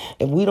again.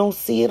 If we don't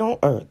see it on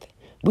earth,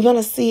 we're going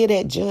to see it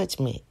at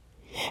judgment.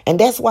 And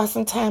that's why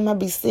sometimes I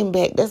be sitting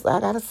back. I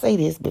got to say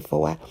this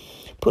before I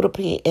put a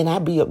pin, and I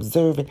be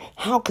observing,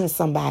 how can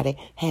somebody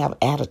have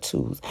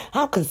attitudes?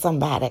 How can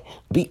somebody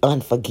be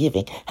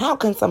unforgiving? How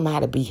can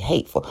somebody be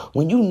hateful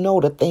when you know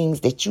the things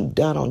that you've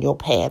done on your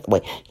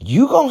pathway?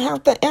 You going to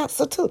have to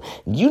answer to.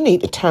 You need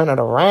to turn it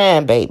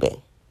around,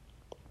 baby,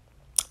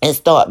 and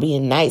start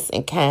being nice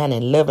and kind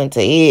and loving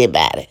to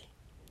everybody.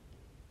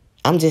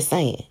 I'm just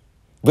saying,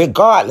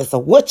 regardless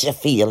of what you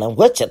feel and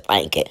what you're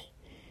thinking.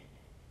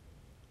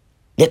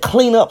 To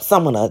clean up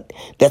some of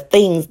the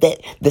things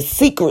that the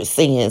secret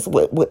sins,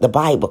 what the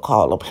Bible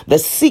call them, the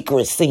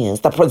secret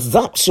sins, the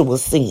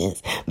presumptuous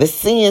sins, the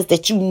sins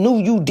that you knew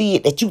you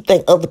did that you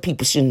think other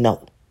people should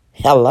know.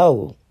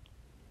 Hello.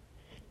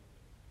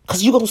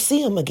 Because you're going to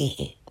see them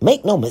again.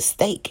 Make no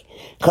mistake,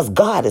 because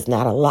God is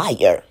not a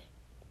liar.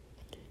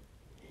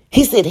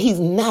 He said he's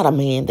not a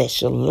man that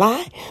should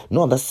lie,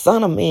 nor the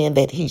son of man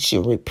that he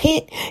should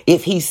repent.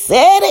 If he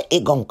said it,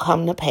 it gonna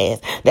come to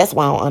pass. That's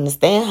why I don't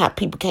understand how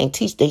people can't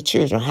teach their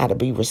children how to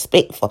be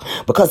respectful,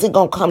 because it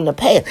gonna come to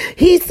pass.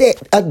 He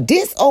said a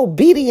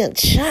disobedient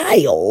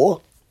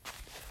child,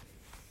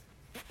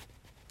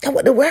 that's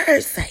what the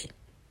words say,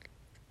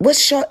 will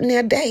shorten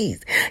their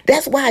days.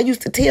 That's why I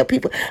used to tell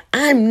people,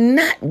 I'm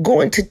not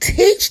going to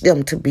teach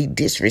them to be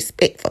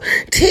disrespectful.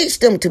 Teach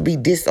them to be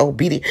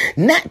disobedient,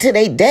 not to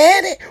their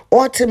daddy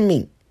or to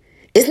me.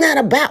 It's not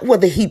about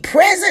whether he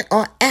present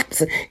or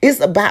absent. It's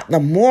about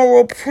the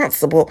moral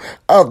principle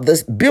of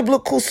this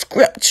biblical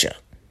scripture.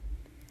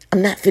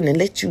 I'm not finna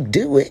let you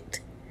do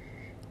it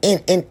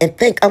and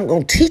think I'm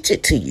going to teach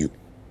it to you.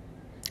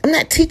 I'm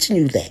not teaching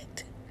you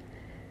that.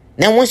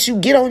 Now, once you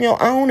get on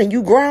your own and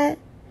you grown,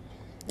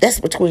 that's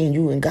between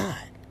you and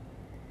God.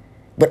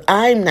 But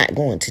I'm not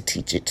going to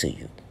teach it to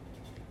you.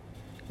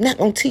 I'm not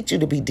going to teach you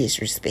to be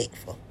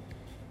disrespectful.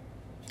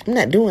 I'm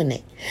not doing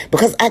that.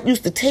 Because I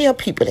used to tell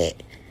people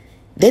that.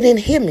 They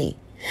didn't hear me.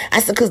 I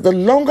said, because the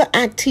longer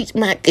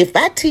if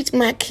I teach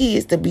my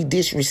kids to be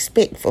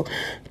disrespectful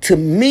to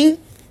me,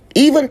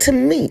 even to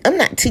me, I'm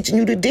not teaching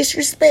you to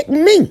disrespect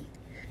me.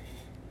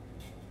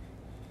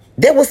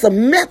 There was a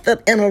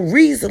method and a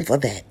reason for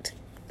that.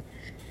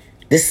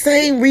 The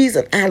same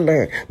reason I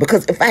learned.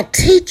 Because if I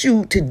teach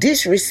you to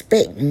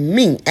disrespect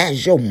me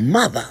as your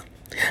mother,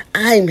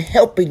 I'm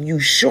helping you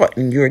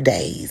shorten your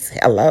days.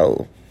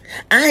 Hello.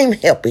 I'm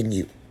helping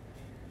you.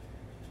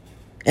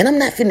 And I'm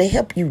not finna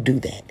help you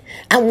do that.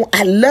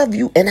 I love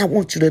you and I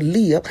want you to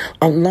live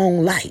a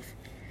long life.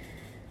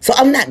 So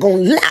I'm not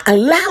going to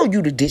allow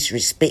you to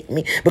disrespect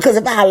me. Because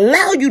if I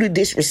allow you to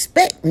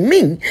disrespect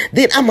me,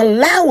 then I'm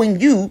allowing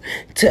you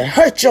to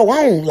hurt your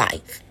own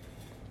life.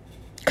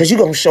 Because you're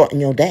going to shorten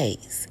your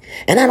days.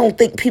 And I don't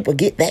think people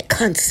get that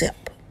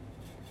concept.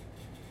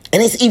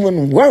 And it's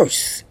even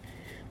worse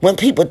When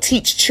people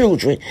teach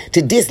children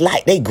to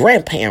dislike their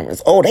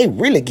grandparents, they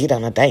really get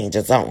on a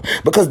danger zone,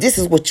 because this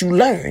is what you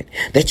learn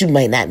that you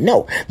may not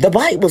know. The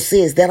Bible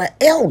says that an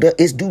elder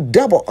is due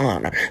double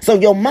honor. So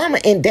your mama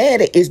and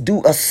daddy is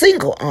due a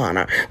single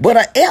honor, but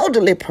an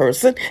elderly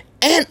person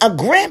and a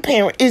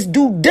grandparent is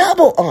due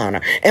double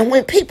honor. And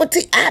when people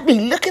I be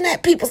looking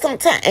at people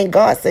sometimes, and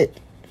God said,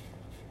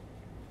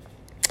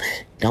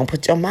 don't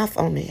put your mouth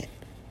on that.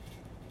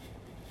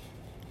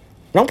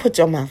 Don't put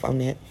your mouth on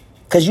that,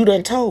 because you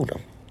done told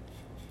them.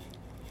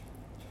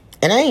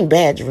 And I ain't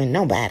badgering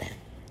nobody.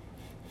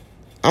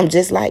 I'm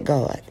just like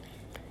God.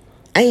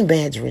 I ain't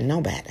badgering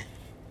nobody.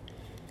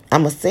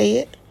 I'm going to say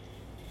it,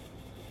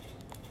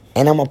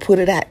 and I'm going to put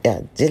it out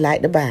there, just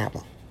like the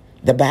Bible.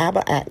 The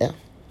Bible out there.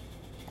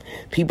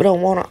 People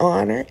don't want to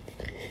honor it.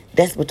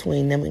 That's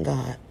between them and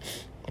God.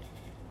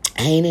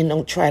 I ain't in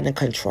no trying to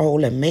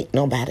control and make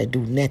nobody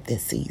do nothing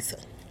season.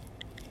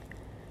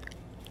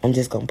 I'm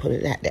just going to put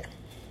it out there.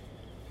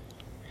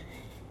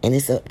 And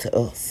it's up to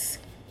us.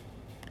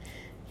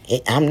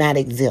 I'm not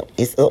exempt.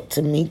 It's up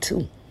to me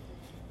too.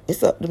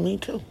 It's up to me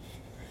too.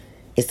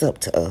 It's up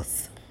to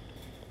us.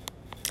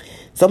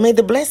 So may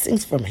the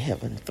blessings from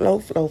heaven flow,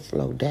 flow,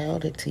 flow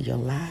down into your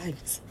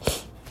lives.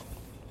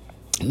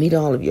 Meet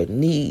all of your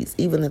needs,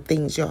 even the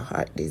things your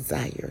heart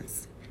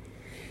desires.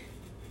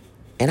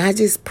 And I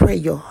just pray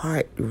your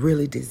heart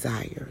really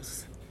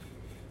desires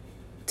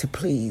to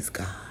please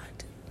God.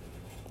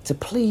 To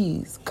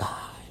please God.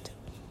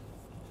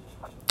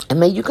 And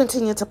may you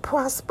continue to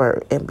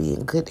prosper and be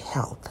in good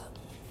health,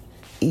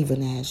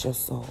 even as your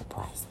soul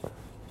prosper.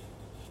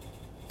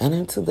 And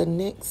until the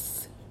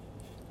next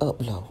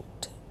upload,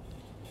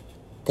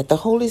 that the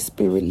Holy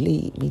Spirit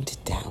lead me to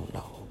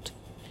download.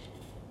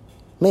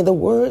 May the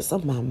words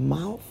of my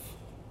mouth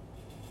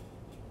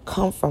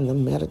come from the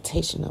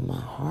meditation of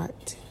my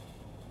heart,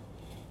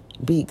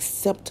 be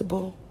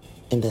acceptable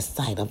in the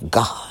sight of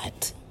God.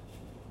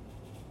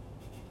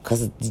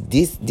 Because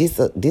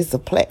this a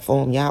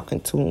platform y'all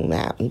can tune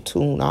out and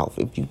tune off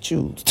if you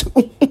choose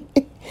to.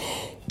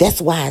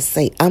 That's why I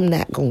say I'm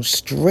not going to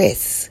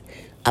stress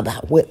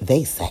about what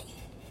they say.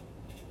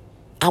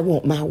 I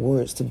want my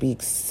words to be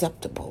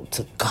acceptable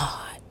to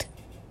God.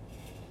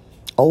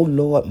 Oh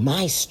Lord,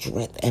 my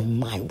strength and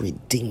my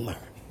Redeemer.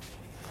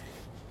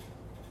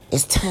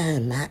 It's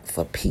time out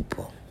for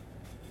people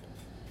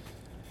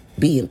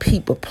being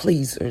people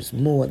pleasers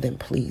more than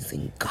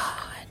pleasing God.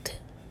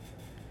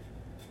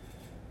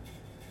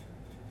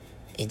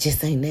 It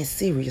just ain't that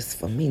serious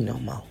for me no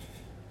more.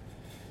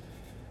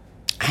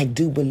 I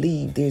do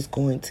believe there's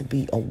going to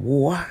be a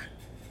war,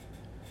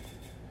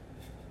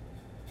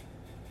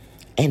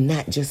 and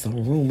not just a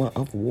rumor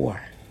of war.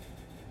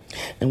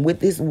 And with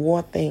this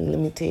war thing, let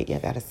me tell you, I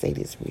got to say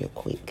this real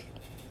quick.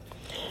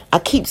 I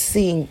keep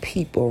seeing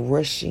people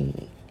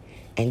rushing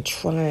and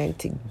trying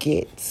to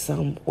get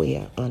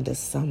somewhere under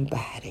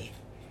somebody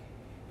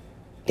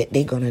that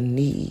they're going to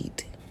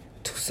need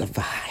to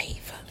survive.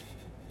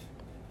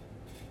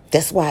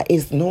 That's why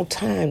it's no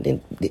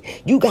time.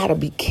 You got to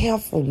be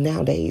careful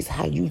nowadays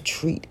how you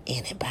treat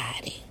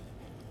anybody.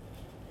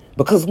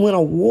 Because when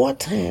a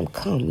wartime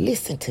comes,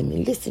 listen to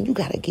me. Listen, you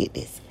got to get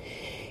this.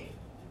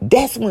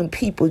 That's when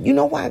people, you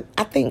know why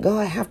I think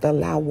God have to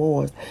allow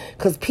wars?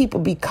 Because people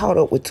be caught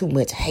up with too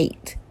much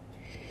hate.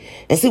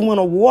 And see, when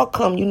a war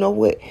comes, you know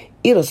what?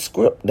 It'll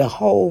script the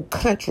whole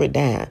country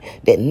down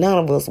that none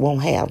of us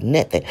won't have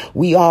nothing.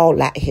 We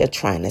all out here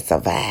trying to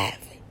survive.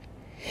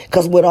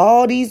 Because with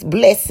all these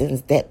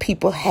blessings that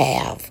people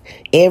have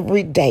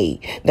every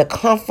day, the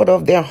comfort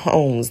of their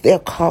homes, their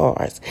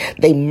cars,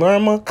 they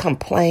murmur,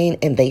 complain,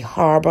 and they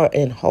harbor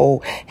and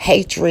hold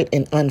hatred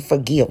and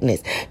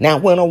unforgiveness. Now,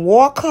 when a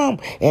war comes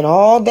and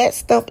all that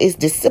stuff is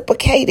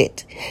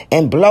dissipated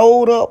and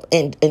blowed up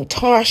and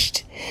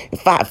torched,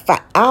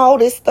 all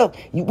this stuff,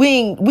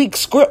 we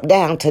script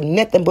down to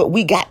nothing, but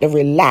we got to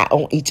rely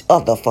on each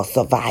other for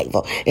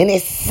survival. And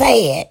it's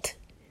sad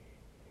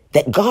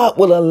that God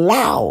will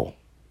allow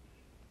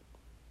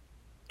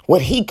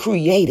what he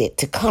created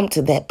to come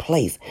to that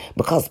place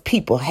because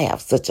people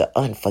have such an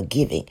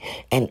unforgiving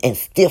and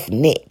stiff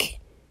neck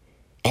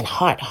and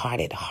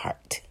hard-hearted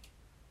heart.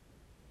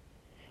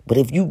 But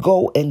if you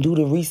go and do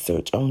the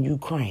research on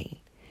Ukraine,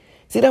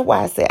 see, that's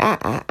why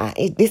I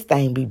say this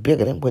thing be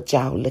bigger than what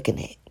y'all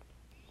looking at.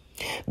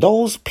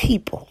 Those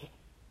people,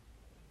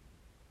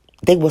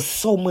 they were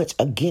so much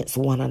against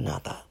one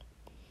another.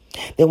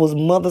 There was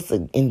mothers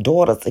and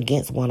daughters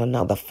against one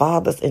another,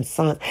 fathers and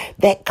sons.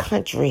 That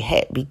country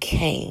had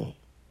became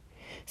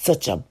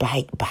such a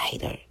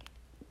backbiter.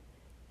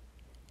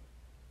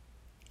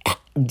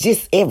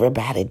 Just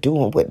everybody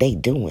doing what they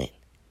doing.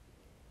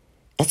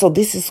 And so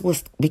this is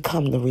what's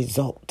become the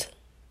result.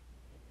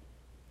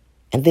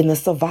 And then the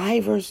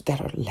survivors that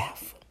are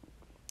left.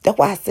 That's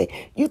why I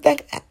say, you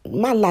think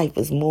my life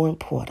is more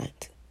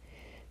important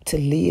to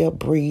live,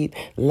 breathe,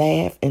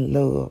 laugh, and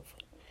love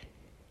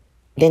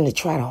than to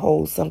try to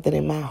hold something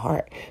in my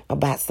heart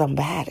about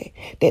somebody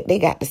that they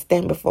got to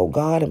stand before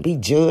God and be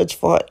judged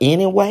for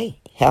anyway.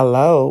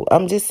 Hello,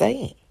 I'm just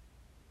saying.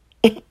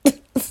 And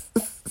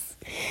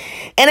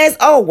And as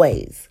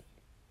always,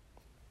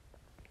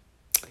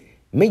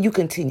 may you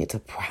continue to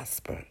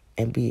prosper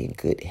and be in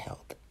good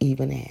health,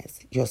 even as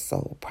your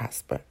soul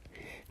prosper.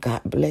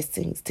 God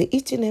blessings to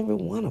each and every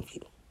one of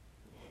you.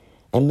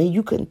 And may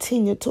you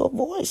continue to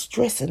avoid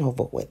stressing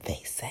over what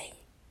they say.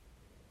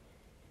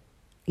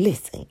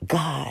 Listen,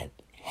 God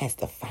has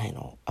the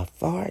final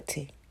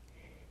authority.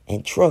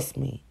 And trust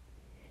me,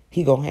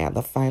 He gonna have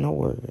the final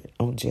word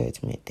on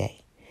Judgment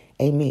Day.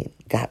 Amen.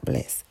 God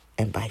bless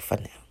and bye for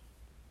now.